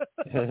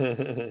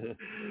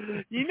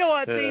 You know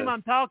what theme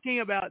I'm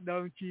talking about,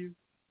 don't you?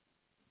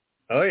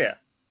 Oh yeah.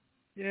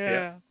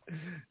 Yeah.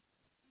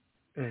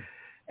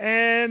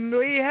 And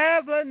we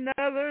have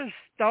another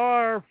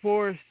Star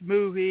Force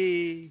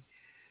movie.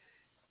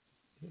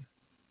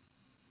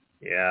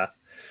 Yeah.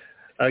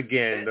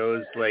 Again,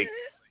 those those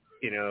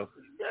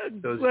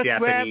Let's Japanese.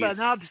 grab an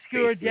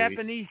obscure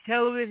Japanese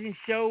television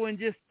show and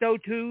just throw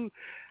two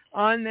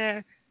on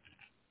there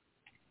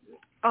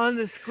on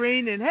the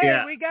screen, and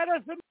hey, we got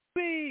us a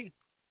movie.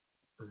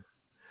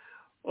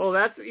 Well,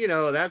 that's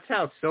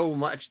how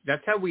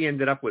we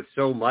ended up with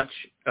so much,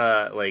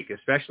 like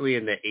especially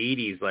in the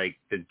 80s, like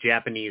the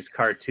Japanese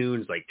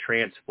cartoons like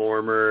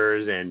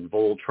Transformers and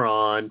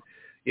Voltron,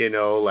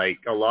 like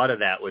a lot of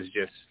that was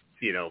just,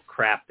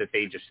 crap that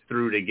they just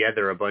threw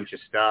together a bunch of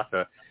stuff.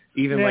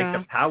 Even like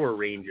the Power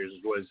Rangers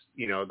was,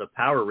 the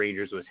Power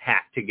Rangers was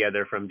hacked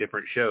together from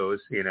different shows,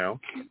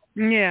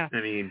 Yeah.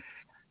 I mean.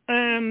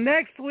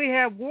 Next we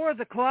have War of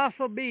the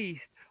Colossal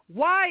Beast.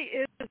 Why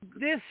is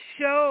this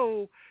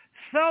show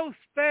so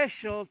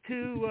special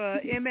to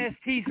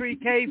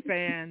mst3k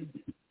fans?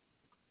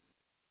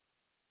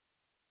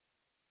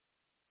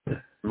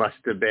 Must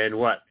have been,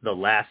 the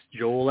last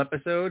Joel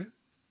episode?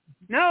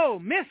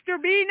 No,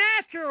 Mr. B.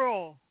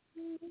 Natural.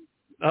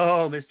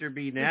 Oh, Mr.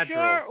 B. Natural.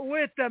 Sure,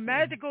 with the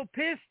magical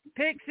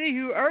pixie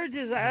who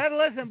urges an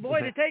adolescent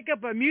boy to take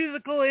up a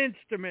musical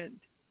instrument.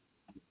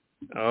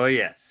 Oh,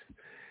 yes.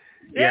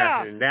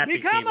 Yeah, and that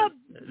became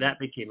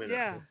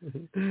yeah.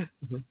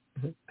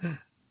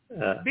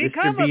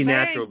 Mr. B.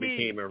 Natural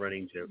became a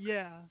running joke.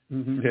 Yeah.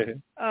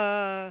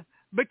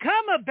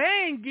 Become a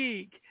band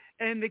geek,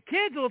 and the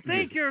kids will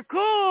think you're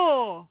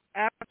cool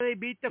after they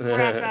beat the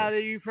crap out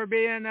of you for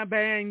being a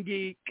band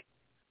geek.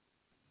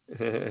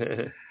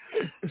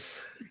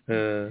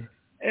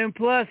 And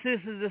plus,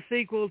 this is a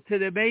sequel to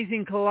The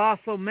Amazing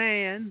Colossal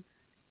Man.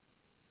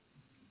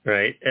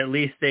 Right. At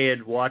least they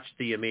had watched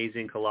The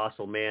Amazing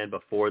Colossal Man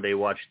before they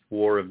watched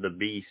War of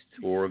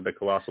the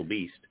Colossal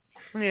Beast.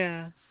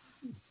 Yeah.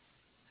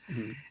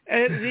 The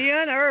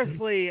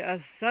Unearthly,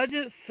 a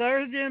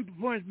surgeon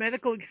performs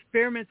medical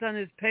experiments on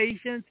his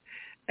patients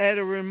at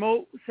a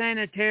remote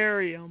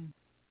sanitarium.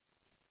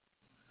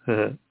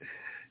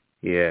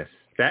 Yes.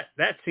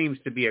 That seems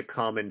to be a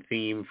common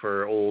theme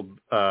for old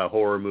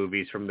horror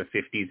movies from the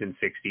 50s and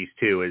 60s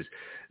too, is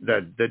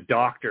the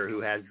doctor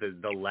who has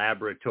the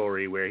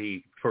laboratory where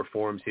he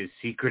performs his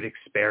secret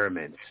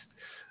experiments.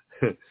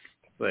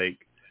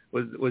 Like,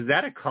 was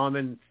that a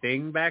common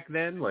thing back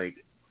then? Like,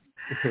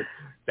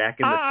 back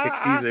in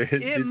the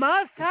 60s? It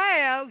must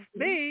have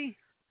be.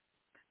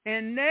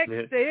 And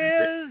next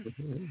is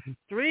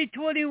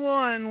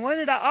 321, one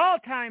of the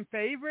all-time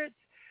favorites,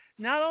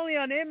 not only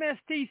on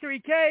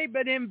mst3k,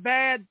 but in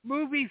bad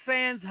movie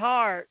fans'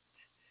 hearts.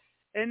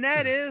 And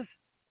that is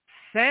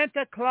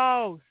Santa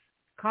Claus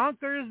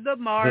Conquers the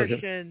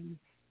Martians.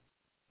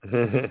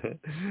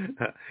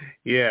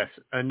 Yes,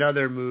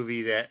 another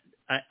movie that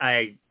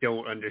I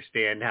don't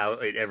understand how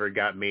it ever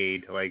got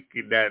made. Like,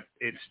 that,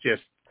 it's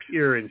just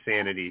pure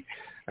insanity.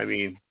 I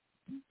mean,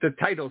 the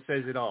title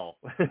says it all.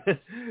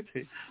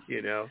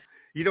 You know,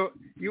 you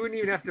wouldn't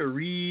even have to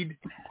read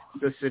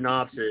the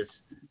synopsis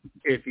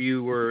if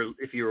you were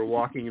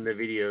walking in the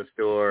video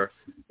store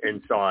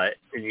and saw it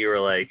and you were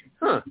like,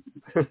 huh,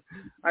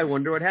 I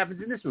wonder what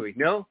happens in this movie.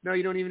 No,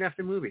 you don't even have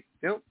to movie.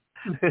 Nope.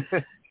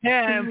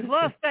 Yeah, and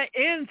plus the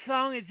end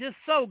song is just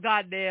so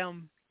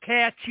goddamn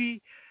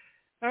catchy.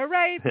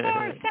 Hooray for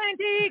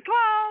Santa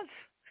Claus!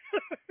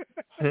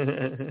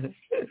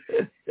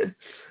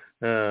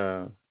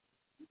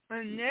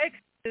 And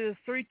next is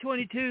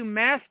 322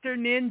 Master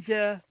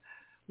Ninja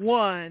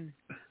 1.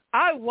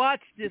 I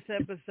watched this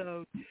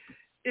episode.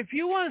 If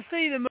you want to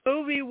see the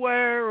movie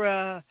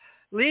where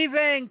Lee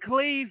Van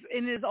Cleef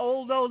in his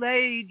old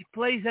age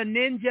plays a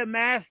ninja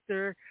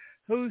master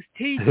who's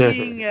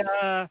teaching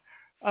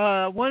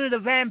one of the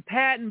Van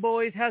Patten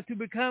boys how to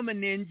become a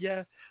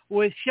ninja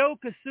with Sho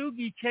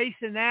Kosugi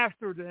chasing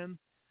after them,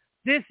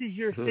 this is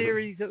your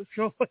series of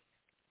choice.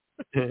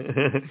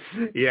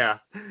 Yeah,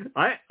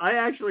 I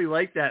actually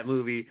like that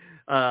movie.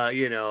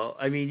 You know,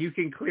 I mean, you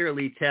can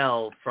clearly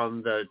tell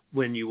from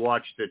when you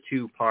watch the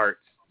two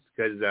parts,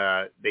 because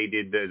they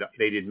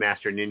did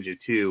Master Ninja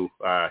 2.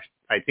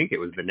 I think it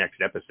was the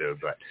next episode,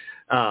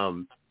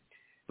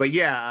 but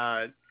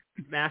yeah,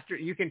 Master.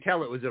 You can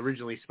tell it was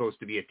originally supposed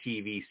to be a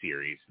TV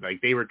series. Like,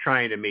 they were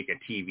trying to make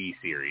a TV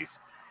series,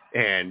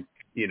 and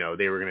you know,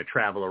 they were going to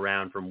travel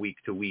around from week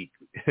to week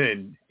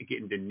and get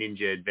into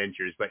ninja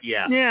adventures. But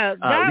yeah,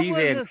 that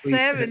was a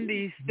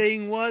 70s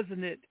thing,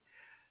 wasn't it?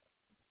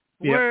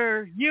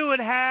 Where you would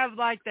have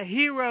like the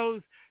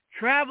heroes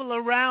travel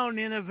around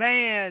in a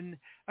van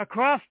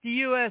across the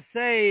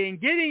USA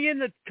and getting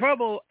into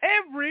trouble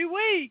every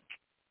week.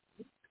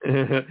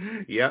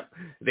 Yep,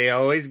 they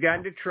always got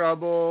into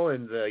trouble,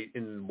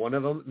 and one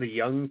of them, the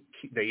young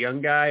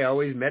guy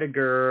always met a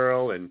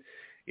girl, and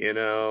you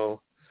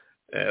know.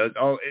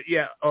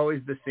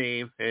 Always the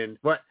same. And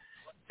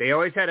they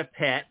always had a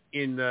pet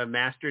in the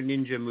Master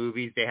Ninja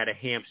movies. They had a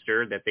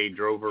hamster that they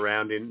drove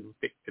around in.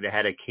 They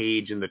had a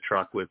cage in the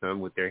truck with them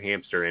with their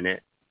hamster in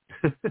it.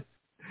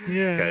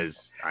 Yeah. Because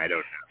I don't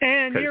know.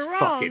 And you're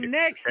wrong.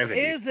 Next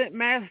isn't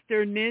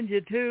Master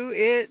Ninja 2.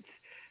 It's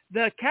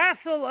The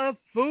Castle of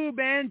Fu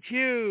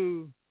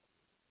Manchu.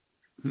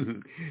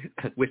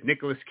 With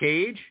Nicolas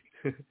Cage?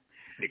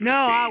 No,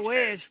 I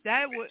wish.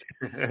 That would,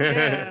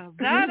 yeah,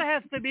 that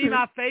has to be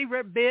my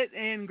favorite bit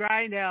in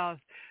Grindhouse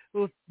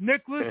with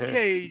Nicolas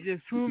Cage as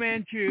Fu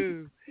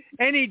Manchu.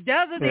 And he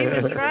doesn't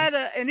even try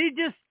to, and he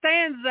just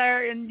stands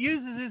there and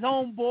uses his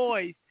own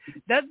voice.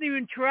 Doesn't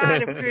even try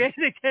to create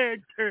a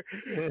character.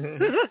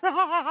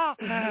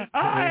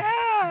 I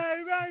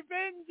have my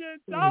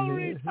vengeance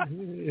already.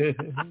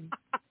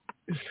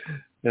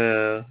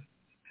 And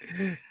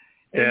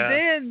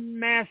then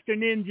Master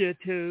Ninja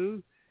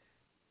 2.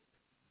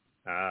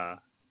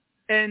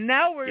 And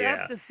now we're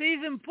up to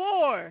season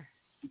 4.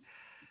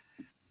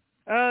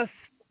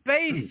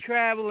 Space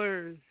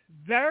travelers.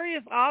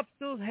 Various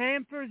obstacles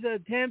hampers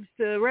attempts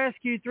to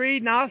rescue 3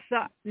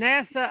 NASA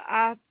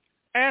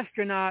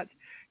astronauts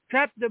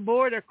trapped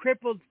aboard a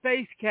crippled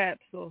space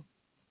capsule.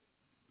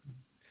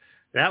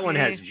 That one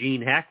has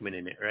Gene Hackman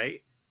in it,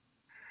 right?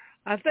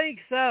 I think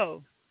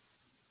so.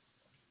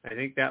 I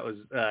think that was.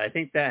 I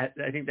think that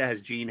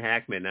has Gene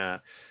Hackman.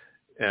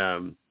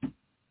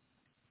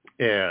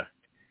 Yeah,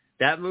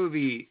 that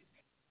movie,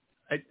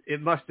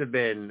 it must have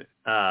been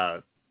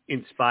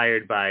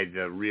inspired by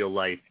the real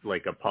life,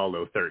 like,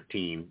 Apollo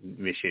 13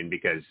 mission,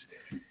 because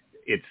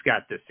it's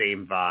got the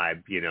same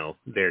vibe. You know,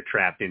 they're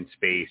trapped in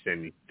space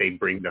and they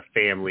bring the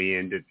family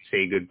in to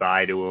say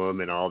goodbye to them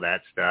and all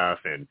that stuff.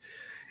 And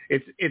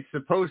it's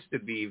supposed to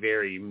be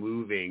very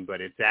moving, but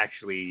it's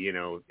actually, you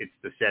know, it's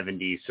the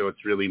 70s, so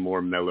it's really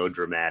more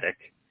melodramatic.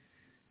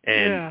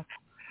 And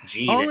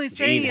only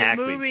thing is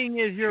moving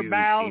is your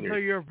bowels or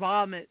your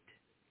vomit.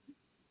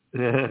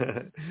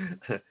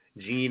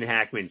 Gene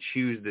Hackman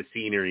chews the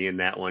scenery in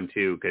that one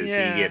too, because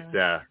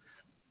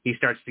he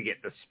starts to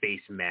get the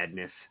space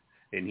madness,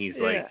 and he's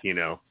like, you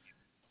know,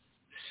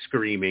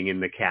 screaming in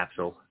the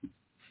capsule,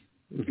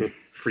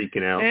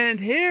 freaking out.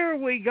 And here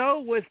we go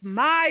with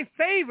my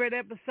favorite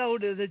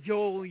episode of the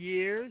Joel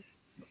years.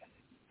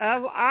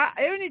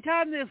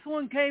 Anytime this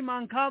one came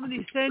on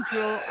Comedy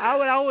Central, I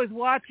would always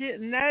watch it,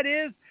 and that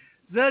is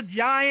The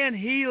giant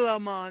Gila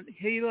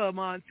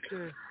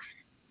monster.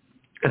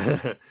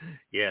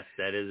 Yes,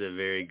 that is a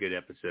very good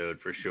episode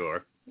for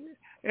sure.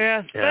 Yeah,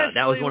 especially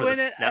that was one when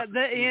of the, at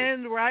the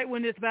end, right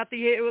when it's about to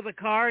hit it with a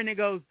car, and it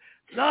goes,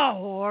 the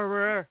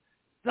horror.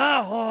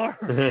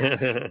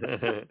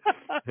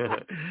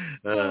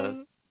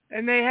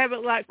 And they have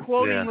it like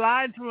quoting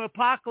lines from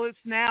Apocalypse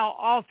Now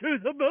all through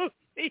the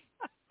movie.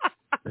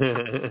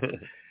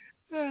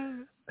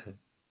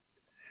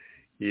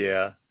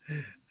 Yeah.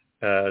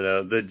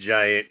 The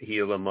giant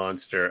Gila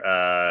monster.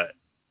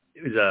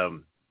 It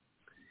was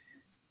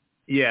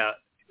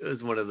it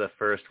was one of the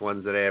first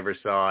ones that I ever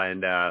saw,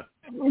 and I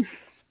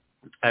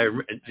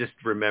just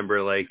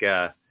remember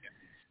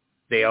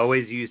they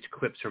always used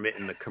clips from it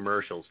in the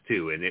commercials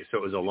too, and so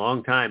it was a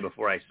long time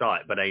before I saw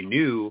it, but I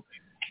knew,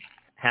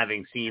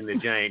 having seen the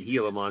giant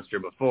Gila monster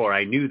before,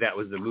 I knew that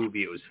was the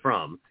movie it was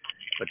from,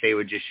 but they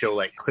would just show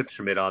like clips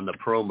from it on the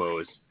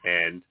promos,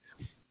 and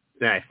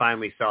then I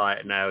finally saw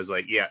it, and I was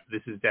like, yeah,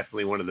 this is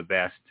definitely one of the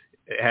best.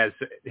 It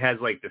has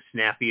like the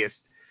snappiest.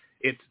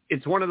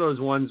 It's one of those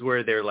ones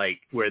where they're like,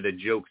 where the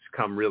jokes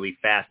come really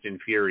fast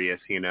and furious,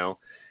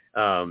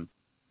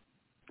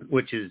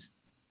 which is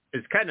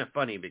kind of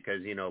funny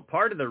because,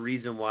 part of the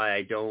reason why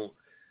I don't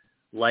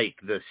like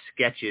the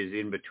sketches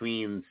in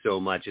between so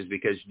much is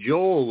because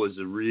Joel was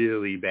a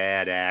really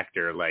bad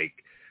actor. I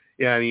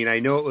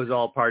know it was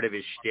all part of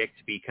his shtick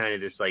to be kind of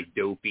this like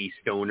dopey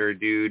stoner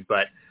dude,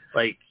 but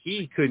like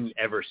he couldn't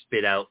ever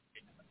spit out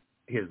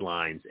his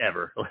lines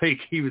ever. Like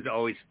he was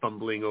always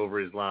fumbling over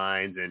his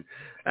lines, and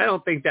I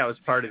don't think that was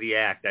part of the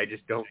act. I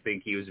just don't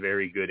think he was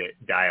very good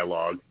at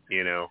dialogue,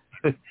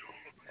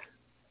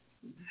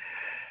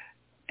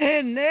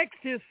 And next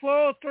is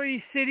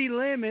 403 City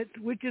Limits,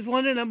 which is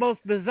one of the most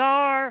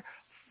bizarre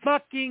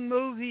fucking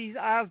movies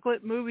I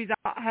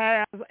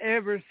have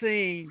ever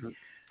seen.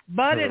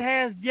 But it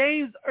has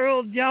James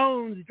Earl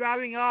Jones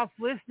driving off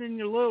listening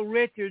to Little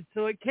Richard,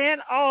 so it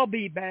can't all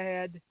be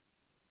bad.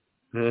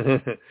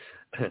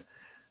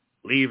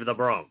 Leave the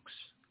Bronx.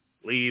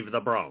 Leave the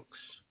Bronx.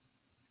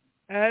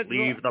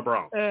 Leave the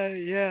Bronx.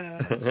 Yeah.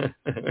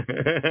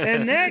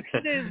 And next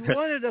is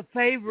one of the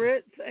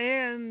favorites,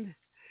 and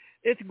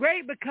it's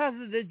great because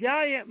of the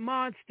giant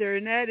monster,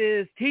 and that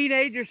is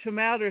Teenagers from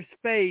Outer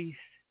Space.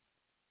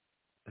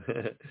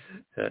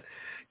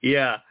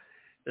 Yeah.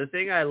 The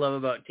thing I love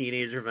about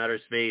Teenagers from Outer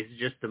Space,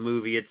 just the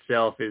movie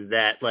itself, is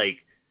that,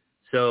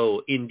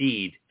 so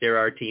indeed, there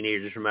are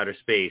teenagers from outer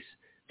space.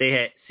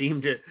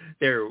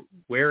 They're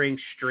wearing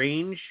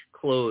strange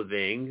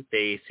clothing.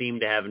 They seem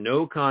to have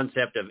no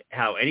concept of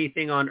how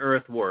anything on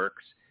Earth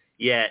works,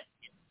 yet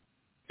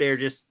they're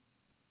just,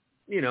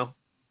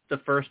 the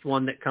first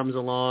one that comes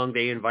along.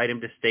 They invite him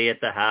to stay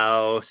at the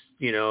house,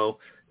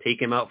 take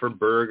him out for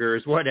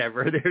burgers,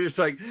 whatever. They're just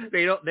like,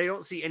 they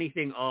don't see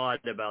anything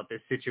odd about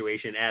this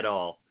situation at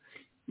all.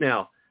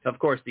 Now, of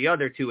course, the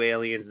other two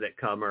aliens that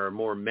come are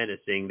more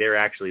menacing. They're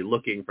actually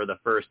looking for the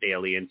first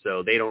alien,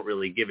 so they don't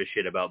really give a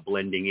shit about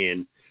blending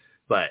in.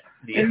 But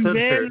then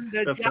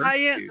the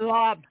giant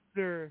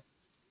lobster.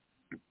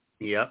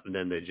 Yep, and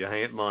then the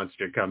giant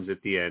monster comes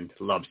at the end.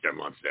 Lobster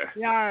monster.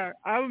 Yeah,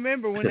 I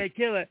remember when they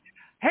kill it.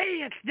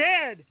 Hey, it's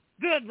dead.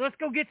 Good, let's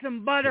go get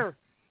some butter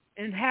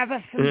and have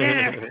us some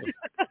dinner.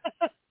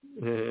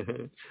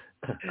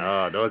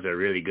 Oh, those are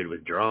really good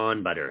with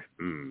drawn butter.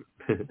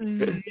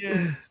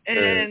 Yeah.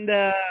 And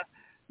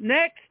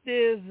next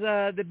is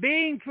The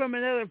Being from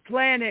Another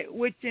Planet,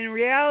 which in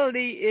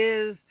reality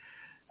is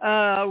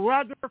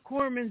Roger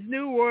Corman's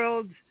New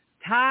World's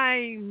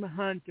Time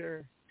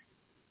Hunter.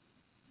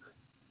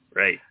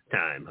 Right,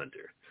 Time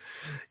Hunter.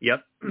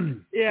 Yep.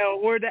 Yeah,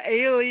 where the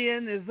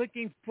alien is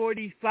looking for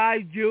these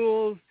 5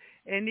 jewels,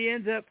 and he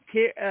ends up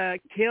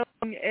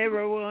killing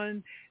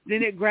everyone.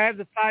 Then it grabs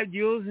the 5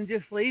 jewels and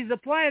just leaves the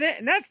planet,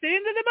 and that's the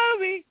end of the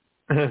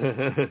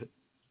movie.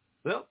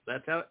 Well,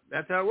 that's how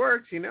it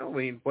works, I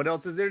mean, what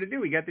else is there to do?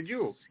 We got the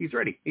jewels. He's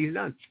ready. He's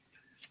done.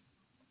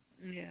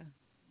 Yeah.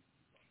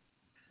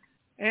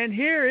 And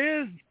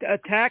here is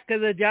Attack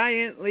of the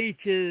Giant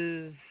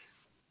Leeches.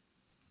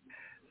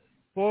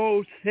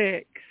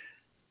 406.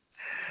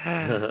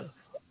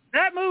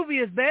 That movie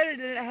is better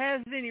than it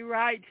has any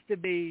rights to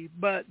be,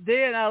 but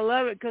then I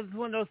love it because it's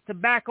one of those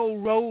Tobacco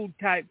Road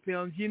type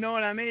films. You know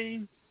what I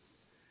mean?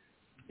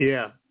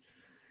 Yeah.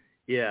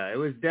 Yeah, it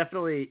was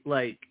definitely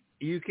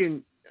you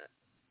can,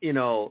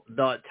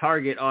 the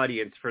target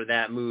audience for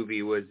that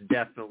movie was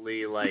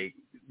definitely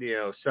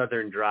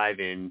Southern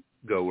drive-in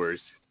goers,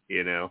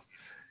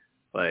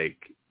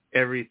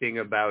 everything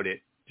about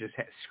it just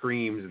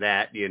screams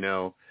that,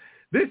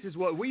 this is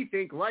what we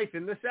think life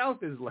in the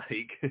South is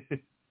like.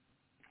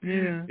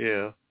 Yeah.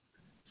 Yeah.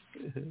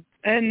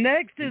 And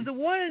next is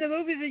one of the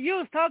movies that you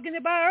was talking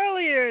about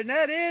earlier, and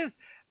that is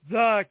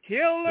The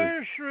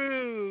Killer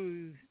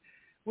Shrews,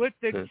 with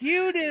the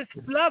cutest,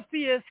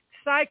 fluffiest,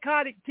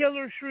 psychotic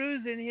killer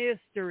shrews in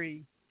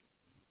history.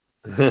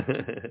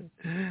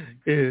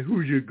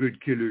 Who's your good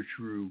killer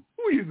shrew?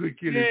 Who's your good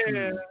killer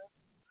shrew?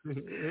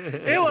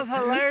 It was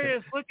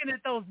hilarious looking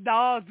at those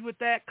dogs with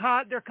their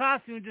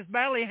costume just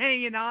barely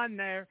hanging on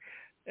there.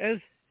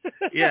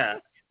 Yeah.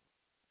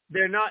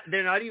 They're not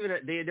even,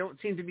 they don't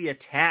seem to be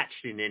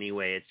attached in any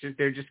way. It's just,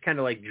 they're just kind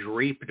of like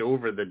draped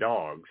over the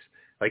dogs.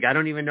 Like, I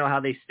don't even know how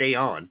they stay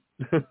on.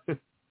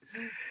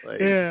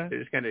 They're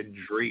just kind of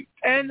draped.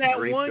 And that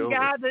one over.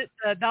 guy that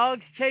the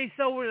dogs chased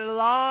over the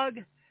log,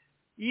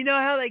 you know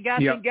how they got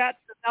the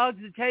dogs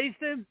to chase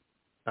him?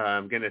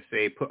 I'm going to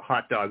say put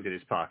hot dogs in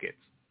his pockets.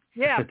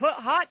 Yeah, put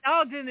hot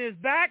dogs in his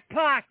back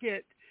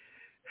pocket.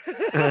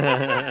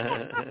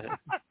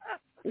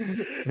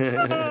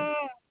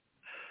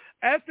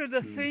 After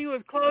the scene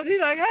was closed,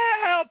 he's like,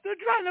 help, they're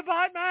trying to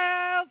bite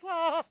my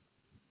asshole.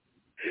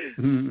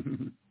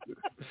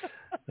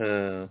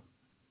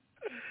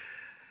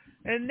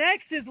 And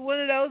next is one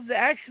of those that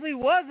actually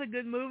was a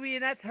good movie,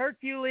 and that's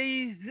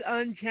Hercules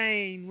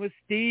Unchained with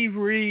Steve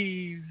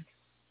Reeves.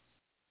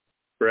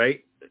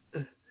 Right.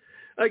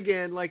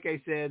 Again, like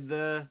I said,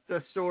 the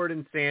sword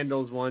and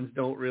sandals ones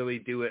don't really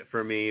do it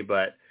for me,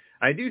 but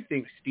I do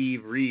think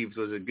Steve Reeves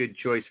was a good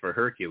choice for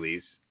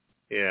Hercules.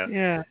 Yeah.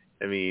 Yeah.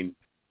 I mean,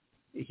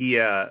 he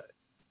that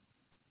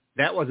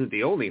wasn't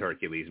the only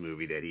Hercules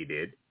movie that he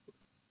did.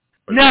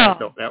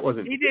 No, that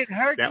wasn't. He did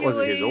Hercules. That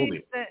wasn't his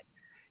only.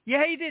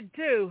 Yeah, he did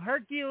too.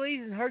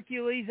 Hercules and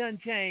Hercules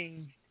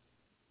Unchained.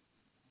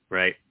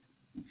 Right.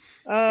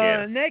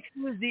 Next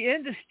was The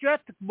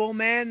Indestructible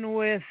Man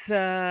with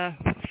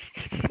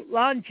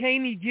Lon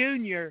Chaney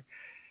Jr.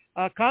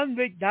 A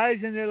convict dies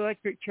in an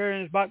electric chair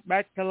and is brought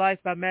back to life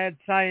by mad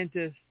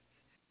scientists.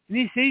 And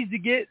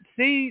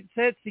he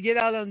sets to get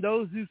out on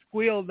those who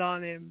squealed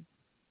on him.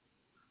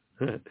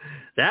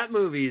 That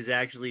movie is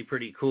actually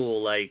pretty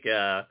cool. Like,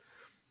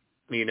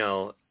 you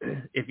know,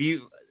 if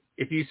you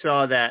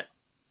saw that,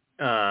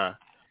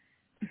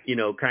 you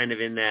know, kind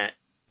of in that,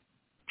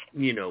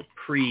 you know,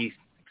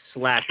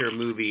 pre-slasher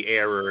movie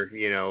era,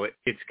 you know,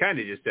 it's kind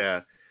of just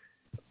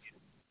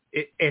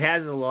it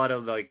has a lot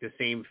of like the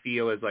same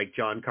feel as like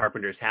John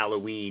Carpenter's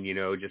Halloween, you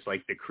know, just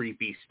like the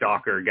creepy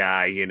stalker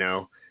guy, you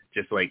know,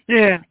 just like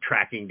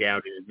tracking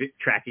down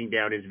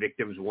his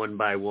victims one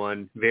by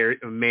one.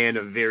 A man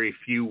of very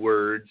few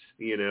words,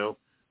 you know.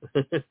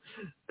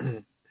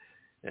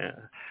 Yeah.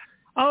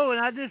 Oh, and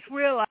I just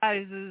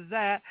realized is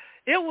that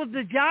it was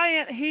the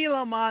giant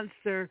Gila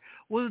monster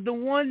was the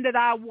one that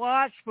I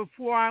watched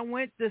before I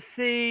went to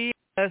see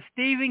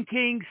Stephen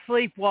King's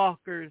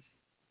Sleepwalkers.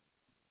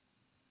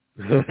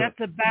 That's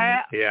a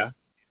bad. Yeah.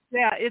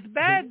 Yeah, it's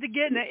bad to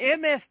get in the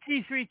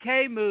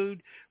mst3k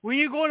mood when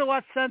you're going to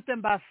watch something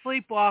by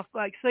Sleepwalkers,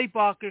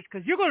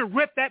 because you're going to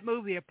rip that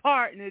movie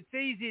apart, and it's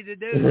easy to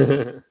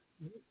do.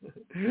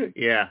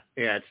 Yeah,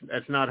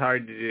 it's not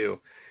hard to do.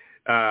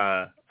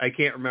 I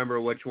can't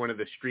remember which one of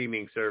the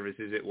streaming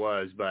services it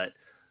was, but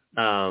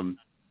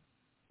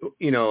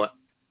you know,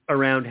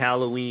 around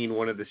Halloween,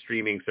 one of the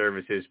streaming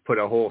services put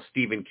a whole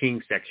Stephen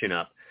King section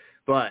up.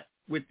 But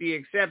with the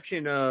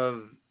exception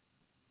of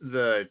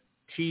the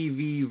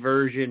TV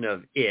version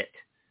of It,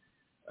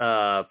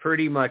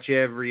 pretty much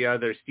every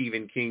other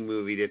Stephen King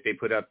movie that they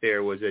put up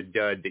there was a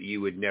dud that you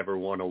would never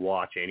want to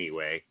watch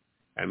anyway.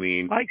 I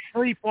mean, like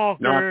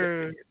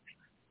Sleepwalker.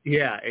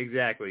 Yeah,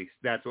 exactly.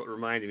 That's what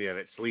reminded me of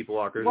it.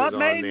 Sleepwalkers What was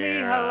made on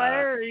there. me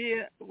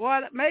hilarious,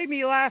 what made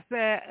me laugh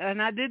at,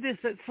 and I did this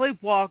at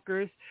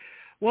Sleepwalkers,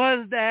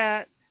 was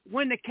that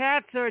when the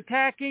cats are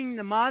attacking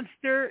the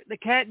monster, the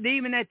cat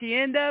demon at the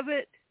end of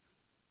it,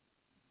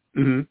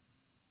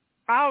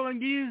 I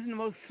would use the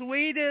most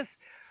sweetest,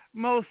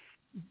 most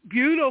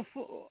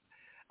beautiful,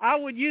 I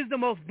would use the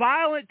most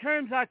violent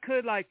terms I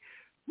could, like,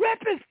 rip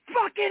his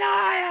fucking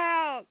eye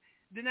out!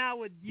 Then I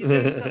would use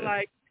it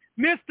like,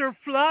 Mr.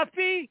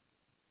 Fluffy,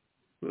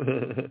 cut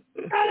him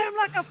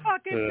like a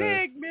fucking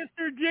pig,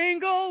 Mr.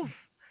 Jingles.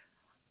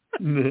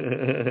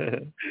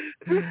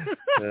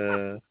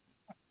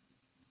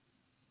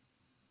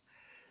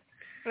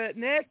 But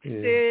next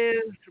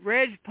is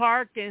Reg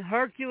Park and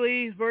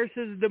Hercules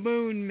versus the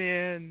Moon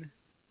Men.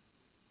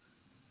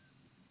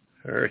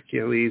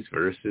 Hercules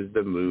versus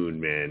the Moon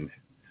Men.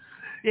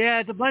 Yeah,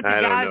 it's a bunch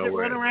of guys that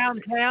run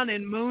around town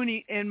and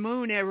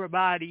moon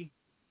everybody.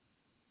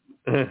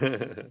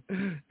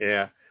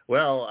 Yeah.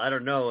 Well, I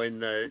don't know. In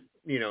the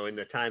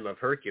time of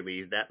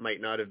Hercules, that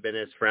might not have been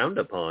as frowned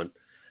upon.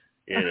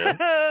 You know,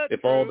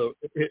 if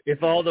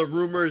all the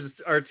rumors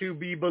are to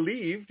be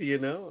believed, you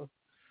know.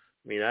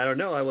 I mean, I don't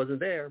know. I wasn't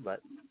there,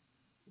 but.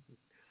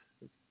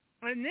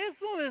 And this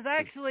one is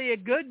actually a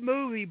good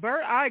movie.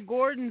 Burt I.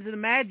 Gordon's The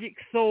Magic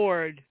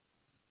Sword.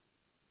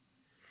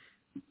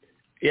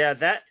 Yeah,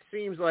 that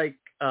seems like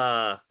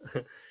the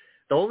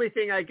only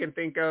thing I can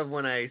think of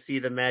when I see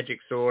The Magic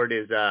Sword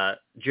is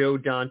Joe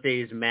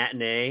Dante's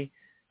Matinee,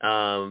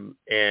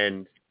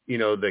 and you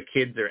know the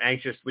kids are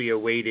anxiously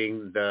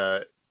awaiting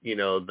the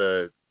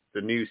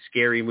new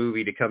scary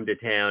movie to come to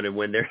town, and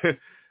when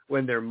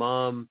their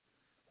mom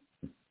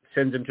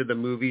sends them to the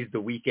movies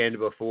the weekend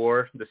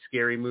before the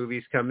scary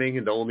movie's coming,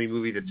 and the only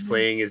movie that's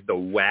playing is the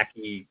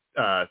wacky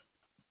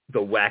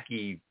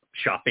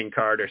shopping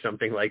cart or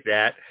something like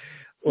that.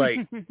 Like,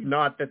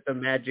 not that the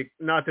magic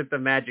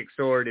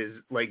sword is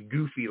like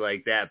goofy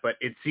like that, but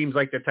it seems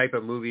like the type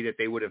of movie that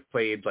they would have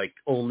played like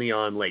only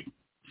on like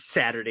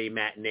Saturday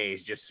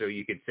matinees, just so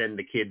you could send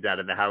the kids out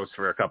of the house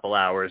for a couple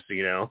hours,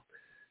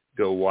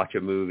 go watch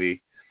a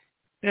movie.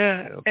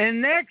 Yeah.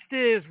 And next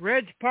is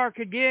Reg Park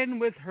again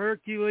with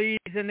Hercules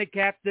and the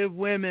Captive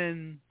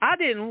Women. I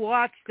didn't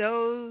watch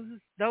those.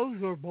 Those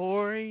were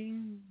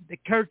boring. The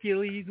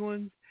Hercules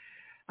ones.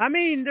 I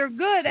mean, they're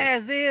good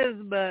as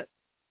is, but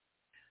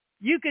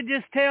you could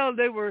just tell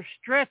they were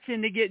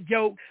stretching to get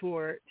jokes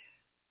for it.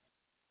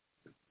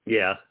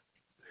 Yeah.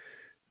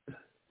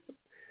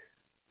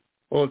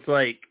 Well, it's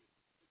like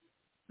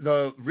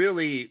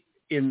really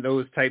in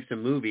those types of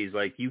movies,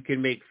 like you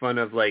can make fun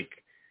of like,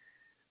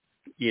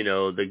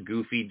 the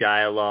goofy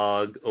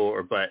dialogue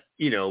but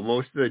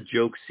most of the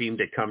jokes seem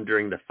to come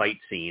during the fight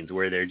scenes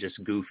where they're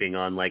just goofing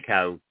on like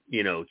how,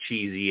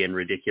 cheesy and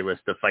ridiculous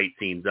the fight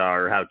scenes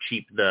are, or how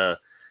cheap the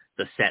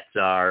sets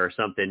are or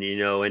something,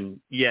 and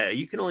yeah,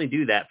 you can only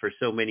do that for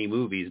so many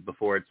movies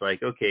before it's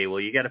like, okay,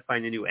 well, you got to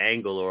find a new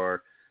angle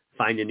or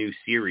find a new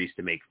series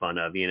to make fun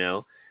of,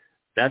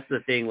 That's the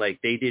thing. Like,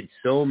 they did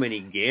so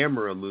many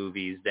Gamera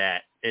movies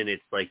and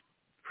it's like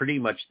pretty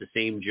much the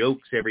same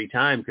jokes every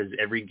time because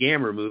every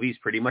Gamera movie is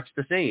pretty much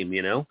the same,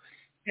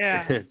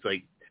 Yeah. It's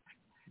like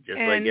just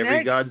and like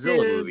every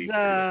Godzilla movie.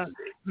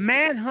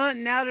 Manhunt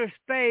in Outer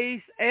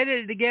Space,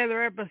 edited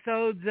together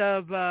episodes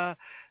of the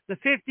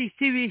 50s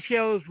TV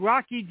shows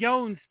Rocky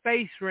Jones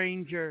Space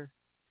Ranger.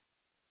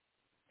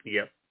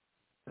 Yep.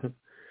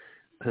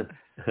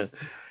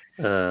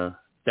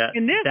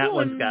 That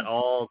one's got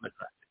all the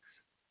classics.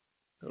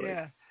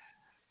 Yeah.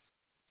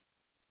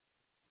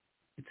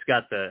 It's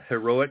got the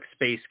heroic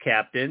space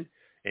captain,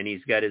 and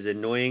he's got his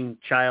annoying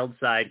child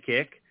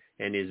sidekick,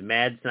 and his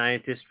mad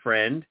scientist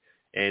friend,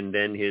 and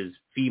then his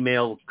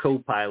female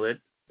co-pilot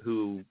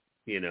who,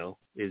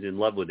 is in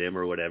love with him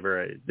or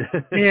whatever.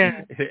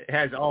 Yeah. It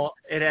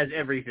has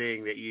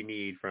everything that you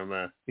need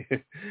from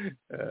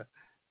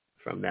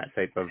from that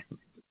type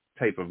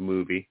of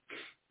movie.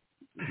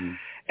 Mm-hmm.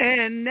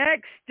 And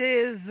next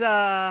is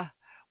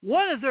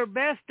one of their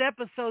best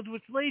episodes,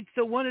 which leads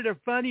to one of their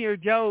funnier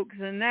jokes,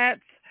 and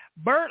that's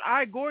Bert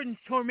I. Gordon's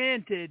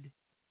Tormented.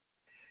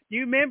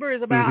 You remember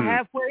it's about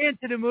halfway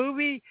into the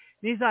movie,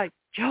 and he's like,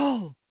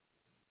 Joel,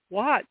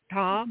 what,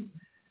 Tom?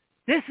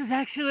 This is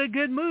actually a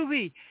good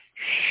movie.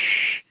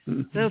 Shh,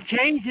 they'll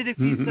change it if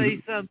you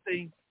say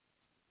something.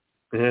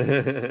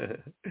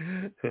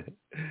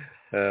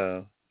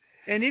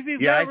 And if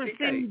you've ever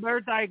seen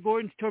Bert I.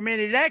 Gordon's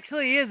Tormented, it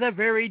actually is a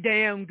very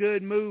damn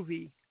good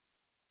movie.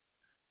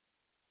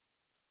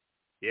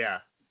 Yeah,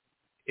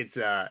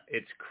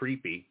 it's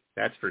creepy.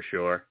 That's for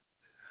sure.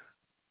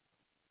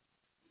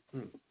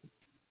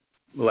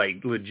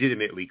 Like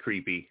legitimately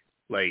creepy.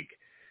 Like,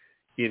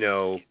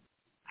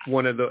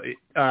 one of the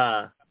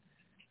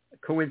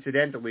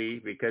coincidentally,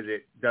 because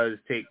it does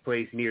take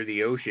place near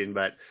the ocean,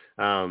 but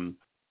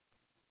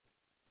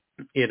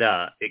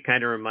it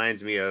kind of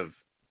reminds me of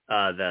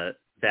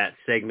that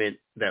segment,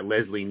 that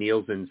Leslie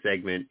Nielsen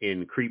segment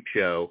in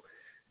Creepshow,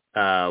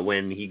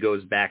 when he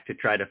goes back to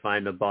try to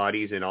find the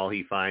bodies and all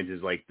he finds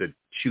is like the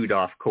chewed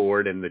off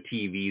cord and the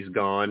TV's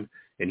gone,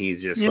 and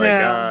he's just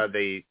like,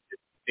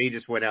 they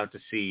just went out to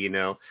sea,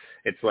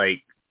 It's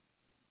like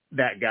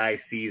that guy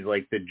sees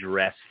like the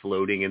dress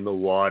floating in the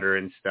water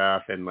and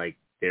stuff, and like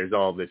there's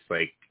all this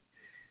like,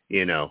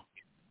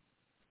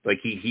 like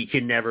he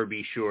can never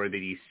be sure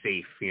that he's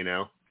safe,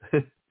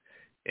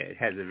 It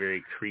has a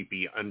very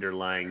creepy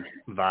underlying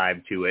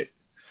vibe to it.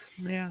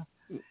 Yeah.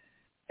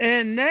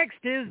 And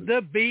next is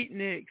The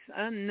Beatniks,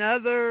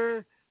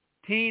 another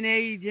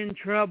teenage in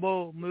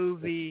trouble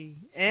movie,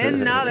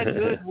 and not a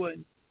good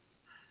one.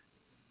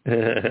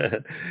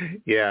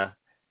 Yeah.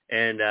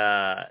 And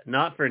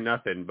not for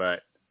nothing,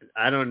 but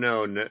I don't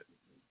know,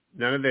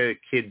 none of the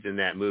kids in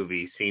that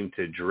movie seem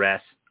to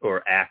dress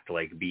or act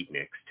like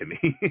Beatniks to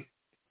me.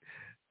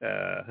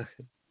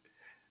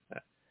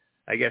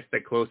 I guess the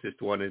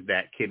closest one is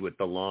that kid with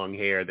the long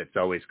hair that's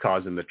always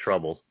causing the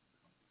trouble.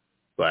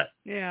 But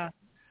yeah.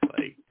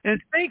 Like, and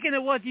speaking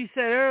of what you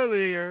said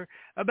earlier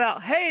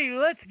about, hey,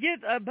 let's get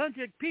a bunch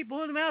of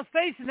people in outer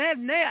space and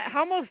have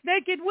almost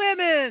naked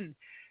women.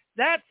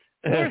 That's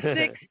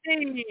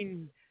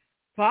 416.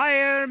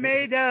 Fire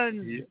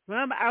maidens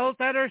from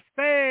outer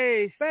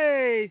space,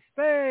 space.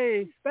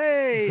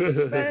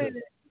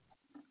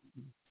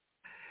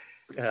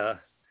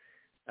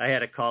 I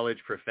had a college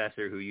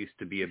professor who used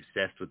to be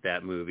obsessed with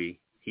that movie.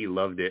 He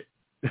loved it.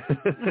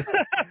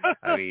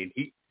 I mean,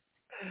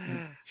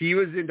 he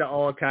was into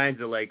all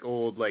kinds of like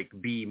old like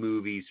B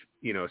movies,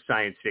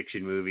 science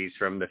fiction movies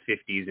from the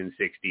 50s and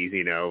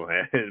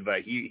 60s,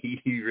 but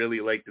he really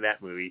liked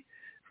that movie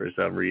for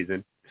some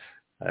reason.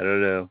 I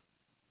don't know.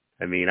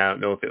 I mean, I don't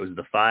know if it was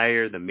the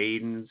fire, the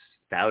maidens,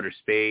 the outer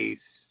space.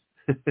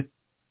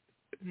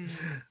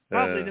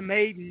 Probably the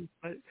maidens,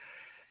 but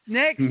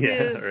next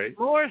is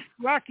Forrest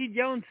Rocky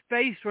Jones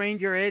Space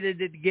Ranger,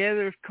 edited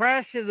together.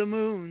 Crash of the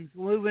Moons.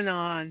 Moving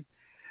on.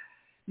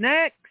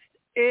 Next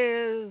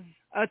is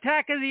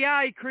Attack of the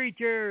Eye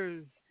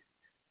Creatures.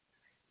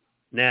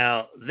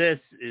 Now, this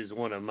is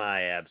one of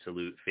my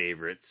absolute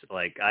favorites.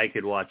 Like, I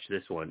could watch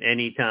this one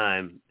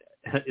anytime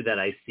that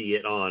I see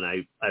it on.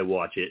 I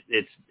watch it.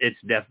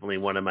 It's definitely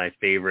one of my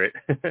favorite.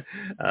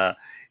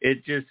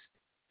 It just,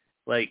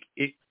 like,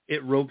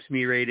 it ropes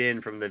me right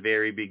in from the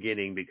very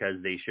beginning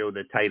because they show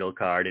the title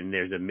card and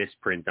there's a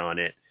misprint on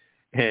it.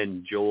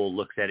 And Joel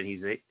looks at it and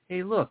he's like,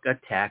 hey, look,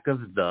 Attack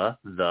of the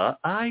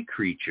Eye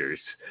Creatures.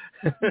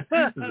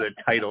 The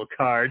title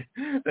card.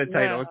 The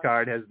title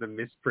card has the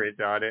misprint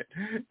on it.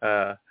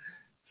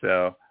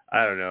 So,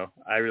 I don't know.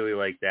 I really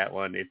like that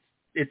one.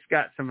 It's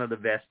got some of the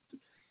best,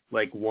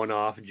 like,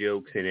 one-off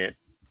jokes in it.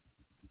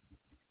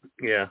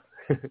 Yeah.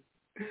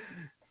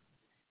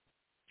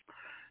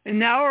 And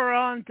now we're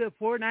on to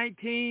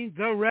 419,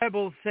 The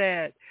Rebel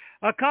Set.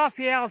 A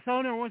coffee house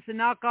owner wants to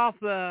knock off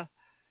the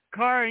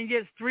car and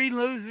gets 3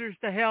 losers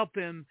to help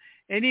him,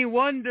 and he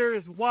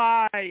wonders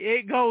why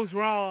it goes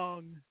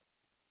wrong.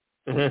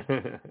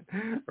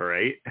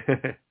 Right.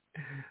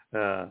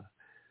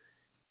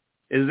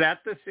 Is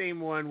that the same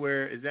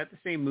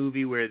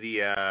movie where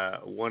the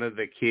one of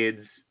the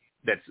kids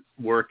that's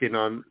working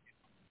on,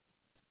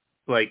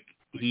 like,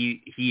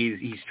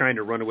 he's trying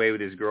to run away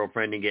with his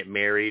girlfriend and get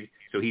married,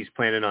 so he's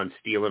planning on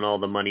stealing all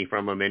the money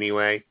from him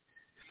anyway?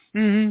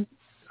 Mm-hmm.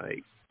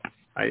 Like,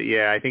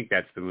 I think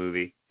that's the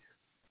movie.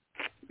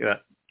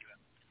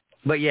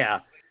 But yeah,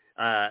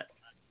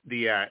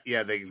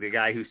 the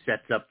guy who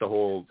sets up the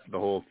whole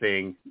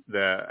thing,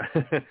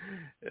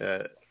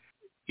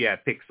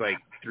 picks like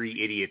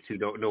 3 idiots who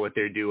don't know what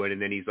they're doing,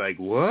 and then he's like,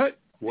 what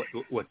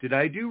did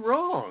I do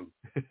wrong?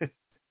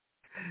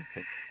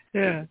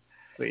 Yeah.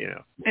 But you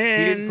know,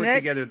 and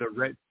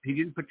he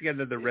didn't put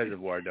together the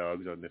Reservoir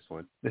Dogs on this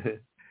one.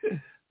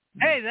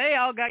 Hey, they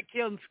all got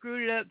killed and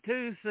screwed it up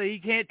too, so you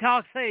can't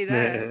say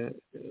that.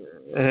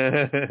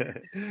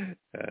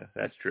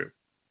 That's true.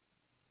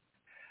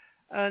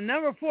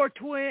 Number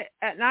 420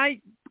 at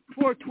night,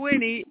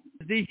 420,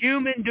 The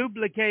Human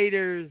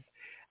Duplicators.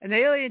 An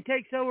alien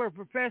takes over a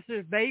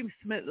professor's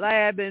basement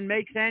lab and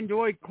makes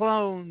android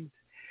clones.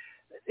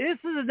 This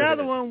is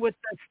another one with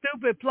a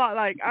stupid plot,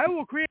 like, I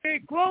will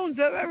create clones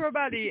of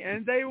everybody,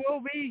 and they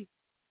will be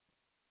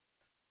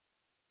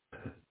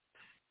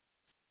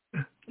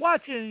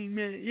watching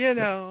me, you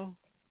know.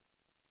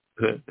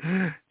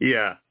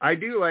 Yeah, I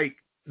do like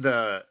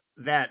the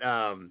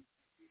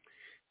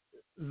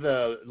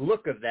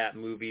look of that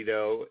movie,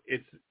 though.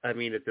 It's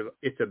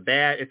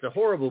a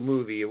horrible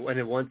movie,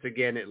 and once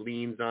again it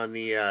leans on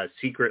the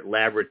secret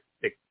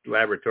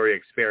laboratory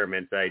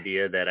experiments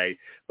idea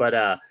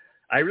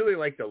I really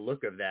like the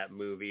look of that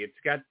movie. It's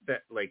got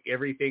that, like,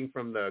 everything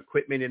from the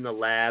equipment in the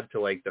lab to,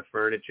 like, the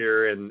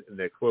furniture and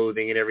the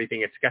clothing and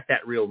everything. It's got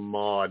that real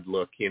mod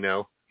look, you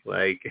know,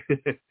 like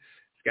it's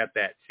got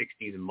that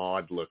 60s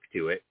mod look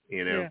to it,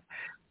 you know.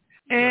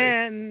 Yeah.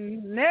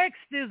 And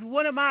next is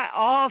one of my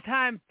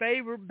all-time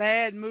favorite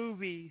bad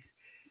movies,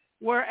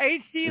 where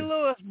H.G.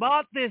 Lewis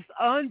bought this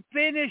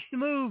unfinished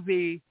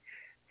movie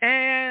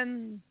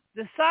and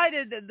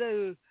decided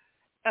to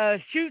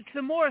shoot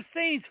some more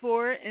scenes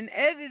for it and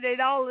edited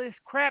all this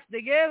crap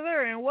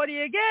together, and what do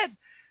you get?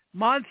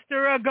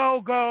 Monster A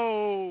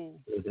Go-Go.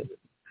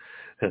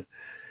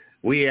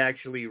 We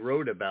actually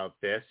wrote about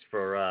this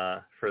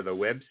for the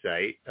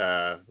website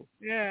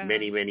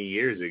many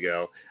years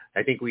ago.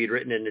 I think we had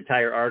written an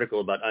entire article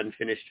about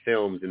unfinished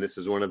films, and this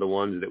is one of the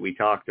ones that we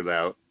talked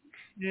about.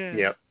 Yeah.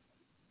 Yep.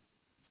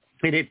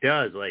 And it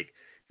does, like,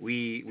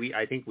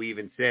 I think we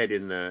even said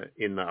in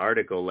the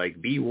article,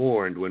 like, be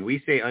warned, when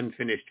we say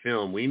unfinished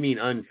film, we mean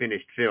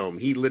unfinished film.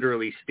 He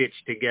literally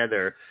stitched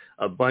together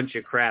a bunch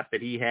of crap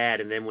that he had,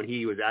 and then when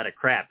he was out of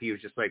crap, he was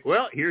just like,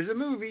 well, here's a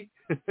movie.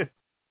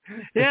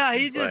 Yeah,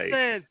 he just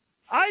said,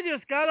 I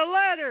just got a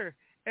letter,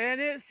 and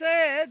it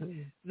said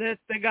that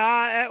the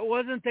guy, it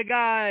wasn't the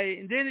guy,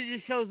 and then it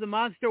just shows the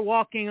monster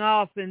walking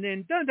off, and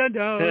then dun dun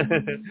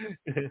dun.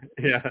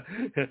 Yeah.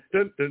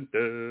 Dun dun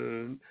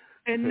dun.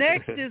 And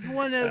next is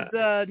one of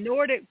the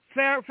Nordic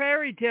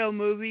fairy tale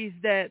movies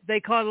that they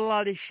caught a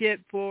lot of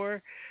shit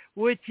for,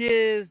 which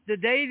is The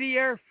Day the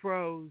Earth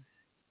Froze.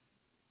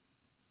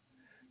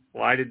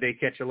 Why did they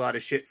catch a lot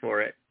of shit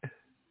for it?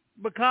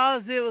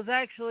 Because it was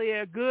actually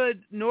a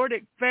good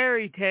Nordic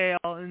fairy tale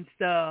and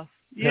stuff,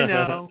 you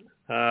know.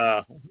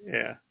 Oh,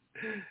 yeah.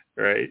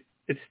 Right.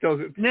 It's still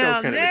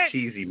kind of a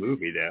cheesy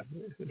movie, though.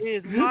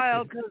 It's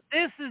wild, because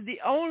this is the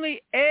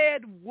only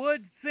Ed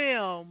Wood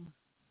film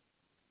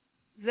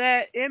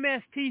that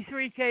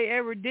mst3k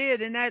ever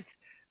did, and that's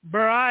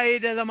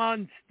Bride of the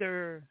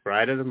Monster.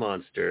 Bride of the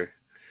Monster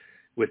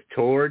with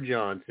Tor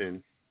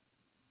Johnson.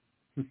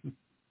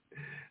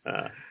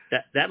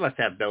 That must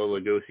have Bela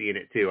Lugosi in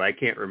it too. I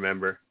can't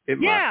remember. It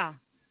must.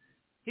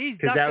 He's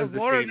Dr. That was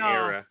the same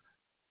era.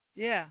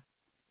 Yeah.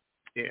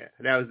 Yeah,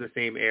 that was the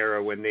same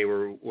era when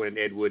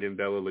Ed Wood and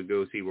Bela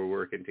Lugosi were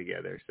working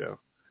together. So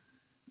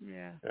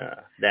yeah,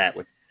 that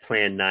with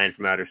Plan 9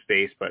 from Outer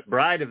Space. But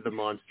Bride of the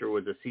Monster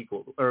was a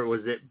sequel, or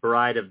was it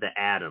Bride of the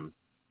Atom?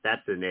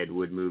 That's an Ed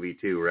Wood movie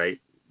too, right?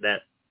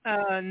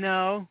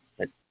 no.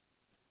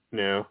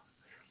 No.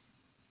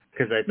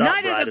 Because I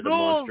thought Bride of the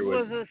Monster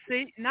was...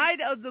 Night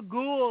of the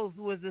Ghouls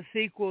was a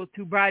sequel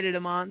to Bride of the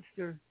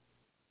Monster.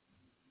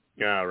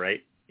 Oh,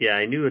 right. Yeah,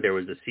 I knew there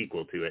was a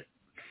sequel to it.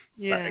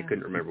 Yeah. But I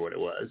couldn't remember what it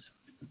was.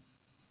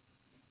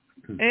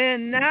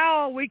 And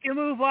now we can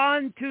move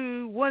on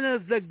to one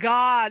of the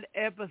God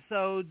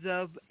episodes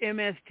of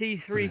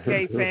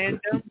mst3k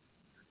fandom.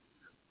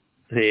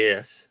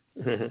 Yes.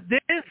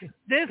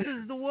 This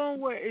is the one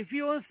where, if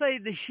you want to say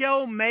the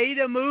show made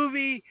a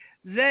movie,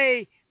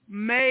 they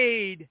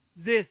made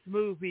this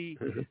movie.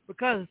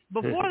 Because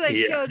before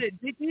they showed it,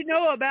 did you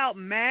know about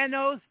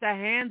Manos, the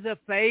Hands of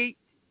Fate?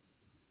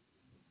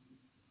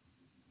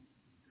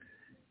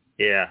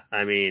 Yeah,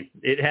 I mean,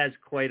 it has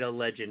quite a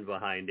legend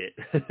behind it.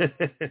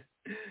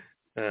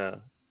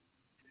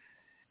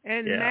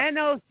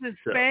 Manos is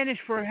Spanish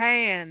for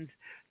hands,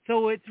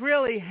 so it's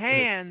really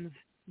hands,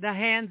 the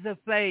Hands of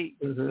Fate.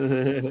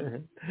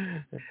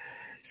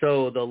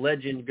 So the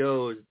legend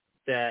goes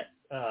that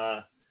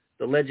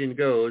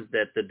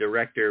the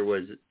director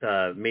was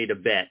made a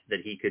bet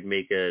that he could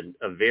make a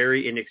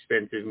very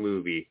inexpensive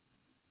movie,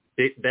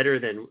 better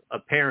than,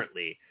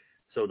 apparently,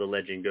 so the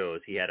legend goes,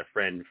 he had a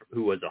friend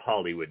who was a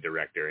Hollywood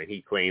director, and he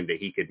claimed that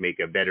he could make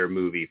a better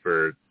movie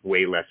for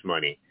way less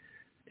money.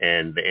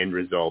 And the end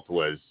result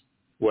was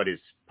what is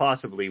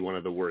possibly one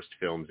of the worst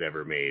films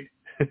ever made.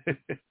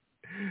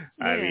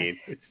 I mean,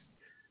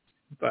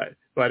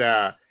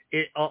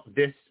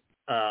 this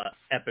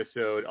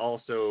episode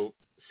also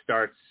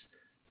starts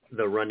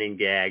the running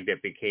gag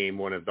that became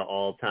one of the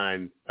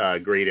all-time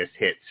greatest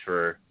hits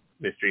for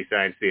Mystery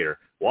Science Theater.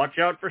 Watch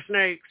out for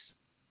snakes.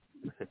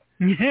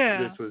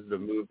 Yeah. This was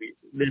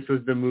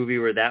the movie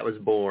where that was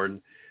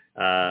born.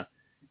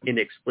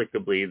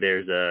 Inexplicably,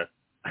 there's a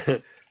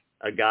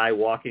guy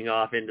walking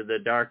off into the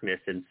darkness,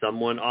 and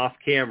someone off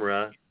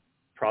camera,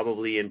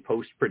 probably in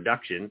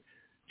post-production,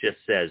 just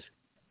says,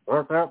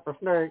 "Watch out for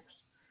snakes."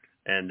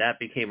 And that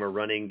became a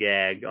running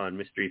gag on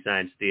Mystery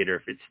Science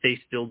Theater. They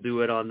still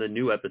do it on the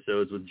new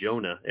episodes with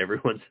Jonah. Every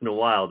once in a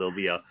while, there'll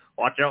be a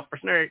 "Watch out for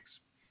snakes."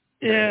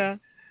 Yeah.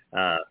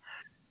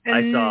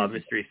 I saw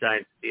Mystery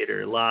Science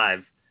Theater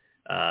live.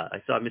 A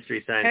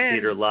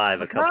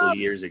couple of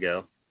years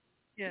ago.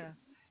 Yeah.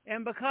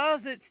 And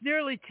because it's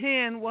nearly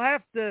 10, we'll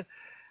have to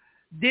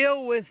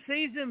deal with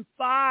season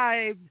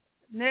 5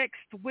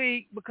 next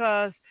week,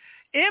 because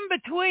in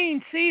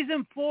between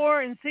season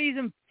 4 and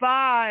season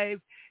 5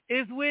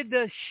 is when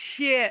the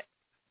shit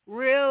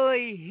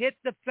really hit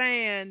the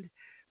fan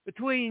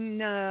between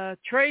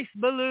Trace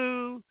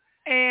Ballou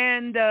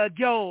and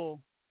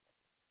Joel.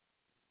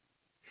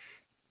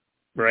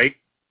 Right.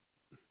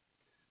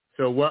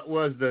 So what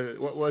was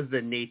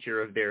the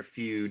nature of their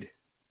feud?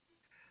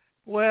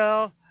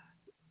 Well,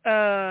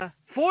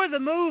 for the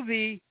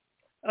movie,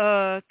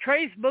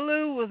 Trace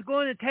Ballou was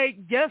going to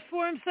take just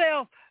for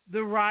himself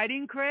the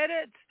writing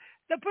credits,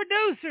 the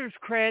producer's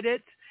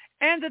credits,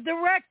 and the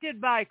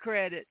directed by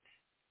credits.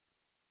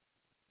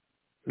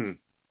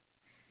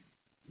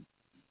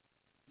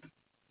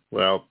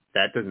 Well,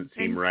 that doesn't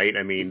seem right.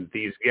 I mean,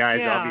 these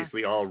guys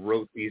obviously all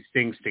wrote these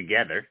things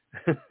together.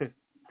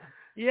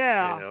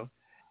 Yeah. You know?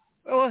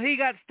 Well, he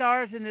got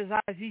stars in his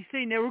eyes. He's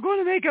seen they were going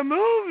to make a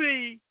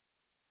movie.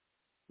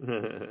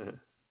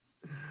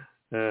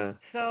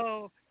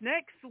 So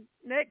next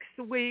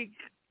week,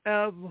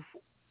 we're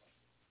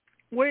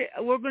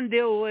going to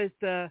deal with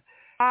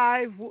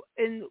 5.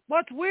 And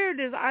what's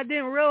weird is I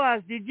didn't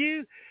realize. Did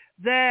you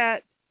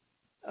that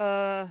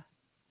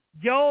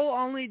Joel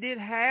only did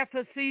half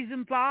of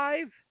season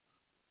 5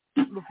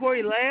 before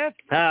he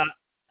left?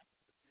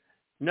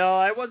 No,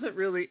 I wasn't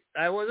really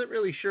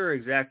sure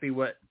exactly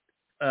what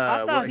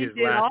his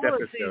last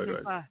episode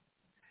was. 5.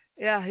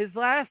 Yeah, his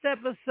last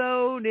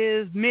episode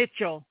is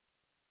Mitchell.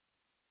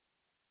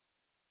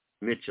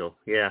 Mitchell,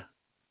 yeah.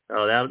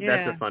 Oh,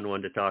 that's a fun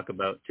one to talk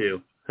about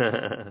too.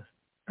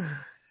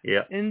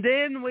 Yeah. And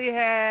then we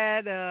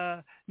had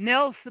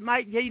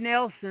Mike J.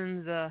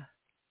 Nelson's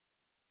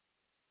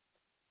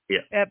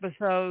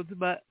episodes.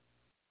 But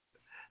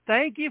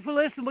thank you for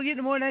listening. We'll get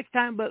to more next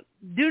time. But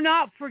do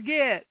not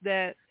forget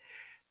that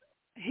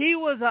he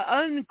was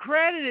an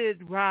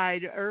uncredited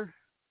writer.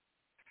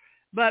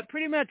 But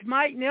pretty much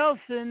Mike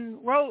Nelson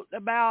wrote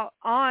about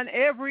on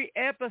every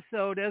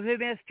episode of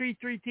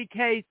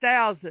mst3k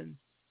 1000.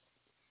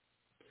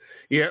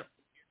 Yep.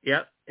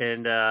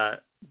 And,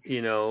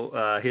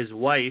 his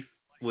wife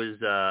was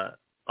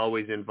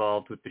always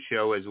involved with the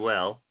show as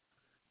well.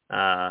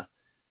 I'm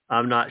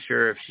not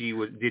sure if she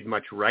did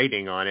much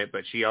writing on it,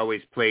 but she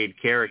always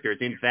played characters.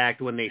 In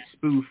fact, when they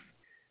spoof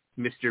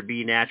Mr.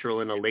 B.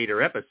 Natural in a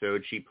later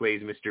episode, she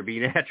plays Mr. B.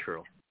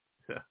 Natural.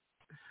 So.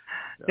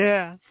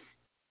 Yeah.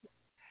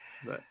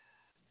 But,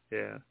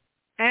 yeah.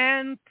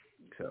 And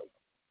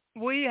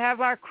we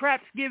have our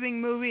crapsgiving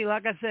movie.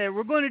 Like I said,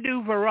 we're going to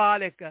do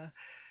Veronica.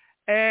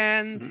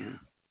 And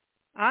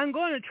I'm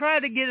going to try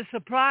to get a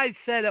surprise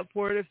set up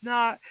for it. If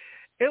not,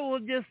 it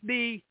will just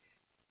be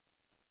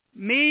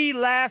me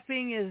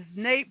laughing as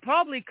Nate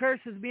probably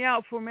curses me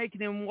out for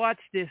making him watch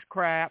this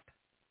crap.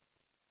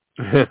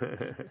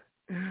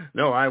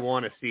 No, I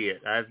want to see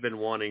it. I've been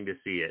wanting to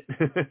see it.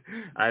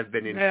 I've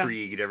been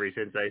intrigued ever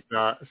since I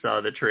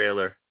saw the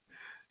trailer.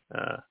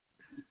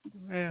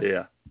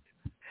 Yeah.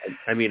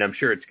 I mean, I'm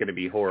sure it's going to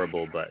be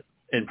horrible,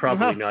 and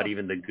probably not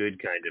even the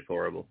good kind of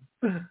horrible.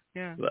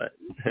 Yeah. But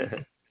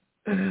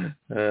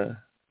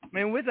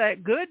and with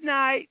that, good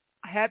night.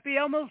 Happy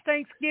almost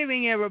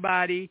Thanksgiving,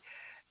 everybody.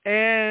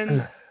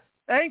 And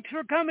thanks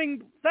for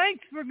coming.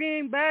 Thanks for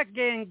getting back,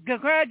 and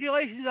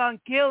congratulations on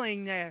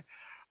killing there.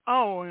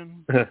 Oh,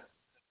 and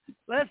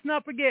let's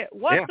not forget,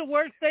 what's the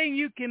worst thing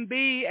you can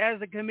be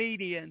as a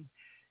comedian?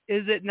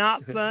 Is it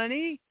not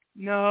funny?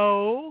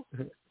 No.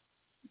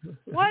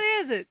 What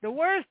is it? The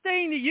worst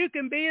thing that you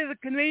can be as a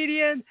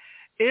comedian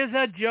is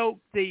a joke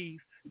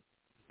thief.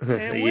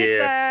 And with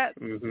that,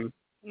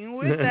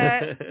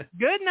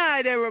 good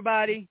night,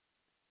 everybody.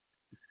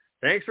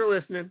 Thanks for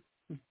listening.